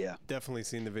 Oh, yeah. Definitely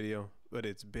seen the video, but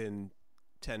it's been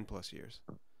 10 plus years.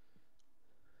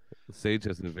 Sage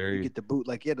has a very... You get the boot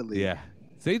like Italy. Yeah.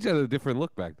 Sage had a different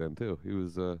look back then, too. He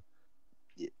was...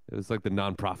 It was like the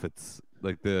nonprofits,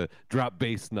 like the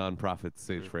drop-based nonprofits,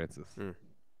 Sage Francis.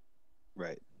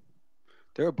 Right.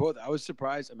 They were both. I was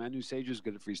surprised. I mean, I knew Sage was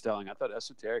good at freestyling. I thought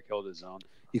Esoteric held his own.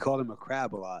 He called him a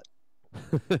crab a lot.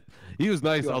 He was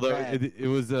nice, You're although bad. it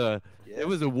was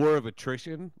a war of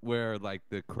attrition where like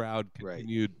the crowd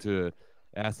continued to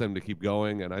ask them to keep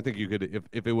going, and I think you could,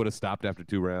 if it would have stopped after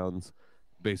 2 rounds,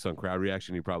 based on crowd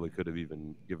reaction, you probably could have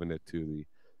even given it to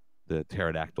the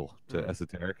pterodactyl to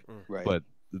Esoteric. Right. But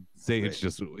Sage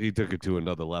he took it to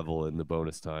another level in the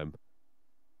bonus time.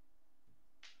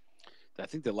 I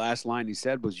think the last line he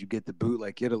said was, "You get the boot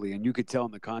like Italy," and you could tell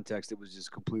in the context it was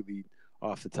just completely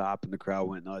off the top, and the crowd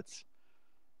went nuts.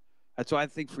 That's why I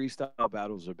think freestyle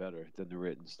battles are better than the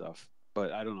written stuff.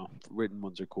 But I don't know. Written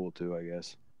ones are cool too, I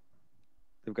guess.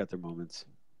 They've got their moments.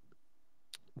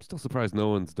 I'm still surprised no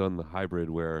one's done the hybrid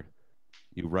where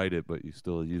you write it, but you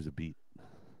still use a beat.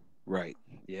 Right.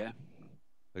 Yeah.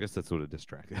 I guess that's what a diss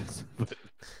track is.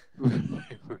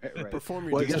 right. Perform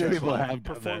your Well, diss I guess track people live. have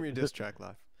done Perform that. your diss track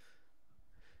live.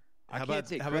 I How can't about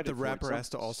take the credit for it. rapper Some- has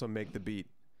to also make the beat?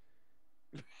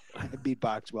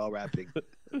 Beatbox while rapping.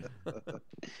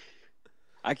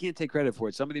 I can't take credit for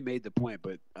it. Somebody made the point,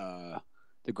 but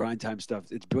the grind time stuff,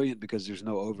 it's brilliant because there's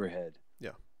no overhead.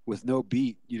 Yeah. With no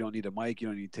beat, you don't need a mic, you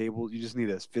don't need a table, you just need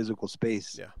a physical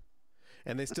space. Yeah.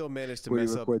 And they still managed to Where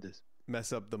do you record this?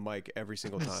 mess up the mic every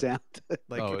single time. Sound.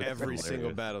 Like Oh, it's every single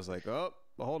hilarious. battle's like, oh,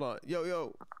 hold on.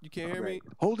 Yo, you can't hear me? Right.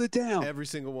 Hold it down. Every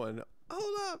single one.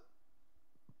 Hold up.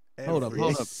 Hold up, Every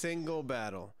hold up. single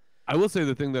battle. I will say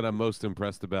the thing that I'm most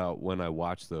impressed about when I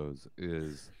watch those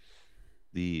is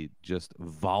the just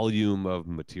volume of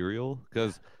material.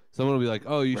 Because someone will be like,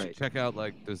 "Oh, you should Right. check out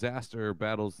like Disaster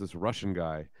battles this Russian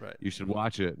guy. Right. You should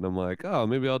watch it." And I'm like, "Oh,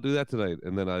 maybe I'll do that tonight."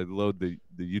 And then I load the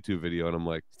YouTube video, and I'm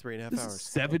like, 3.5 "This hours. is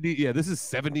 70. Yeah, this is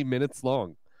 70 minutes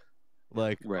long.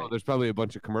 Like, Right. there's probably a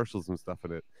bunch of commercials and stuff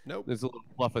in it. Nope. There's a little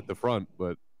fluff at the front,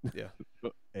 but Yeah.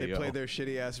 hey, They play their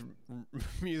shitty ass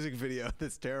music video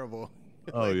that's terrible.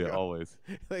 Oh Like, yeah, always.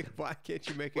 Like, why can't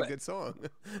you make a good song?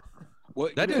 Well,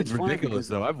 That you know, it's dude's funny ridiculous because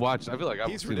though. I've watched. I feel like I've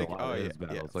He's seen a ridic- lot oh, of yeah, his yeah,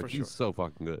 battles. for Like sure. he's so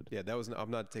fucking good. Yeah, that was.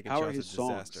 I'm not taking How are shots at his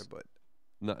songs? Disaster,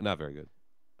 but Not very good.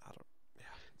 I don't.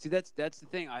 See, that's the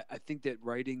thing. I think that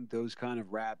writing those kind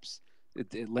of raps,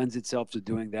 it lends itself to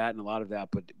doing that and a lot of that,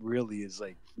 but it really is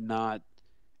like not.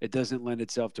 It doesn't lend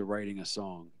itself to writing a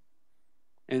song.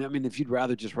 And I mean, if you'd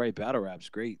rather just write battle raps,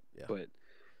 great. Yeah. But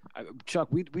Chuck,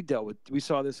 we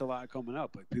saw this a lot coming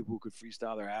up. Like people who could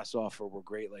freestyle their ass off or were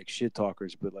great like shit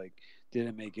talkers, but like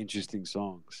didn't make interesting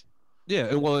songs. Yeah,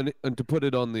 and well, and to put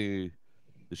it on the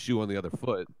shoe on the other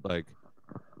foot, like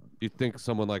you think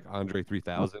someone like Andre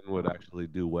 3000 would actually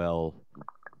do well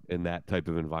in that type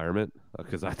of environment?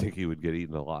 Because I think he would get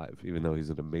eaten alive, even though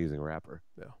he's an amazing rapper.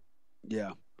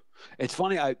 Yeah, it's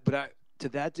funny. To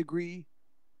that degree.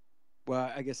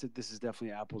 Well, I guess this is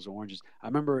definitely apples and oranges. I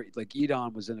remember like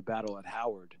Edon was in a battle at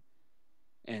Howard,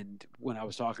 and when I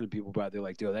was talking to people about it, they're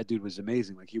like, "Yo, that dude was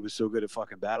amazing. Like he was so good at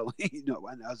fucking battling."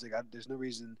 And I was like, "There's no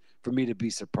reason for me to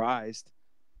be surprised."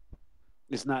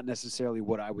 It's not necessarily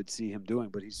what I would see him doing,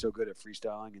 but he's so good at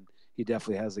freestyling, and he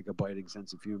definitely has like a biting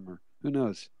sense of humor. Who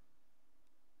knows?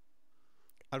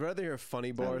 I'd rather hear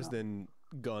funny bars know. than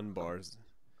gun bars.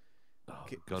 Oh,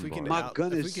 If gun we can bars. My out-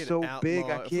 gun if we is can so big,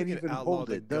 outlaw- I if we can't can even outlaw hold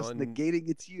the it, thus gun- negating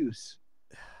its use.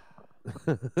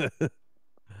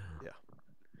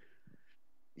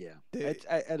 Yeah, They-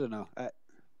 I don't know.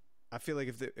 I feel like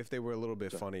if they were a little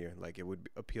bit funnier, like it would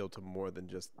appeal to more than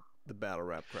just the battle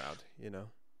rap crowd. You know.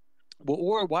 Well,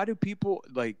 or why do people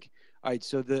like? All right,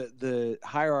 so the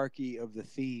hierarchy of the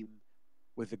theme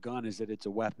with a gun is that it's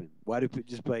a weapon. Why do people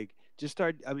just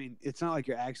start? I mean, it's not like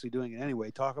you're actually doing it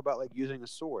anyway. Talk about like using a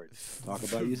sword. Talk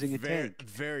about using a very, tank.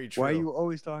 Very true. Why are you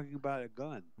always talking about a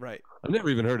gun? Right. I've never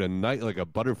even heard a knife like a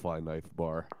butterfly knife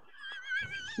bar.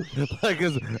 Like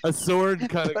a sword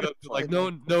kind of goes like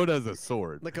no one has a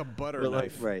sword. Like a butter But, like,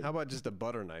 knife. right. How about just a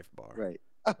butter knife bar? Right.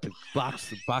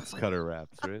 Box cutter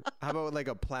wraps, right? How about like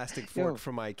a plastic fork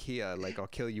from IKEA? Like I'll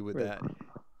kill you with Right. that.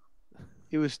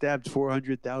 He was stabbed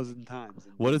 400,000 times.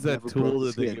 and What is that never broke tool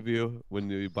his that they skin. give you when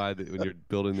you buy when you're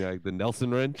building the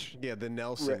Nelson wrench? Yeah, the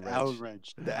Nelson wrench. Allen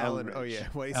wrench. The Allen. Allen Oh wrench. yeah.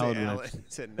 What do you Allen say, Allen? wrench. He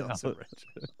said Nelson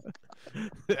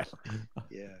wrench.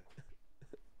 Yeah.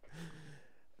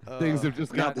 Things have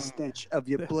just Now got the stench of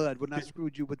your blood when I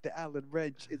screwed you with the Allen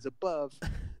wrench is above.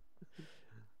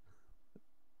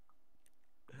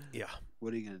 Yeah.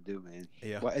 What are you gonna do, man?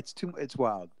 Yeah. Well, it's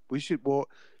wild. We should. Well,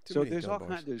 Too so many there's gun all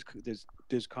bars. kind.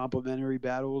 There's complimentary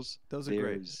battles. Those are great.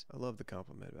 There's- I love the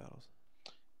compliment battles.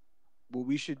 What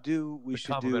we should do. We the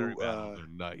should complimentary do. battles are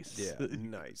nice. Yeah.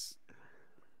 Nice.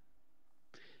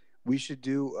 We should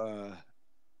do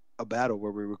a battle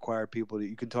where we require people to.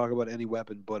 You can talk about any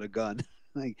weapon but a gun.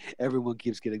 Like everyone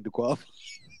keeps getting disqualified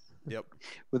Yep.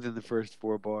 within the first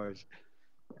 4 bars.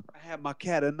 I have my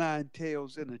cat of 9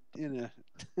 tails in a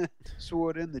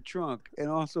sword in the trunk and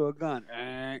also a gun.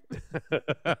 And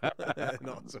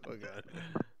also a gun.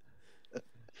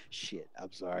 Shit,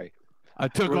 I'm sorry. I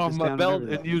took wrote off this my down belt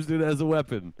and and used it as a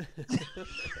weapon.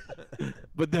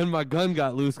 But then my gun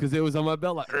got loose because it was on my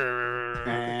belt. Like,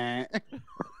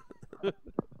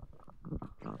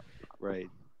 Right.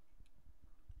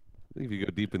 I think if you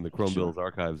go deep in the Chrome Bills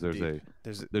archives, there's Deep.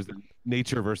 there's a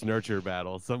nature versus nurture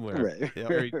battle somewhere. Right. Yep.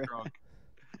 Very drunk.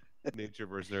 Nature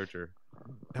versus nurture.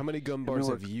 How many gun bars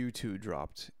look- have you two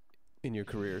dropped in your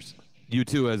careers? You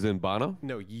two, as in Bono.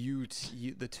 No, you,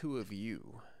 the two of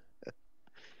you.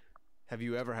 Have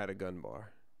you ever had a gun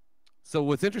bar? So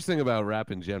what's interesting about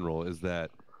rap in general is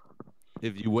that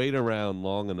if you wait around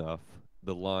long enough,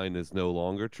 the line is no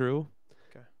longer true.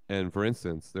 Okay. And for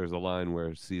instance, there's a line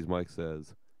where C's Mike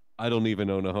says, "I don't even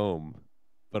own a home,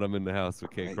 but I'm in the house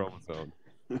with K Right. Chromosome."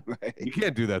 Right. You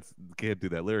can't do that. Can't do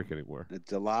that lyric anymore.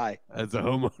 It's a lie. As a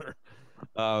homeowner.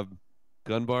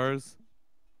 Gun bars.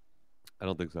 I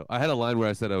don't think so. I had a line where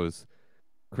I said I was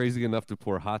crazy enough to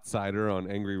pour hot cider on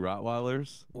angry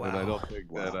Rottweilers, and I don't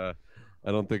think that.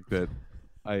 I don't think that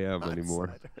I am Hot anymore.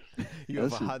 cider. You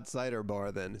have a hot cider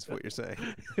bar, then, is what you're saying.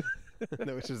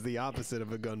 No, which is the opposite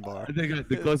of a gun bar. I think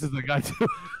the closest I got to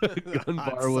a gun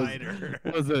Hot bar cider.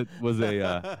 was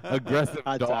a aggressive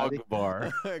Hot dog toddy.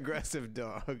 bar. Aggressive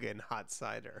dog and hot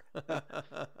cider.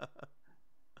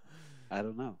 I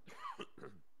don't know.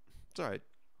 It's all right.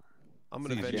 I'm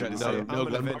gonna See, venture yeah, to no- say. no I'm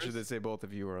gonna gun venture bars? to say both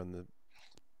of you are on the.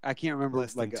 I can't remember.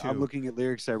 Less than Like I'm two. looking at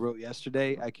lyrics I wrote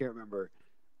yesterday. I can't remember.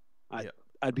 Yep.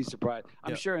 I'd be surprised.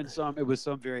 I'm Yep. sure in some it was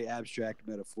some very abstract,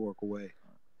 metaphorical way.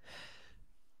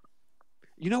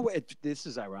 You know what? This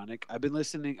is ironic. I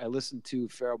listened to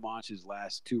Pharoah Monch's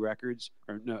last 2 records,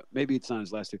 or no, maybe it's not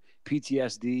his last 2.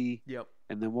 PTSD, Yep.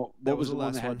 and then what That was the one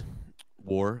last that one. had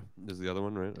War is the other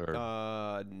one, right?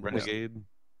 Or Renegade.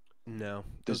 No.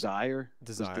 Desire?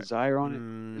 Desire. Was Desire on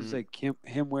it? It's Mm, like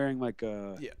him wearing like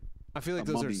a. Yeah. I feel like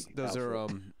a those are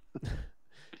mummy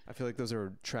I feel like those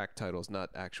are track titles, not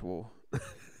actual.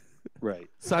 Right.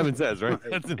 Simon Says, right?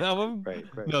 Right. That's an album. Right.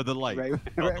 Right. No, the light. Right. Oh,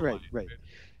 Right. the Right. light. Right.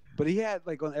 But he had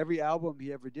like on every album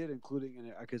he ever did, including in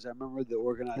it, because I remember the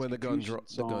organized When the gun Confusion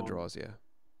draws, song. yeah.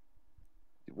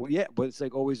 Well, yeah, but it's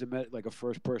like always like a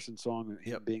first person song, of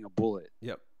him Yep. being a bullet.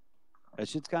 Yep. That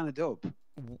shit's kind of dope.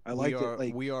 I We liked are- it.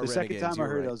 Like we are the second renegades, time I you're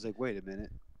heard it, right. I was like, wait a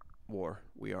minute. War.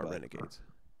 We are But- renegades.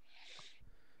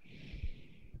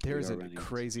 There's are a renegades,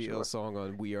 crazy sure. ill song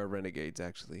on We Are Renegades,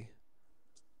 actually.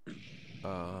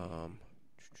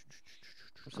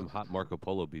 There's some hot Marco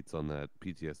Polo beats on that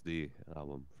PTSD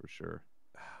album for sure.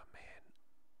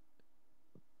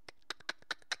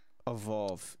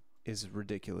 Evolve is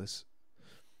ridiculous.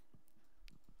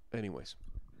 Anyways,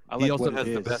 I He like also what has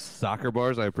it the is. best soccer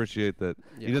bars. I appreciate that.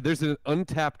 Yeah. You know, there's an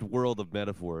untapped world of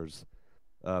metaphors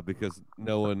because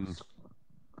no one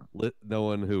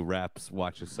who raps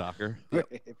watches soccer. Right,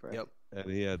 right. Yep. And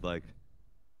he had like,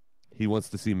 he wants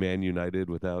to see Man United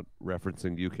without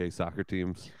referencing UK soccer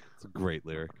teams. It's a great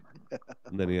lyric.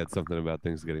 And then he had something about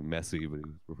things getting messy, but he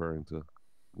was referring to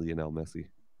Lionel Messi.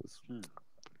 It's-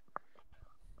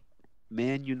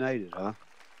 Man United, huh?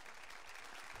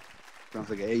 Sounds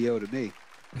like an AO to me.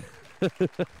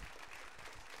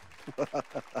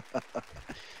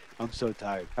 I'm so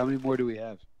tired. How many more do we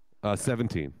have?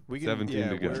 17. we can. 17 Yeah,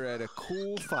 to go. we're at a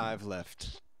cool 5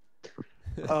 left.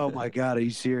 Oh my God, are you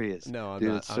serious? No, I'm Dude,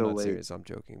 not. it's I'm so not late. serious. I'm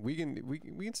joking. We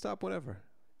can stop whenever.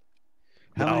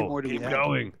 How many No, more do we keep have?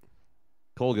 going.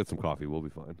 Cole, get some coffee. We'll be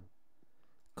fine.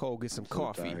 Cole, get some So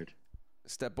coffee. tired.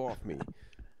 Step off me.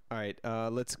 All right,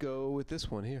 let's go with this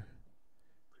one here.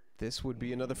 This would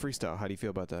be another freestyle. How do you feel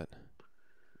about that?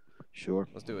 Sure.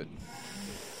 Let's do it.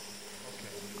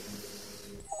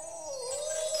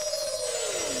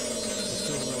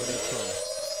 Still don't know where that's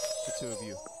from. The two of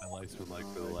you. My life's been like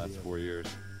for the last 4 years.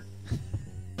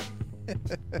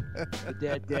 The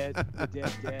dead.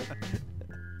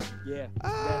 Yeah,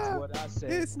 Ah, that's what I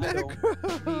said. it's I don't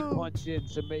Necro. need punching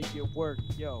to make it work.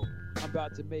 Yo, I'm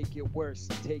about to make it worse.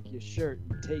 Take your shirt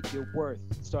and take your worth.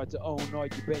 Start to own all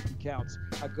your bank accounts.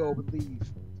 I go and leave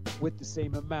with the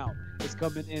same amount. It's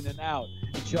coming in and out.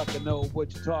 And Chuck, I know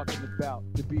what you're talking about.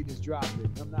 The beat is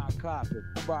dropping. I'm not copping.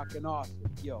 I'm rocking off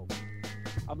it. Yo,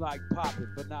 I'm like popping,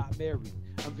 but not married.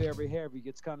 I'm very hairy.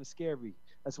 It's kind of scary.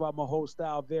 That's why my whole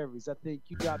style varies. I think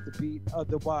you got the beat.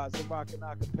 Otherwise, I'm rocking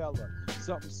acapella.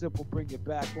 Something simple, bring it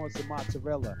back on some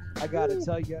mozzarella. I gotta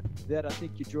tell you that I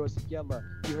think your drawers are yellow.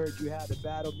 You heard you had to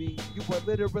battle me. You were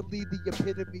literally the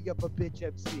epitome of a bitch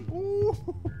MC.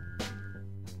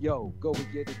 Yo, go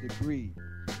and get a degree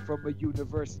from a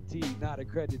university not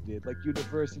accredited, like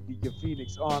University of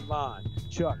Phoenix Online.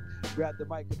 Chuck, grab the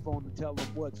microphone and tell them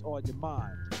what's on your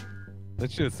mind.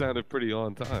 That shit sounded pretty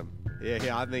on time.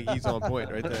 Yeah, I think he's on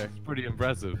point right there. It's pretty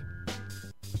impressive.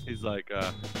 He's like,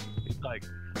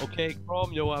 okay,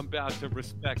 Chrome, yo, I'm about to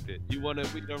respect it. You want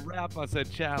me to rap? I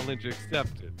said, challenge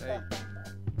accepted. Hey,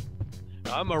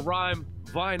 I'm a rhyme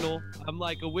vinyl. I'm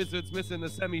like a Wizards missing the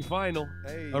semifinal.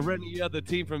 hey. Or any other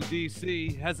team from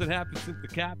DC. Hasn't happened since the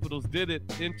Capitals did it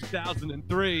in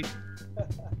 2003.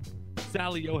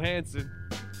 Sally Johansson.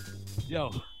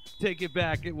 Yo, take it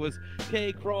back. It was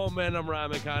K Chrome, and I'm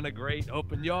rhyming kind of great.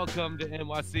 Hoping y'all come to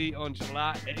NYC on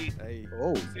July 8th. Hey.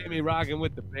 Oh, See me rocking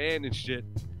with the band and shit.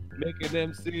 Making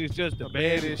MCs just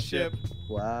abandon ship.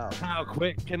 wow. How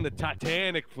quick can the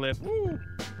Titanic flip?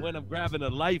 When I'm grabbing a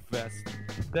life vest,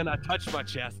 then I touch my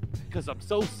chest, cause I'm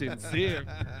so sincere.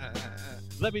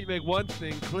 Let me make one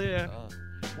thing clear.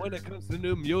 When it comes to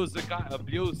new music, I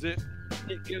abuse it.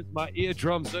 It gives my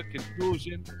eardrums a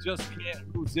confusion. Just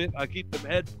can't lose it. I keep them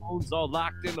headphones all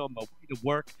locked in on my way to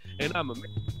work. And I'm a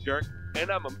jerk. And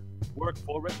I'm a work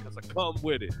for it because I come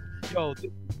with it. Yo, this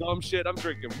is dumb shit. I'm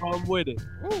drinking rum with it.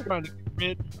 Trying to get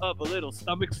rid of a little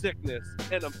stomach sickness.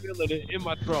 And I'm feeling it in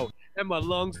my throat and my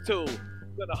lungs too.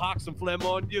 Gonna hawk some phlegm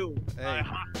on you. Hey. I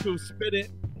hawk to spit it.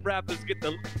 Rappers get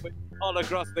the liquid all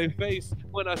across their face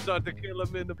when I start to kill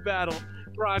them in the battle.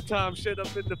 Prime time shit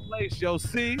up in the place, yo.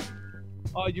 See?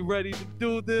 Are you ready to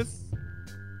do this?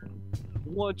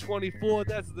 124,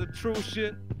 that's the true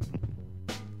shit.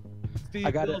 Steve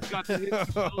I got Bill's it. got the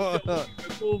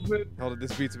hits. Movement. Hold it,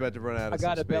 this beat's about to run out of I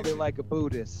got a some belly space. like a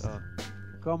Buddhist. Oh.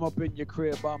 Come up in your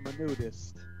crib, I'm a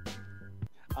nudist.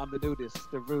 I'm the nudist,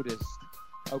 the rudest.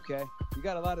 Okay, you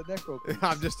got a lot of necro beats.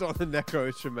 I'm just on the necro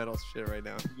instrumental shit right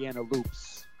now. Piano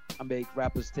loops. I make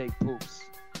rappers take poops,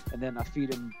 and then I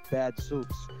feed them bad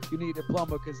soups. You need a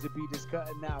plumber because the beat is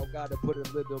cutting now. Gotta put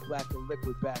a little black of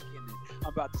liquid back in it.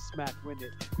 I'm about to smack win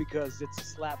it because it's a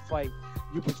slap fight.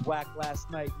 You was whack last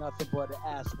night, nothing but an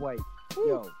ass white.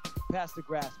 Yo, pass the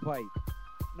grass pipe.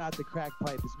 Not the crack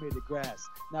pipe, it's made of grass.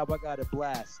 Now I got a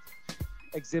blast.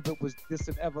 Exhibit was this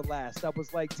and everlast. I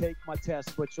was like, take my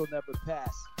test, but you'll never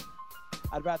pass.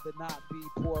 I'd rather not be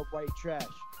poor white trash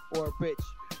or rich.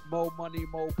 More money,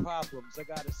 more problems. I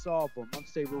gotta solve them. I'm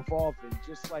stay revolving,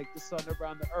 just like the sun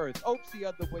around the earth. Oops, the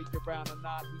other way around. I'm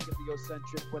not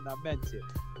heliocentric when I meant it.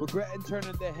 Regretting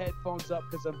turning the headphones up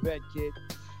because I'm bent, kid.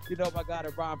 You know I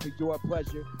gotta rhyme for your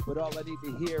pleasure, but all I need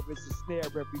to hear is a snare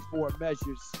every 4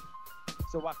 measures,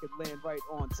 so I can land right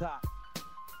on top.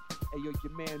 Hey, yo,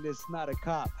 your man is not a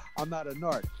cop. I'm not a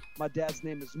narc. My dad's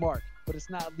name is Mark, but it's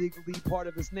not legally part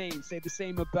of his name. Say the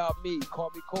same about me. Call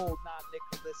me cold, not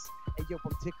Nicholas. Hey, yo,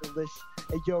 I'm ticklish.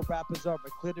 Hey, yo, rappers are a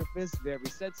clitoris, very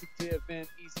sensitive and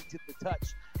easy to the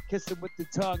touch. Kiss them with the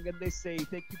tongue and they say,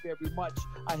 thank you very much.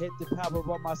 I hit the power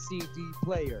on my CD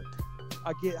player.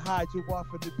 I get high too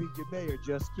often to be your mayor.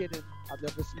 Just kidding. I've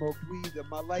never smoked weed in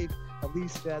my life. At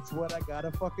least that's what I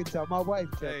gotta fucking tell my wife.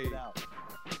 Check it out.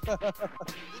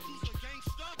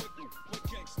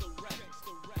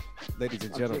 Ladies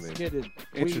and I'm gentlemen, just kidding. Weed is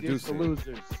for introducing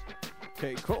losers.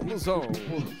 K Chromosome.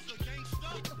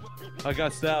 I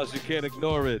got styles, you can't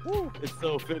ignore it. It's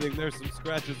so fitting, there's some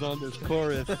scratches on this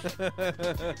chorus.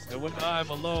 And when I'm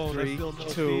alone, I 3, still know 2,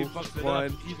 Steve fucks it 1,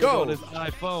 up, even go! on his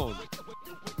iPhone.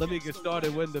 Let me get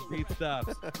started when the beat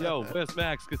stops. Yo, where's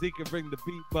Max? Cause he can bring the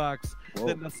beatbox.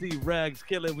 Then I see Rags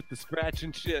kill it with the scratch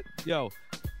and shit. Yo,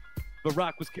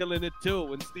 Barack was killing it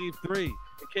too, and Steve 3,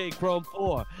 and K Chrome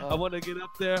 4. I want to get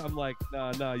up there. I'm like,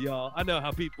 nah, y'all. I know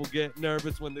how people get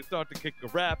nervous when they start to kick a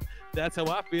rap. That's how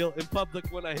I feel in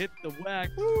public when I hit the whack.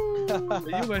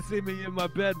 You might see me in my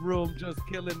bedroom just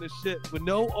killing the shit with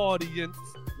no audience.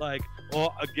 Like,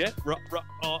 or again,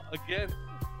 again.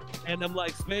 And I'm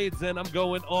like Spades, and I'm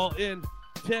going all in.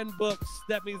 10 books,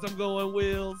 that means I'm going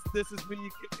wheels. This is me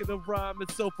kicking a rhyme,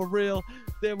 it's so for real.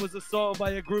 There was a song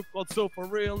by a group called So For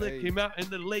Real. It came out in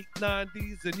the late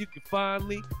 90s, and you can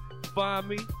finally find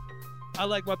me. I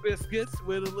like my biscuits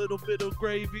with a little bit of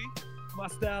gravy. My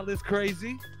style is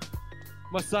crazy.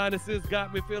 My sinuses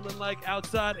got me feeling like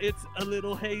outside it's a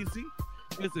little hazy.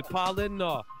 Is it pollen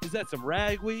or is that some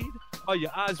ragweed? Are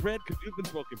your eyes red because you've been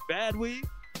smoking bad weed?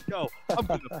 Yo, I'm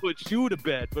gonna put you to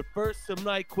bed, but first some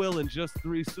NyQuil and just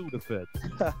 3 Sudafeds.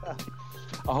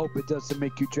 I hope it doesn't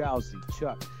make you drowsy,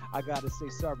 Chuck. I gotta say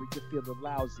sorry, you're feeling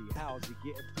lousy. How's he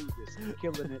getting through this?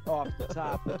 Killing it off the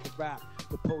top of the rap,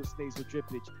 the post-nasal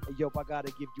drippage. And yo, I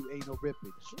gotta give you anal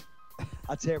rippage.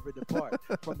 I tear it apart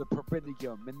from the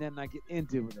perineum, and then I get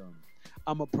into them.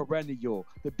 I'm a perennial.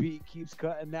 The beat keeps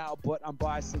cutting out, but I'm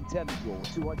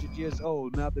bicentennial. 200 years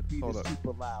old, now the beat is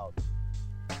super loud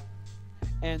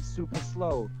and super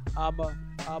slow. I'm a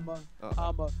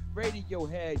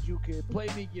Radiohead. You can play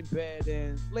me in bed,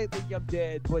 and lately I'm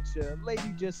dead. But your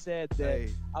lady just said that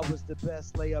I was the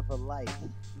best lay of her life.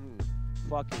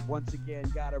 Fuck it, once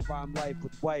again, gotta rhyme life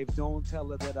with wife. Don't tell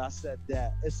her that I said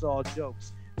that. It's all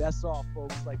jokes. That's all,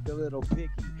 folks, like the little piggy.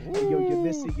 And yo, your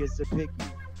missy is a piggy.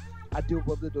 I do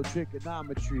a little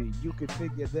trigonometry. You can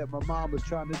figure that my mom was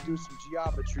trying to do some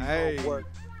geometry homework,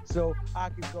 so I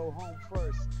could go home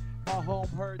first. My home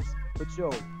hurts, but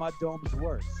yo, my dome's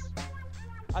worse.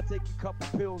 I take a couple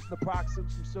pills, naproxen,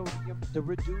 some sodium to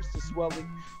reduce the swelling.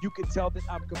 You can tell that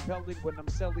I'm compelling when I'm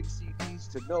selling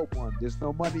CDs to no one. There's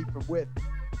no money from with.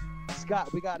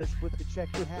 Scott, we gotta split the check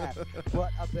in half,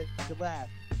 but I bet you laugh.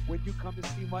 When you come to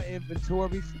see my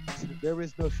inventory, there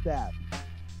is no staff.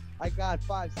 I got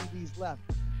 5 CDs left.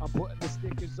 I'm putting the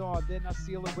stickers on, then I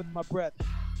seal it with my breath.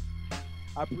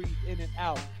 I breathe in and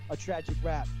out, a tragic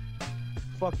rap.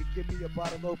 Fucking give me a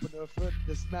bottle opener for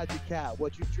this magic cat.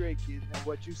 What you drinking and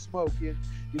what you smoking?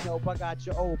 You know I got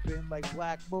you open like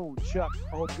Black Moon. Chuck,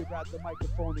 I hope you got the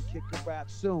microphone and kick the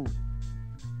rap soon.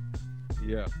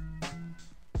 Yeah.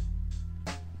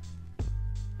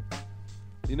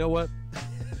 You know what?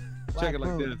 Check it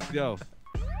like Moon. this. Yo.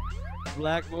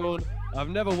 Black Moon. I've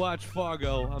never watched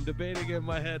Fargo. I'm debating in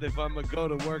my head if I'm going to go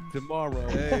to work tomorrow.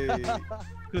 Hey.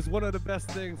 Because one of the best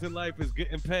things in life is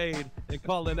getting paid and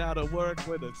calling out of work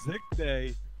with a sick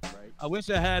day. Right. I wish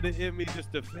I had it in me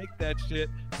just to fake that shit,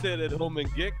 sit at home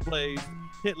and get plays,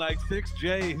 hit like 6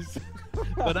 J's.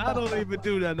 But I don't even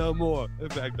do that no more. In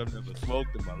fact, I've never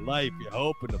smoked in my life. You're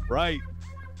hoping to bright.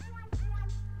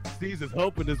 Steve's is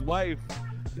hoping his wife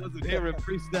doesn't hear him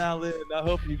freestyle in. I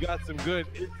hope you got some good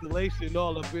installation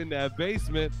all up in that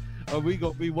basement, or we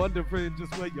gonna be wondering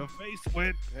just where your face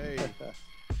went. Hey.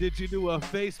 Did you do a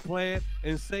face plant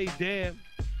and say, damn,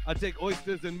 I take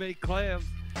oysters and make clams?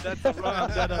 That's a rhyme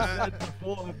that I've said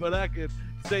before, but I could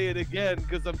say it again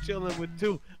because I'm chilling with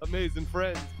 2 amazing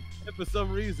friends. And for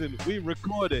some reason, we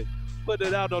record it, put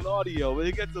it out on audio, and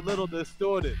it gets a little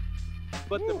distorted.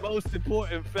 But the most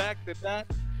important fact of that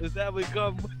is that we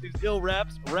come with these ill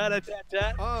raps,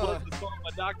 rat-a-tat-tat, plus the song by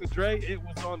Dr. Dre, it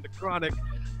was on the Chronic.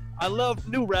 I love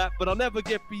new rap, but I'll never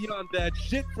get beyond that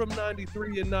shit from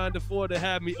 93 and 94 to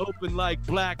have me open like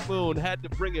Black Moon. Had to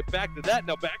bring it back to that.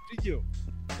 Now back to you.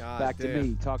 God Back damn. to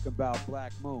me, talking about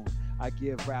Black Moon. I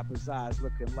give rappers eyes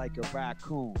looking like a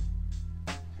raccoon.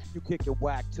 You kicking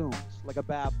whack tunes like a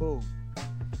baboon.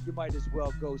 You might as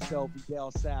well go sell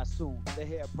Vidal Sassoon. The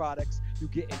hair products, you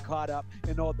getting caught up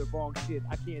in all the wrong shit.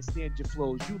 I can't stand your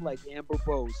flows. You like Amber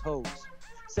Rose hoes.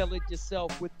 Sell it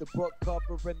yourself with the book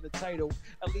cover and the title.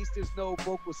 At least there's no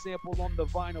vocal sample on the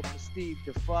vinyl for Steve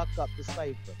to fuck up the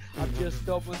cipher. I'm just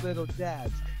throwing little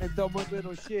dabs and throwing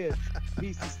little shits.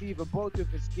 Peace to Steve and both of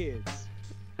his kids.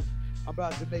 I'm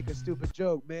about to make a stupid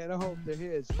joke, man. I hope they're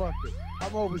his. Fuck it.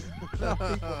 I'm always people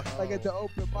like at the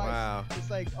open mic. Wow. It's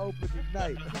like opening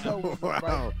night. You know what,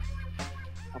 Wow. right?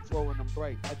 I'm flowing them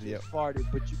bright. I just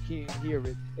farted, but you can't hear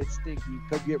it. It's stinky.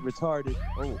 Could get retarded.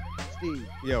 Oh, Steve,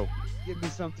 yo. give me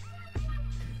something.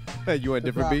 You want a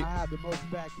different beat? I have the most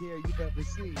back hair you've ever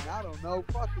seen. I don't know.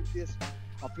 Fucking this.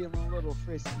 I'm feeling a little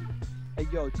frisky. Hey,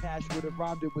 yo, Tash would have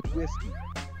rhymed it with whiskey.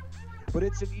 But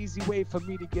it's an easy way for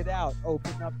me to get out.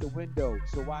 Open up the window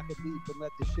so I can leave and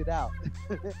let the shit out.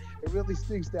 It really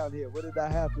stinks down here. What did I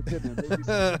have for dinner? Maybe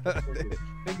some chicken.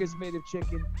 Fingers made of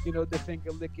chicken. You know, the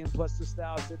finger licking plus the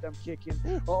styles that I'm kicking.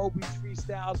 Always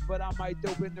freestyles, but I might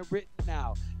throw in the written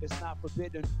now. It's not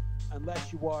forbidden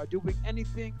unless you are doing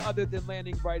anything other than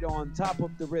landing right on top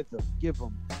of the rhythm. Give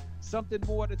them something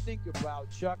more to think about,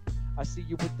 Chuck. I see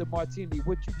you with the martini.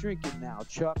 What you drinking now,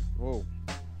 Chuck? Whoa.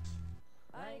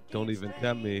 Don't even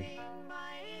tempt me.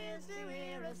 I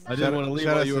Shout didn't out- want to leave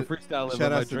shout while out you were to- freestyling, shout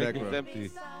but my out to drink is Necro.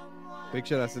 empty. Big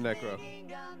shout out to Necro.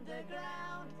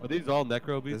 Are these all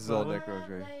Necro beats? This is all by the way? Necro,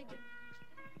 Dre.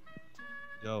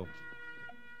 Yo.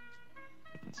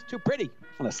 It's too pretty.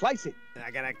 I'm gonna slice it.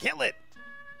 I gotta kill it.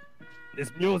 This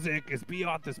music is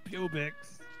beyond this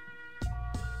pubics.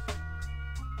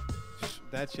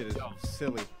 That shit is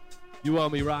silly. You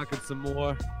want me rocking some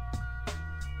more?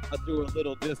 I threw a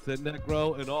little diss at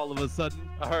Necro, and all of a sudden,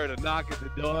 I heard a knock at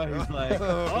the door. He's like,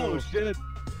 oh, shit.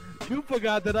 You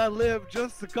forgot that I live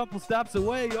just a couple stops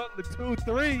away on the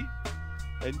 2-3.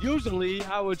 And usually,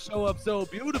 I would show up so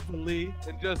beautifully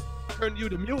and just turn you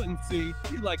to mutancy.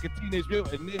 You like a Teenage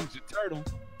Mutant Ninja Turtle.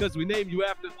 Because we named you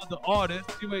after other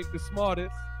artists. You ain't the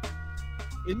smartest.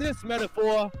 In this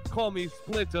metaphor, call me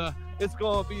Splinter. It's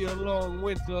gonna be a long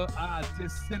winter. I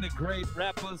disintegrate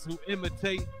rappers who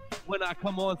imitate. When I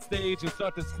come on stage and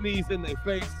start to sneeze in their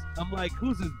face, I'm like,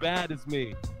 who's as bad as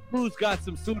me? Who's got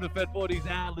some Sudafed for these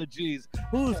allergies?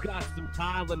 Who's got some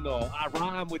Tylenol? I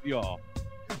rhyme with y'all.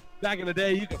 Back in the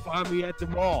day, you could find me at the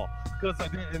mall because I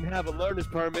didn't have a learner's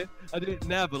permit. I didn't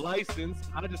have a license.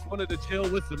 I just wanted to chill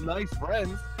with some nice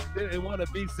friends. Didn't want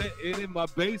to be sitting in my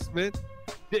basement.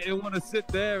 Didn't want to sit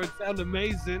there and sound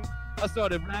amazing. I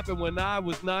started rapping when I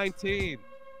was 19.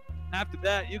 After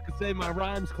that, you could say my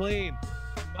rhyme's clean.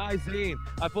 My zine,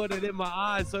 I put it in my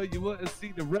eyes so you wouldn't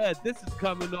see the red. This is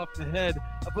coming off the head.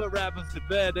 I put rappers to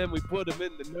bed and we put them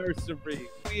in the nursery.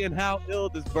 Seeing how ill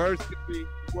this verse could be,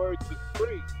 words are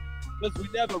free. Cause we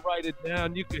never write it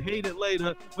down. You can hate it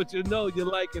later, but you know you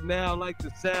like it now, like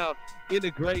the sound.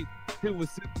 Integrate to a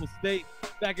simple state.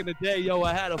 Back in the day, yo,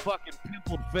 I had a fucking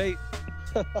pimpled face.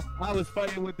 I was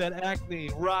fighting with that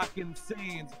acne, rocking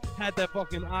scenes, had that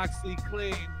fucking Oxy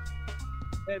clean.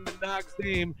 And the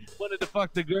Noxeme wanted to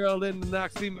fuck the girl in the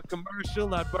Noxema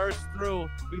commercial. I burst through,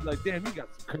 be like, damn, you got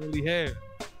some curly hair.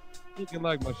 Looking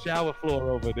like my shower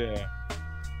floor over there.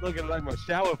 Looking like my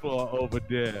shower floor over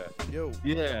there. Yo.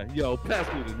 Yeah, yo,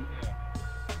 pass me the.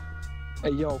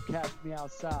 Hey, yo, catch me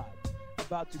outside.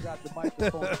 About to got the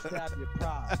microphone to stab your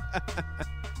pride.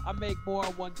 I make more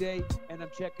in one day, and I'm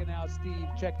checking out Steve,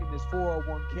 checking his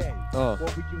 401k.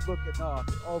 What were you looking off?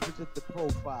 Over to the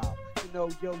profile. You know,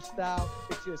 yo style,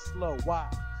 it's just slow. Why?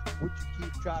 Would you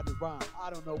keep trying to rhyme?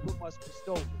 I don't know, what must be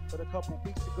stolen? But a couple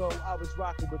weeks ago, I was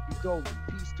rocking with B. Dolan.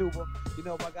 Peace to him. You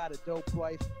know, I got a dope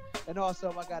wife. And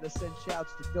also, I got to send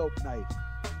shouts to Dope Knife.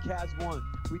 Kaz One,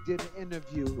 we did an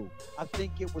interview. I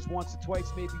think it was once or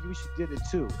twice, maybe we should did it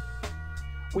too.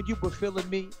 When you were feeling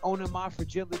me, owning my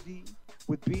fragility,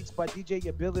 with beats by DJ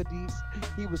Abilities,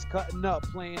 he was cutting up,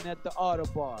 playing at the auto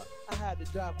bar. I had to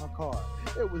drive my car.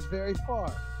 It was very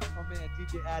far. My man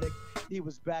DJ Addict, he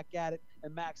was back at it,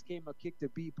 and Max came and kicked the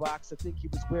beatbox. I think he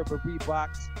was wearing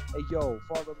Reeboks. Hey yo,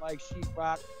 falling like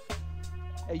sheetrock.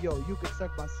 Hey yo, you can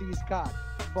suck my C's cock.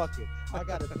 Fuck it. I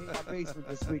gotta paint my basement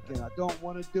this weekend. I don't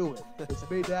want to do it. It's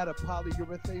made out of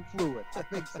polyurethane fluid. I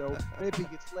think so. Maybe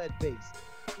it's lead based.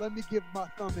 Let me give my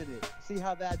thumb in it. See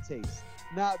how that tastes.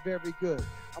 Not very good.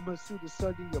 I'm gonna sue the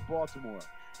Sunday of Baltimore.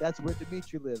 That's where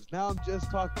Dimitri lives. Now I'm just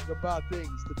talking about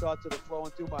things. The thoughts that are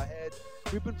flowing through my head.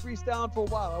 We've been freestyling for a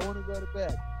while. I want to go to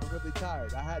bed. I'm really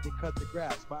tired. I had to cut the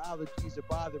grass. My allergies are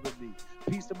bothering me.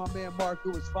 Peace to my man Mark,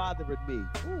 who is fathering me.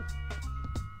 Woo.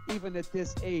 Even at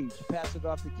this age, pass it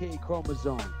off the K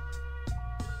chromosome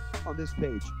on this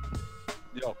page.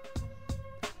 Yo.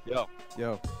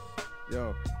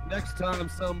 Next time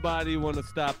somebody want to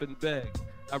stop and beg,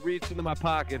 I reach into my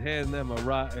pocket, hand them a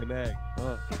rotten egg.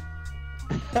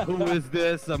 Who is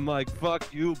this? I'm like,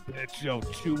 fuck you, bitch. Yo,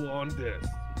 chew on this.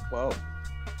 Whoa.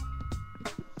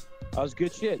 That was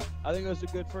good shit. I think it was a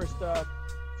good first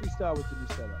freestyle with the new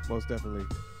setup. Most definitely.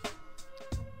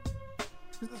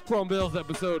 This is Chrome Bills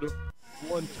episode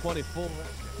 124.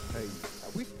 Hey,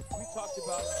 we talked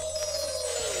about.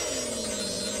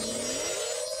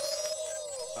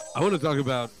 I want to talk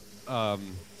about.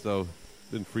 So,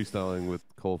 been freestyling with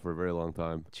Cole for a very long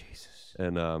time. Jesus.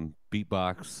 And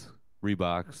beatbox,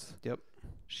 Reeboks, Yep.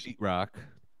 sheetrock.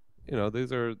 You know,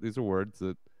 these are words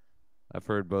that I've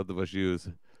heard both of us use.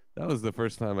 That was the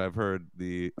first time I've heard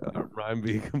the rhyme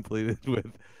be completed with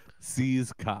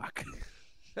C's cock.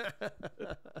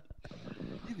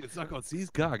 You can suck on C's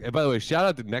cock. And by the way, shout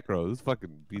out to Necro. Those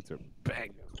fucking beats are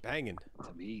banging.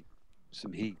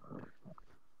 Some heat.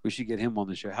 We should get him on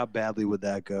the show. How badly would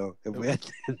that go if we had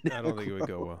I don't think it would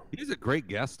go well. He's a great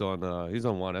guest on. He's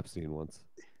on Juan Epstein once.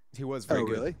 He was very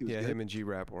good. Really? He was Yeah, good? him and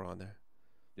G-Rap were on there.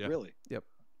 Yeah. Really? Yep.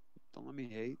 Don't let me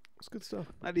hate. It's good stuff.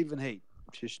 Not even hate.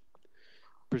 Just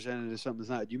presented as something that's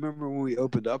not. Do you remember when we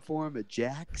opened up for him at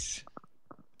Jack's?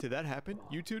 Did that happen?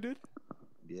 You two did?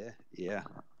 Yeah.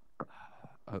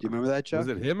 Do you remember that, Chuck? Was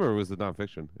it him or was it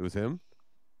nonfiction? It was him?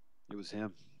 It was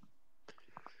him.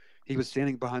 He was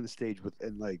standing behind the stage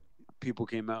and like people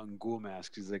came out in ghoul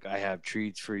masks. He's like, "I have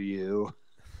treats for you."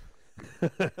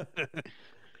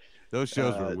 Those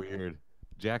shows were weird.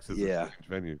 Jack's is a strange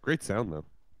venue. Great sound though.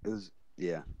 It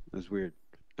was weird.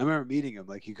 I remember meeting him.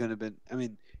 Like he couldn't have been. I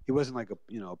mean, he wasn't like a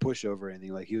pushover or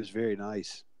anything. Like he was very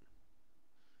nice.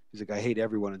 He's like, "I hate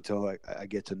everyone until I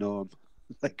get to know him."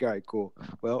 Like, all right, cool.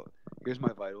 Well, here's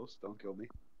my vitals. Don't kill me.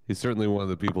 He's certainly one of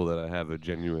the people that I have a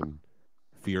genuine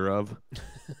fear of.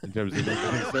 In terms of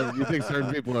you think certain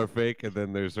people are fake, and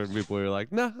then there's certain people who are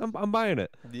like, "Nah, I'm buying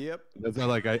it." Yep. That's why,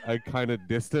 like, I kind of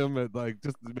dissed him and like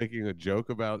just making a joke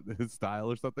about his style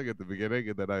or something at the beginning,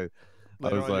 and then I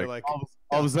was like, all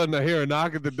of a sudden I hear a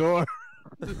knock at the door.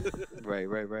 Right.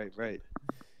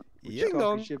 Yep.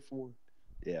 Talking shit for.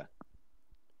 Yeah.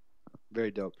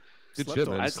 Very dope. Good shit,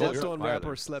 man. Slept on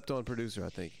rapper, slept on producer, I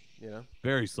think. You know?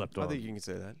 Very slept on. I think you can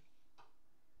say that.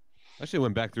 I actually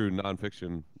went back through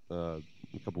nonfiction a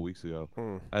couple weeks ago.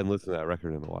 I hadn't listened to that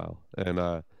record in a while, and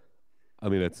I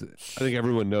mean, I think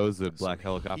everyone knows that Black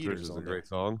Helicopters is a great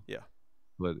song. Yeah.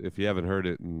 But if you haven't heard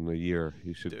it in a year,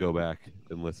 you should go back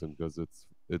and listen because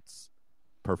it's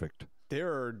perfect.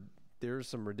 There's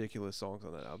some ridiculous songs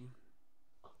on that album.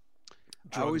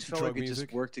 I always felt like it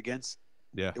just worked against.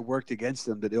 Yeah, it worked against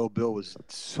them that Ill Bill was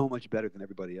so much better than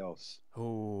everybody else.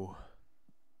 Oh,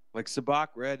 like Sabak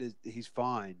Red he's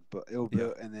fine, but Ill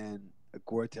Bill and then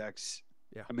Gore-Tex.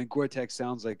 Yeah, I mean Gore-Tex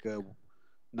sounds like a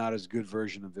not as good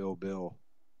version of Ill Bill.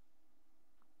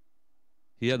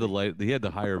 He had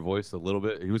the higher voice a little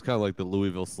bit. He was kind of like the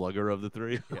Louisville Slugger of the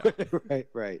three. Yeah.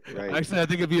 right. Actually, I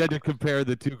think if you had to compare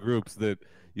the two groups, that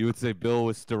you would say Bill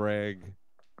was Starang,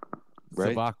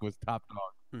 right. Sabak was Top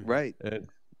Dog. Right. And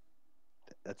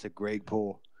that's a great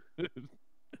pull.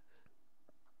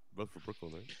 both for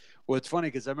Brooklyn, right? Well, it's funny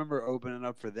because I remember opening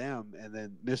up for them, and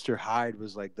then Mr. Hyde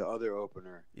was like the other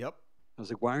opener. Yep. I was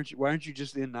like, why aren't you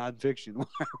just in nonfiction?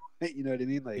 You know what I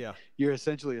mean? Like, Yeah. you're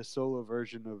essentially a solo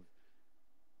version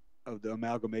of the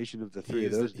amalgamation of the three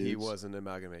of those dudes. He was an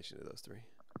amalgamation of those three.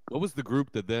 What was the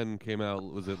group that then came out?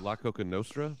 Was it La Coca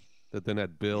Nostra? That then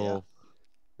had Bill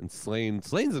and Slane.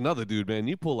 Slane's another dude, man.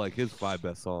 You pull like his 5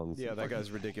 best songs. Yeah, that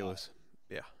guy's ridiculous.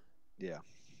 Yeah. Yeah.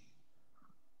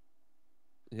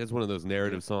 He has one of those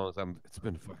narrative songs. It's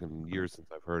been fucking years since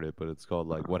I've heard it, but it's called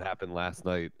like "What Happened Last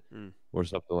Night" or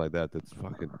something like that. That's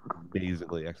fucking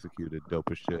amazingly executed,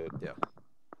 dope as shit. Yeah.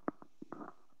 I'm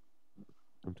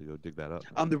have to go dig that up.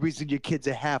 I'm the reason your kids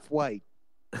are half white.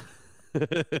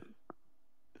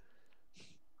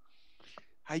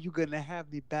 How you gonna have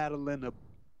me battling a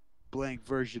blank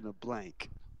version of blank?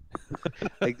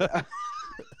 Like, I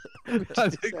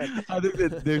think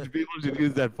that there's people should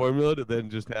use that formula to then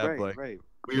just have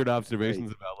weird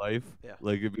observations about life. Yeah.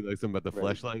 Like it'd be like something about the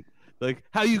flashlight. Like,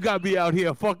 how you got me out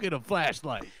here fucking a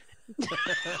flashlight?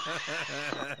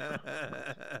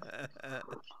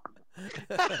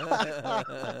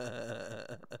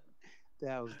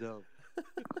 That was dope.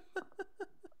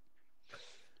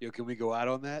 Yo, can we go out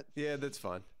on that? Yeah, that's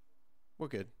fine. We're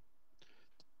good.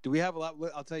 Do we have a lot?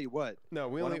 I'll tell you what. No,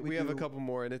 we have a couple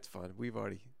more, and it's fine. We're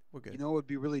good. You know what would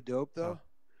be really dope though?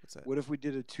 What's that? What if we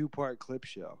did a 2-part clip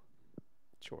show?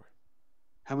 Sure.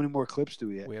 How many more clips do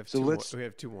we have? We have so two let's more. We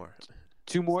have 2 more.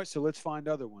 2 more. So let's find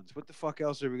other ones. What the fuck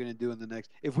else are we gonna do in the next?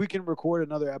 If we can record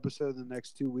another episode in the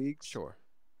next 2 weeks, sure.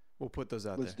 We'll put those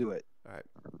out let's there. do it. All right.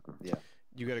 Yeah.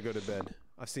 You got to go to bed.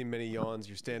 I've seen many yawns.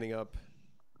 You're standing up.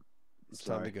 It's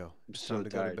time to go. I'm It's so time to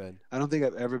tired. go to bed. I don't think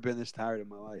I've ever been this tired in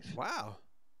my life. Wow.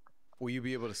 Will you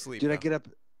be able to sleep? Dude, now? I get up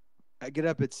at I get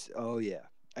up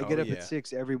at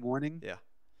 6 every morning. Yeah.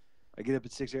 I get up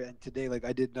at 6, and today, like,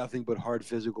 I did nothing but hard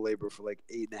physical labor for like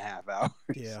 8.5 hours.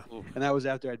 Yeah. And that was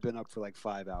after I'd been up for like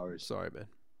 5 hours. Sorry, man.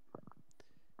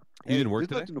 You didn't work there's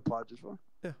today? nothing to apologize for.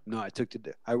 Yeah. No, I took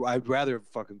today. I'd rather have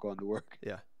fucking gone to work.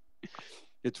 Yeah.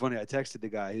 It's funny. I texted the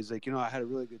guy. He's like, I had a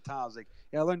really good time. I was like,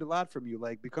 yeah, I learned a lot from you.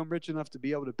 Like, become rich enough to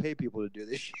be able to pay people to do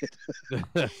this shit.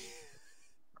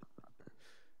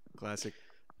 Classic.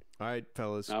 All right,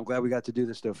 fellas. I'm glad we got to do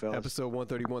this, though, fellas. Episode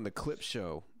 131, the Clip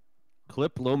Show.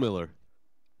 Clip Lowmiller.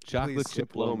 Chocolate Please,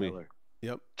 chip Lomi.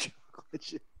 Yep.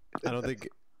 I don't think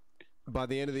by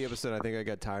the end of the episode, I think I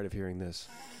got tired of hearing this.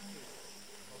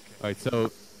 All right,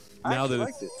 so now that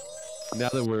liked it. now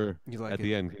that we're You like at it?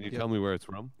 the end, can you Yep. tell me where it's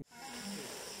from?